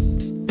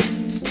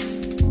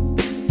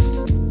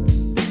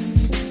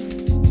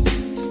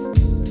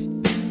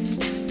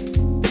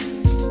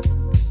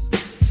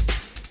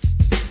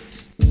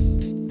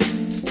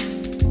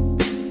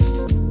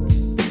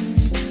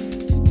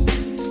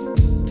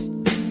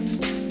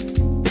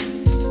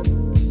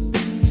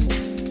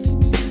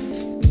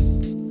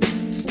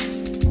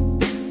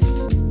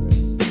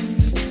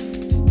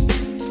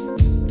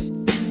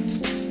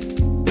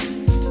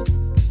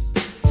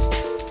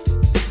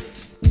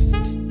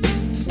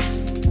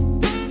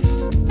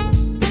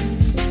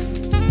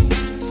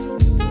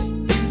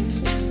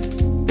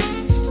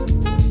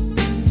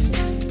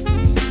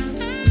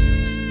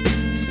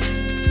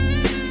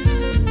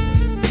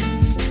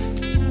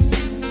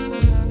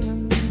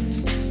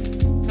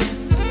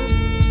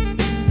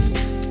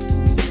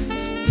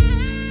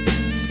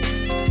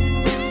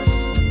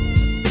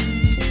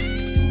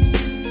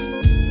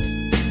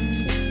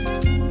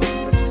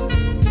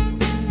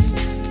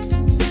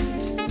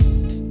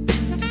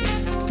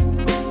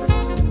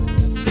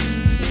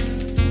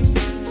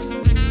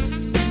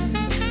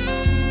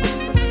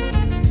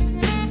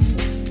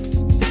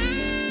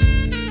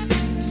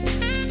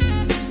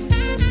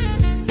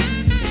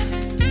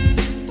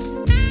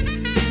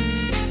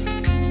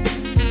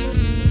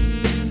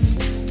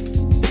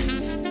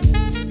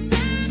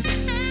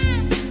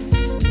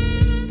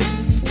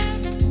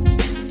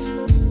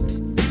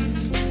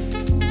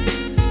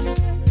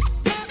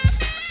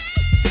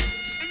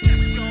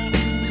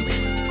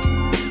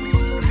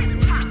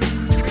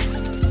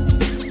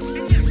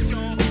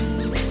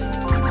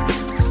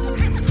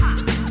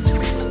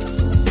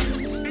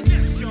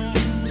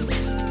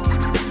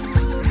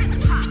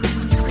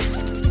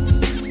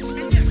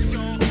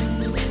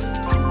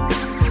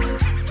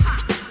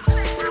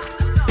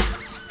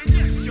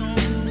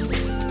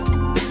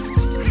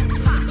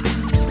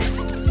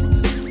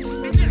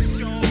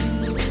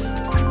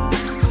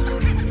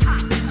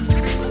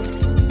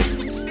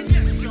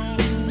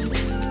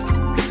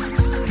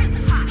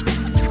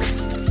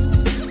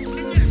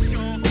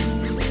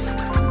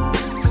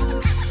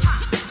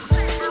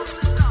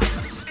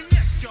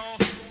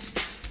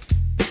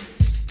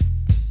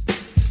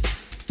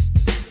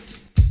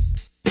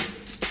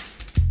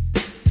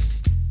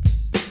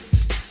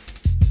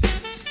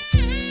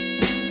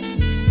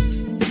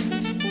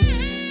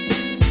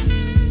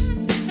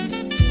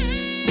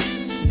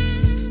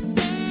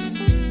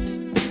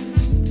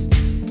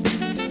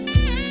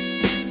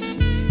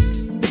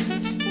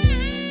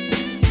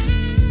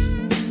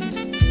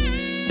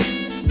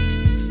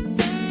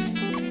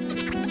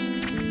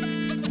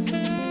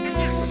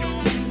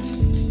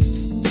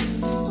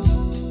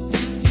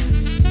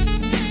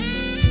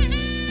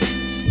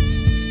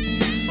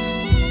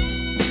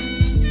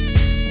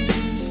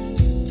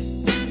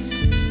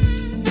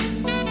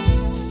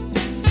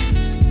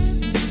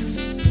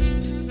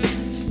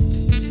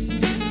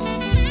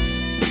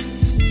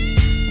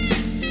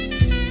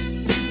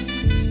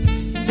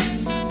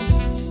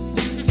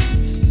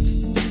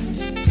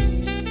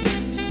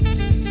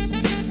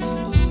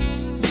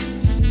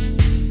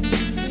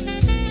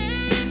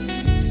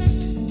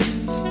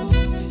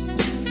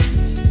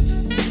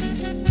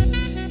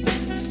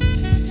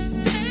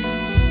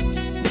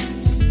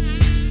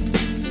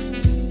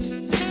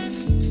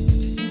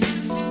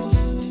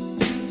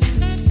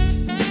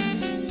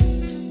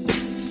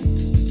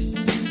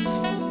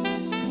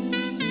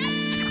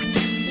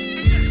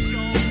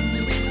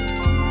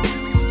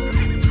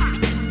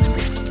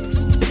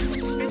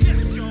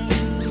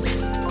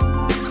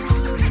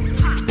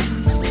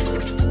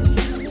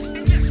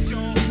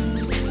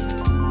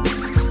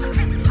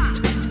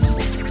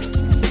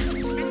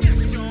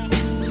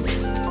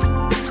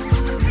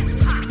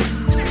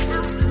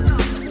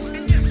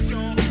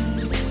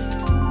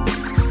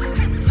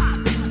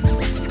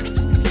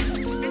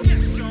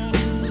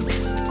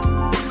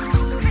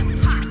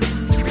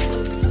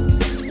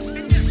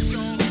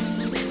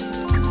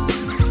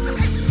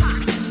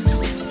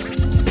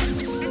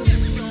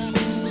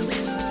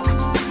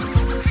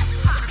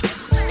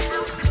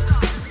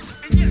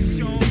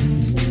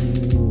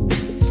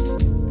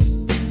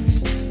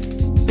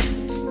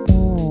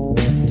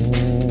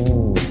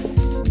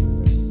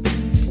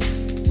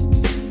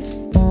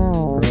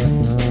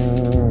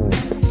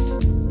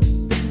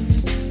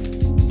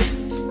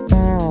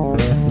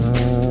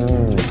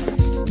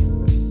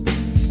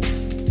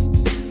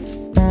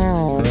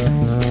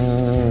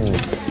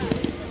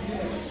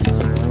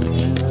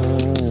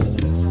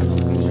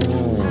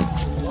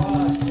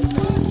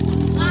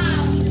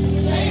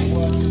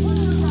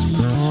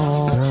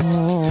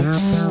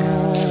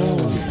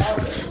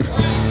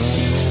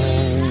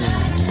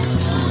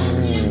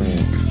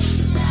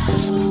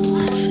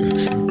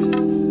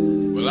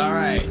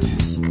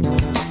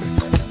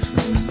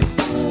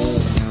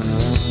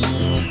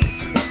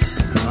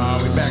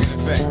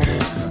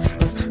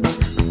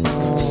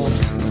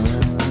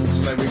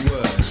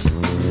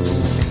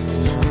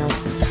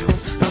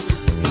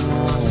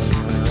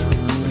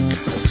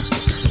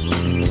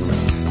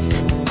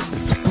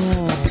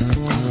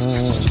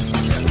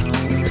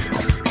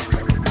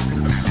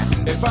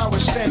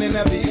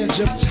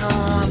 of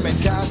time,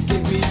 and God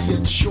give me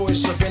a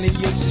choice of any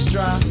years to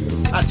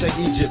strive. I take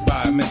Egypt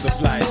by a mental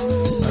flight,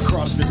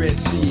 across the Red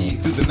Sea,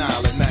 through the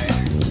Nile at night,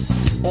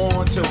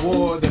 on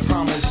toward the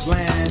promised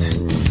land.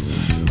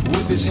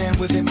 With his hand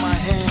within my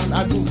hand,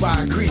 I grew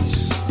by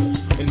Greece.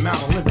 In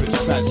Mount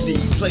Olympus, I'd see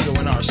Plato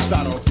and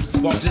Aristotle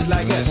walk just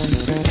like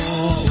us.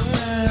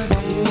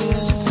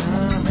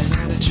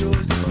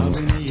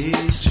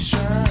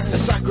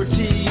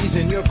 Socrates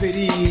and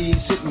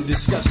Euripides sitting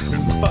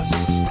discussing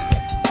busts.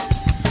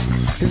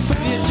 And for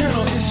the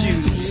eternal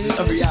issues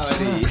of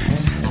reality,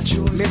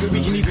 maybe we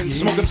can even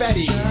smoke a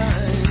fatty.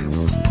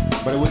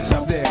 But it wouldn't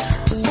stop there.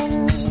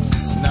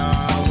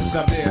 Nah, it wouldn't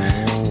stop there.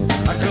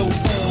 I go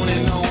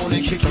on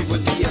and kick it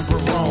with the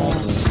emperor.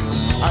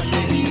 I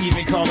maybe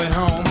even call it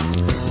home.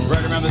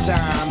 Right around the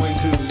time when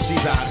Julius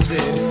Caesar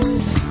said,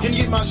 "Can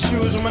you get my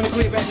shoes from under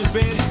Cleopatra's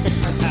bed?"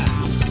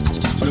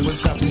 But it wouldn't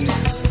stop there.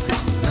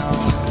 No,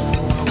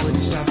 I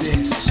wouldn't stop there.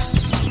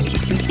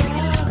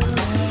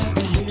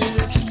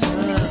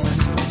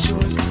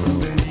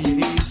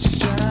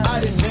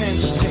 I'd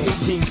advance to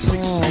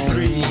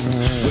 1863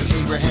 with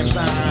Abraham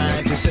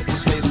signed to set the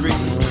slaves free.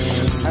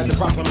 Had the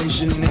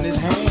proclamation in his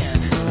hand.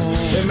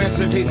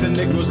 Emancipate the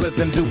Negroes, let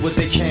them do what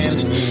they can.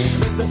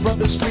 Let the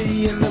brothers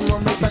free and then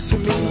run right back to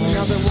me.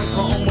 Now that we're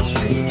almost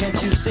free,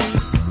 can't you see?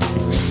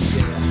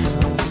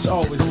 Yeah, it's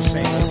always the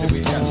same. I said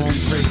we've got to be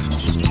free.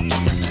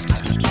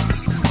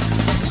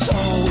 It's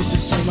always the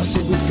same. I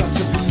said we've got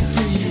to be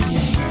free.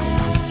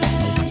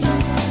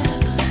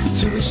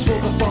 To explore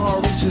the far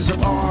reaches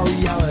of our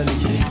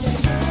reality.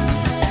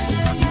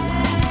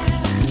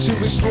 To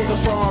explore the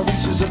far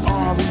reaches of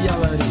our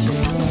reality.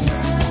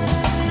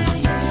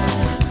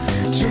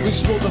 To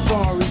explore the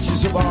far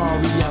reaches of our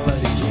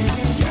reality.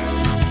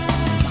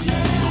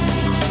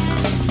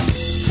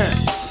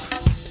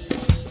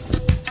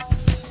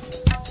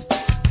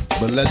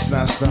 But let's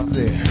not stop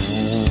there.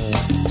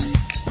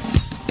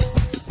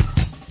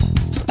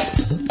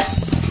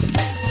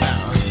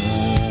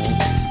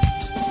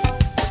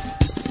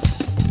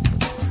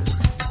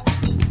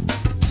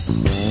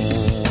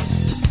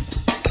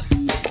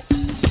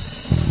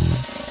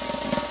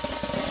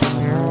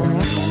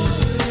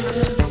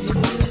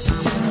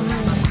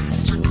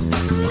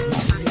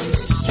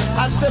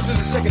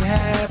 Second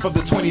half of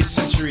the 20th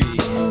century,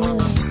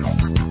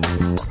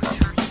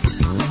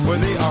 where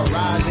they are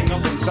rising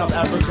up in South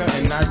Africa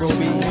and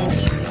Nairobi,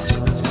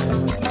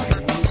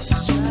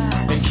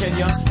 in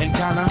Kenya, in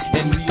Ghana,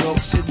 in New York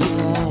City,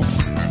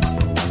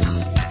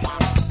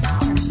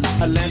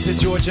 Atlanta,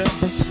 Georgia,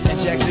 and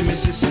Jackson,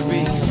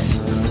 Mississippi,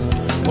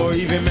 or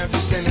even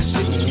Memphis,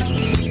 Tennessee.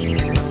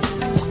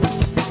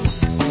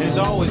 It's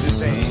always the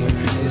same.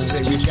 They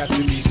say we've got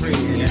to be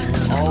free.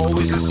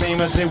 Always the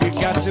same. I say we've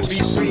got to be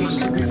free.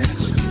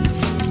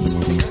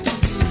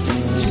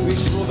 To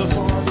explore the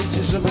far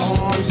reaches of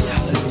our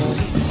reality.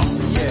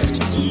 Yeah.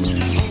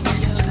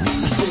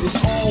 I said it's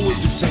always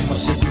the same. I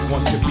said we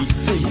want to be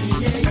free.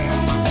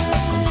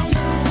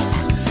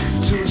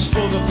 To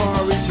explore the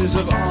far reaches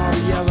of our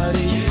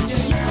reality.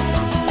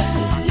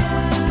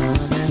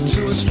 To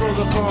explore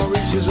the far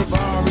reaches of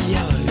our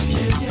reality.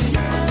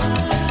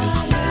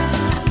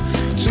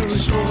 To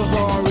explore the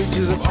far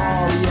reaches of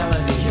our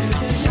reality.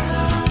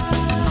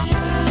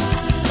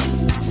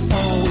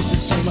 Always the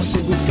same, I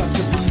said we've got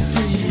to be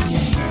free.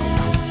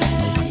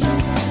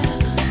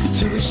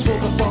 To explore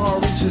the far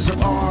reaches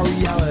of our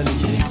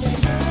reality.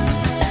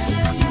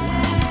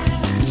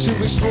 To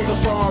explore the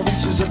far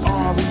reaches of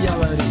our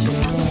reality.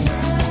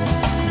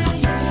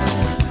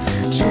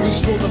 To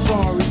explore the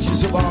far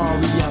reaches of our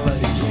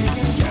reality.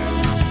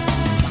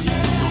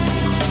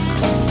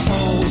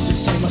 Always the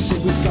same, I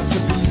said we've got to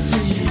be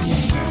free.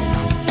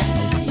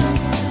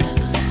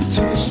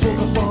 To explore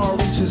the far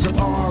reaches of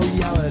our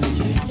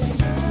reality.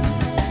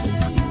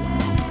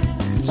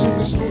 To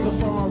explore the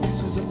far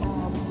reaches of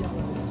our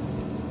reality.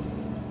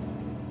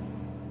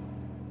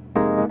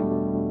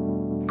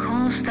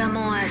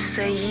 Constamment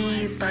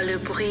assailli par le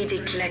bruit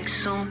des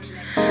klaxons,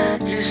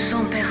 le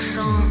son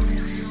perçant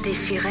des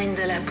sirènes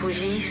de la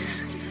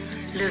police,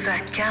 le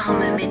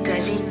vacarme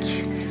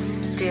métallique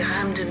des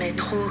rames de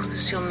métro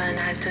sur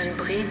Manhattan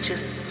Bridge.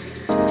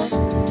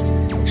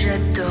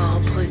 J'adore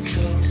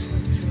Brooklyn.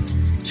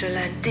 Je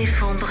la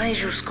défendrai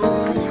jusqu'au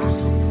bout.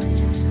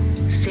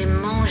 C'est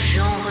mon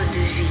genre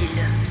de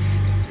ville.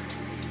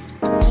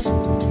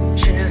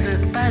 Je ne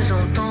veux pas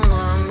entendre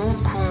un mot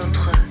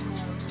contre.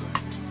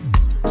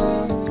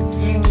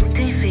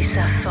 L'unité fait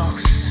sa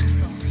force.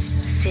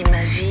 C'est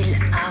ma ville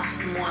à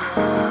moi.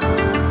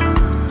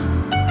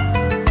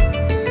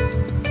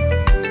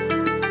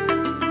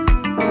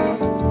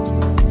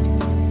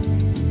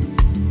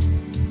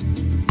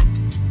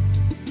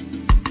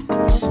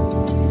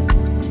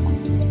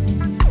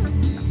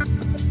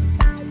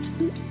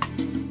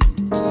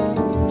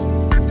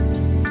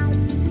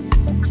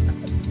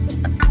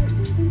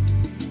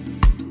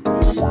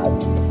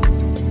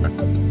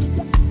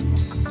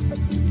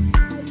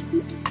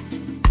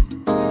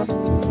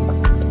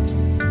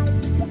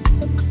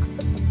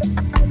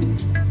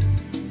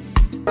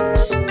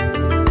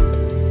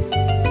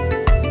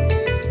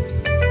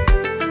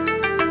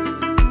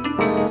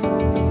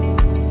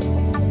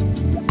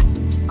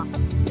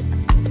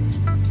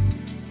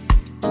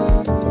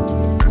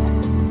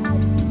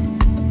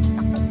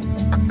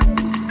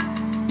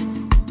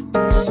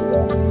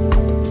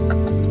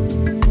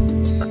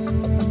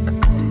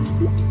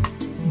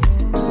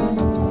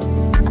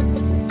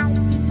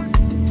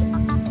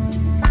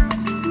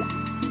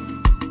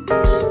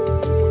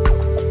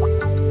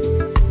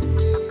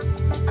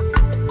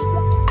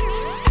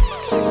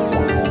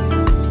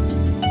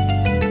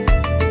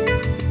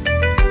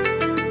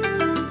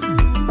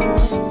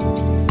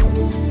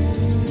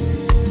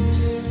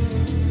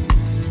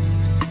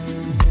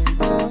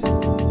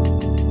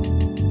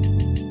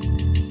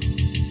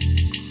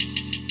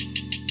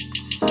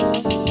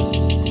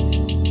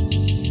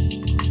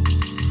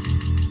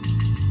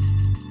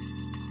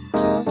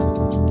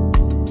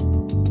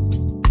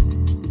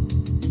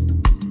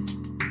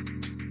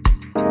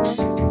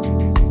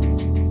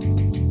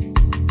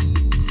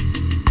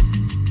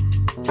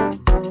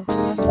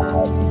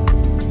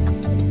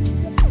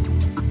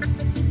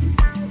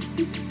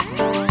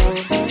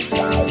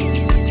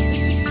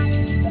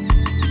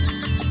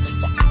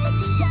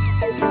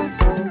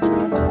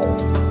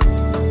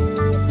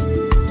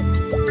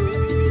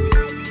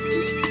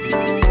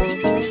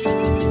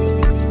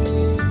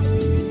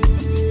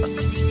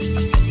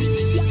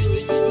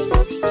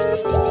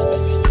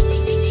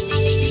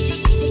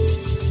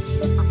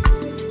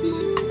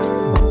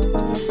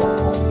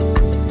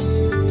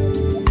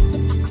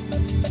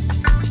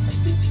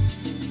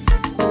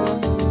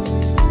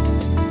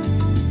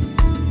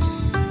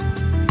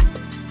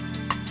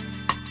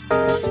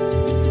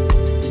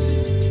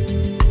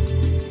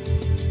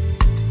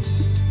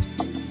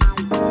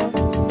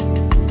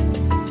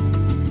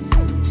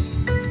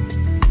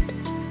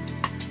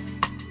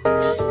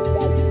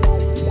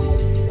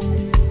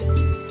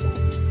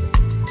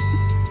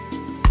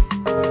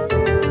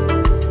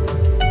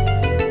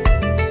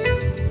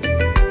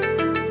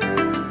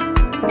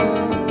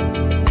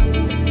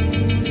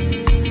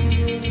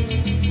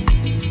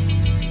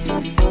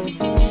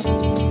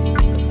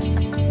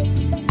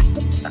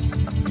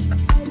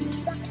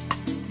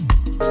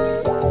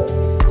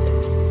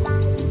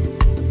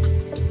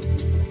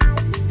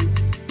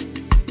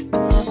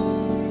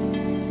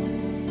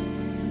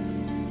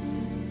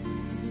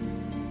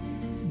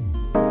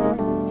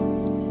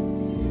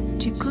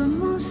 Tu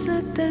commences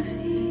ta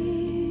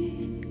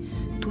vie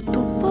tout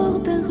au bord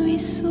d'un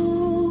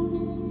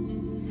ruisseau.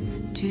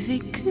 Tu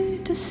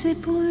vécus de ces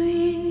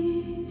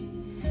bruits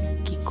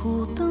qui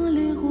courent dans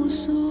les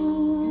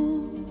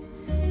roseaux,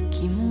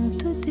 qui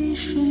montent des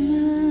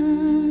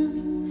chemins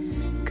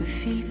que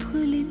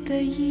filtrent les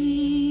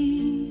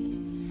taillis,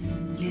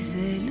 les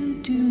ailes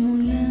du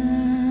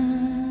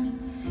moulin,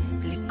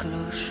 les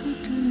cloches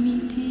de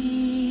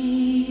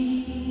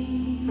midi.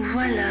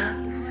 Voilà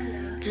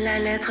la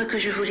lettre que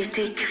je voulais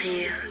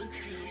t'écrire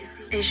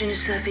et je ne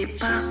savais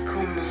pas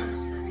comment.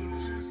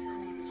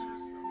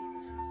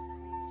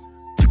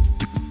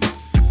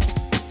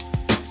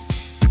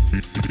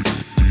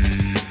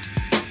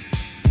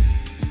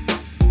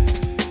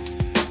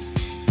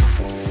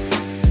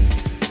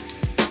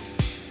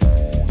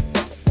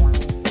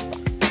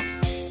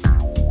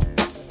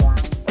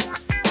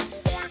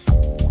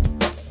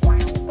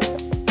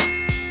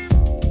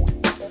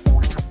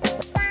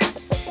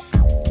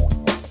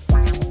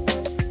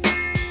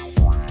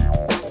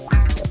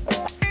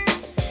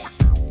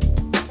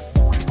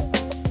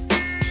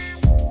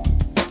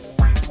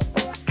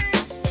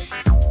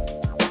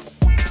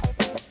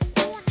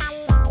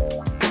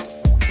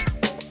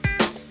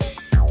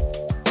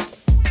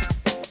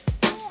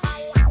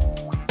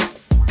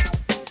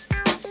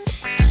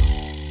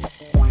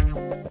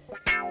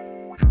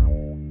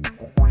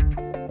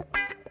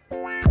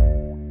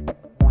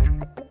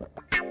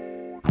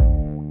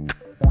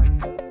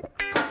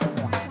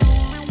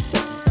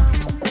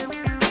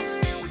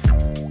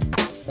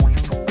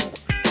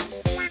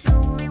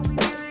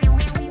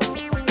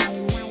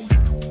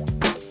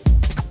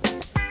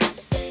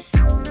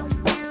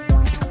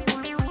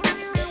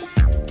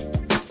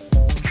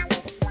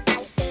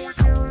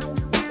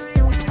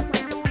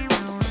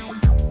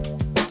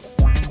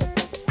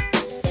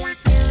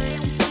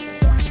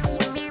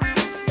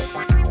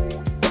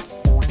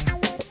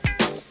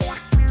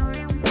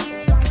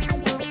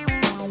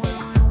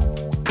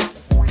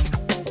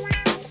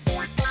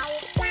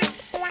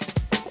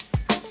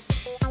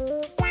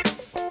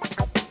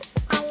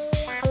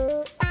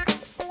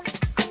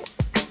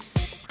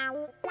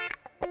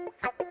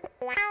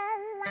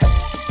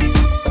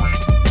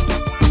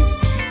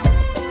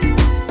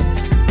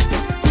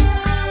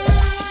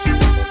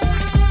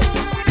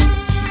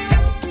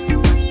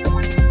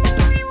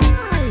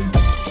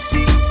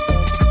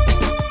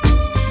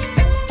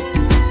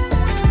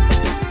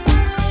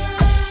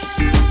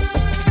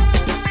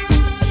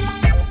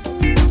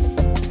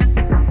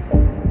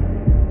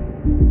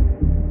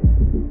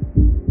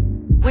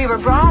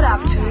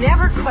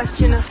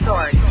 Question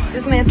authority.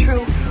 Isn't that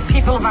true?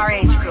 People of our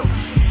age group.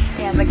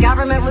 And the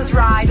government was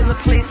right, and the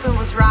policeman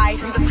was right,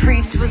 and the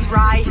priest was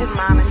right, and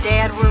mom and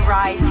dad were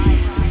right,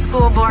 the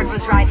school board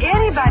was right.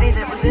 Anybody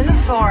that was in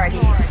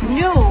authority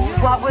knew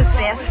what was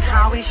best and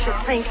how we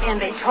should think,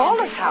 and they told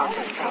us how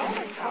to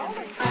think.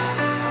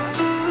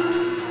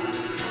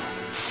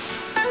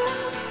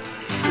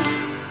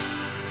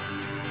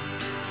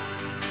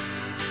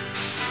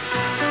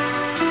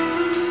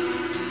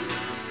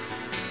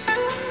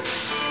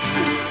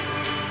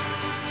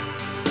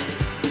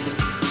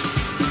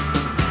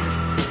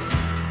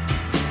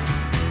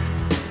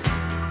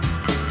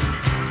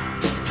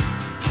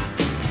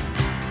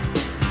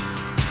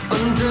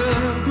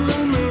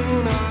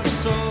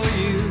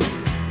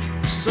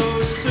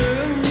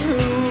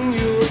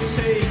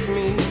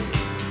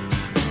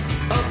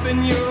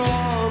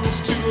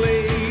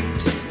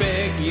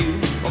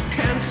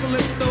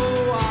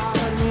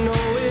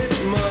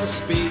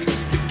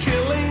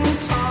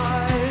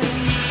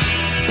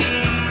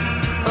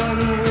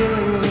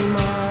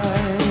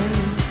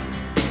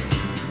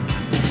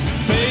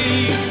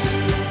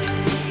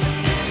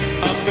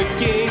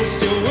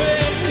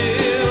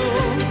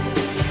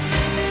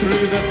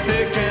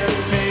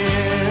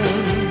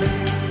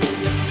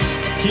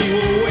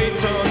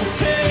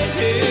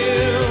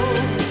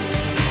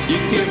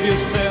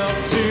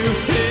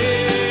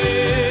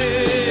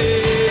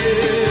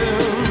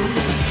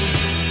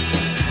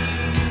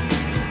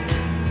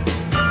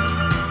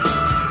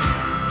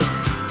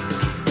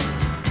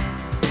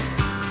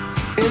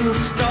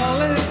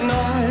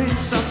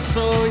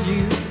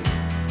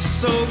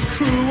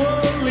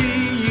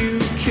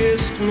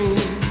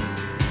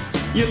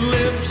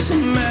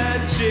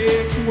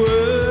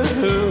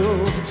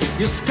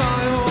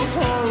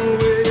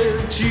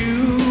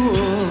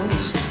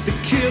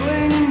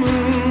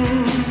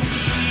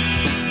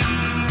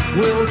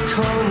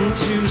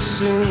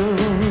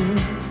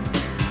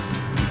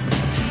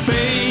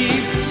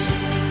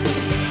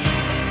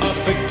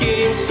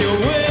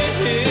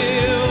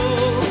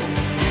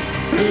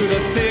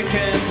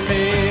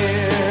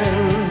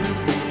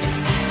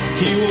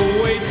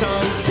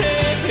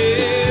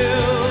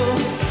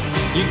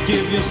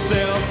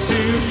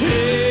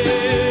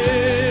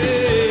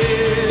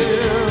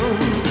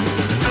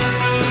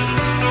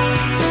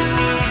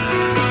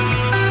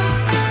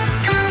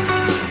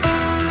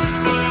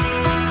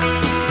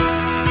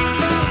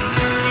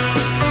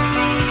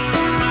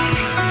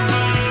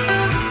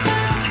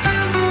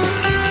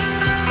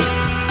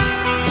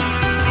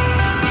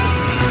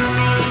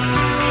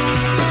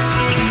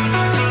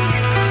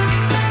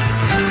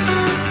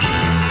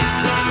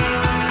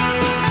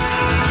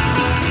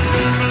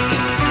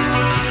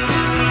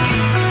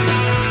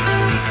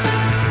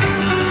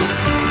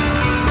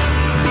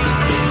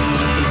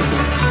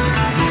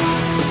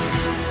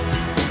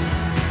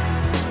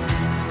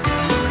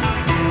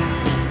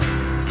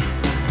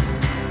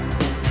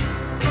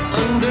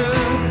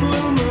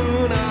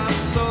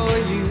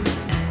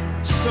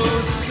 So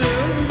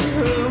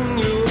soon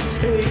you'll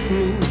take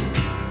me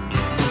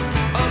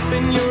up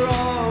in your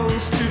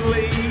arms, too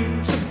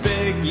late to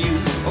beg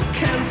you, or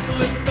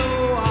cancel it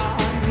though I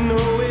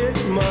know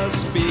it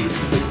must be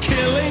the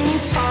killing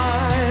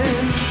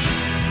time,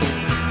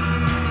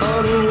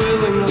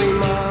 unwillingly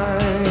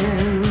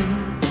mine.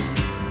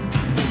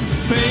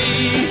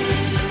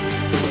 Fate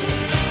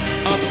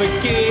up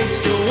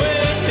against your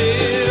will,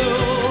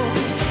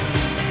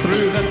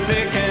 through the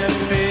thick and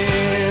thin,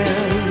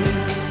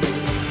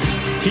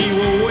 he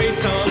will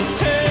wait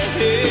until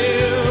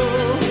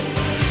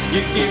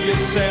you give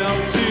yourself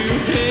to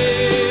him.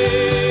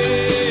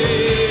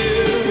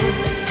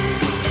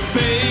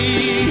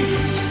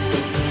 Fate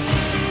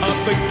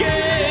up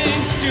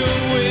against your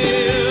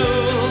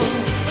will,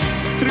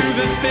 through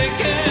the thick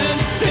and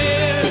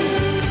thin,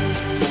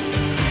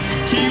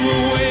 he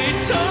will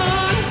wait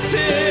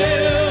until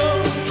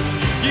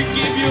you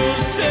give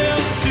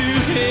yourself to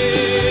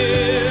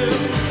him.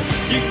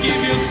 You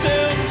give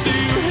yourself to him.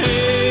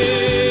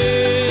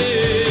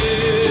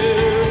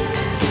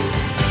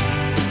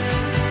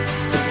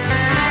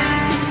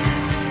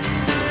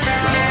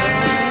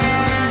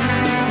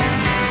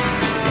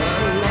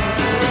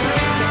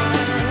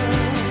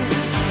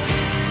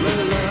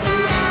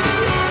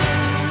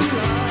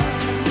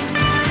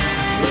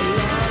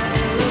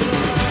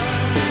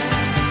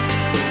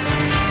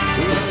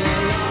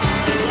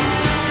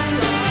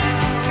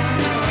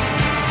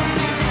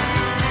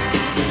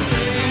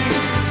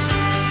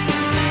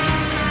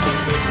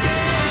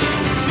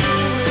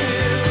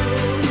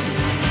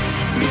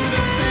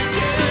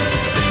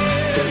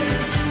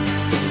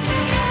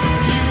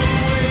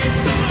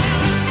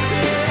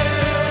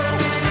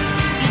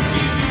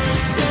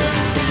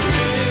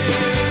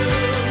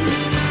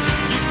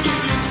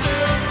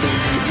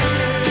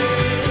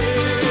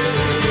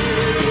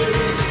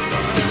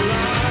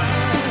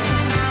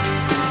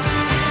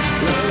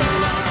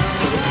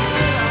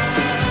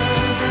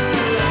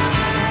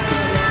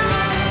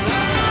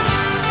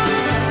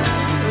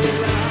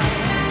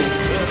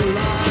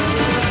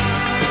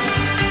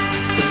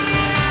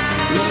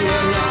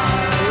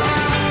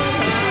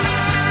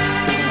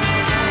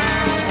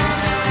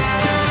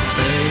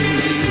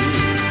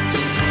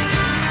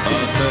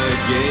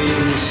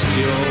 Against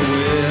your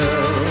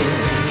will,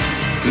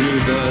 through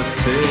the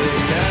thick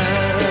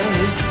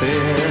and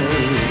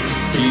thin,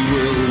 he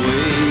will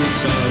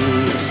wait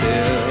until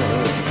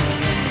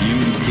you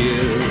give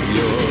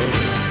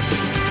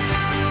yourself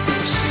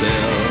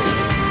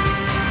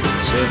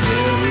to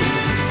him.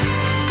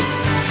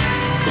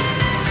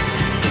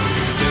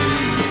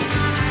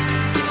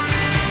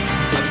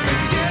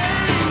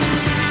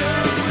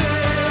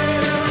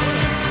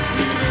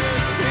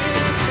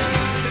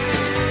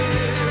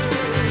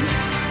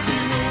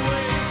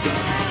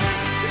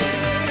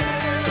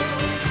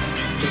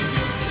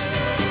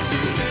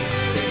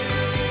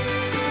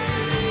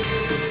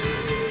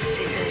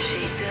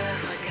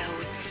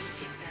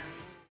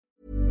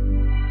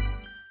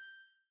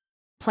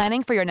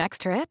 Planning for your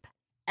next trip?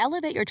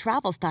 Elevate your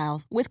travel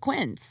style with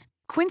Quince.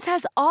 Quince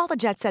has all the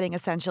jet-setting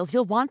essentials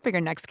you'll want for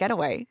your next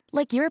getaway,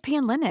 like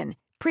European linen,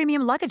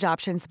 premium luggage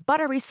options,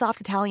 buttery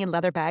soft Italian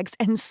leather bags,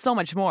 and so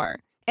much more.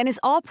 And is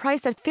all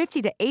priced at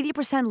 50 to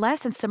 80% less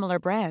than similar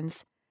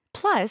brands.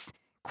 Plus,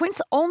 Quince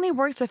only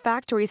works with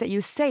factories that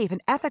use safe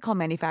and ethical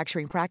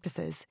manufacturing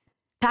practices.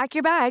 Pack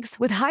your bags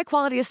with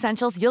high-quality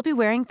essentials you'll be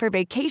wearing for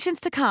vacations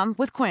to come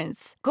with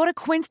Quince. Go to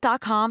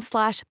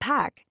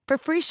quince.com/pack for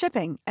free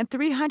shipping and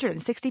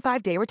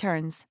 365-day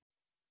returns.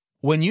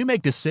 When you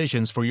make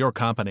decisions for your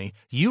company,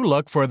 you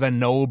look for the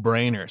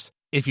no-brainers.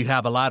 If you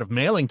have a lot of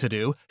mailing to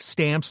do,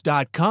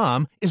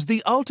 Stamps.com is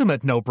the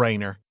ultimate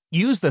no-brainer.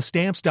 Use the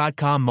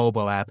Stamps.com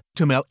mobile app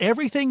to mail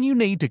everything you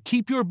need to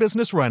keep your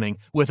business running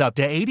with up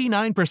to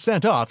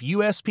 89% off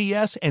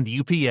USPS and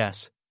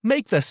UPS.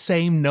 Make the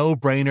same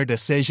no-brainer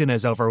decision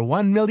as over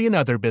 1 million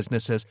other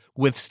businesses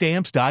with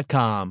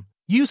Stamps.com.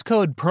 Use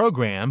code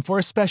PROGRAM for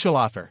a special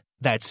offer.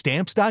 That's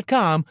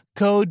Stamps.com,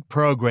 code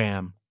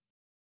PROGRAM.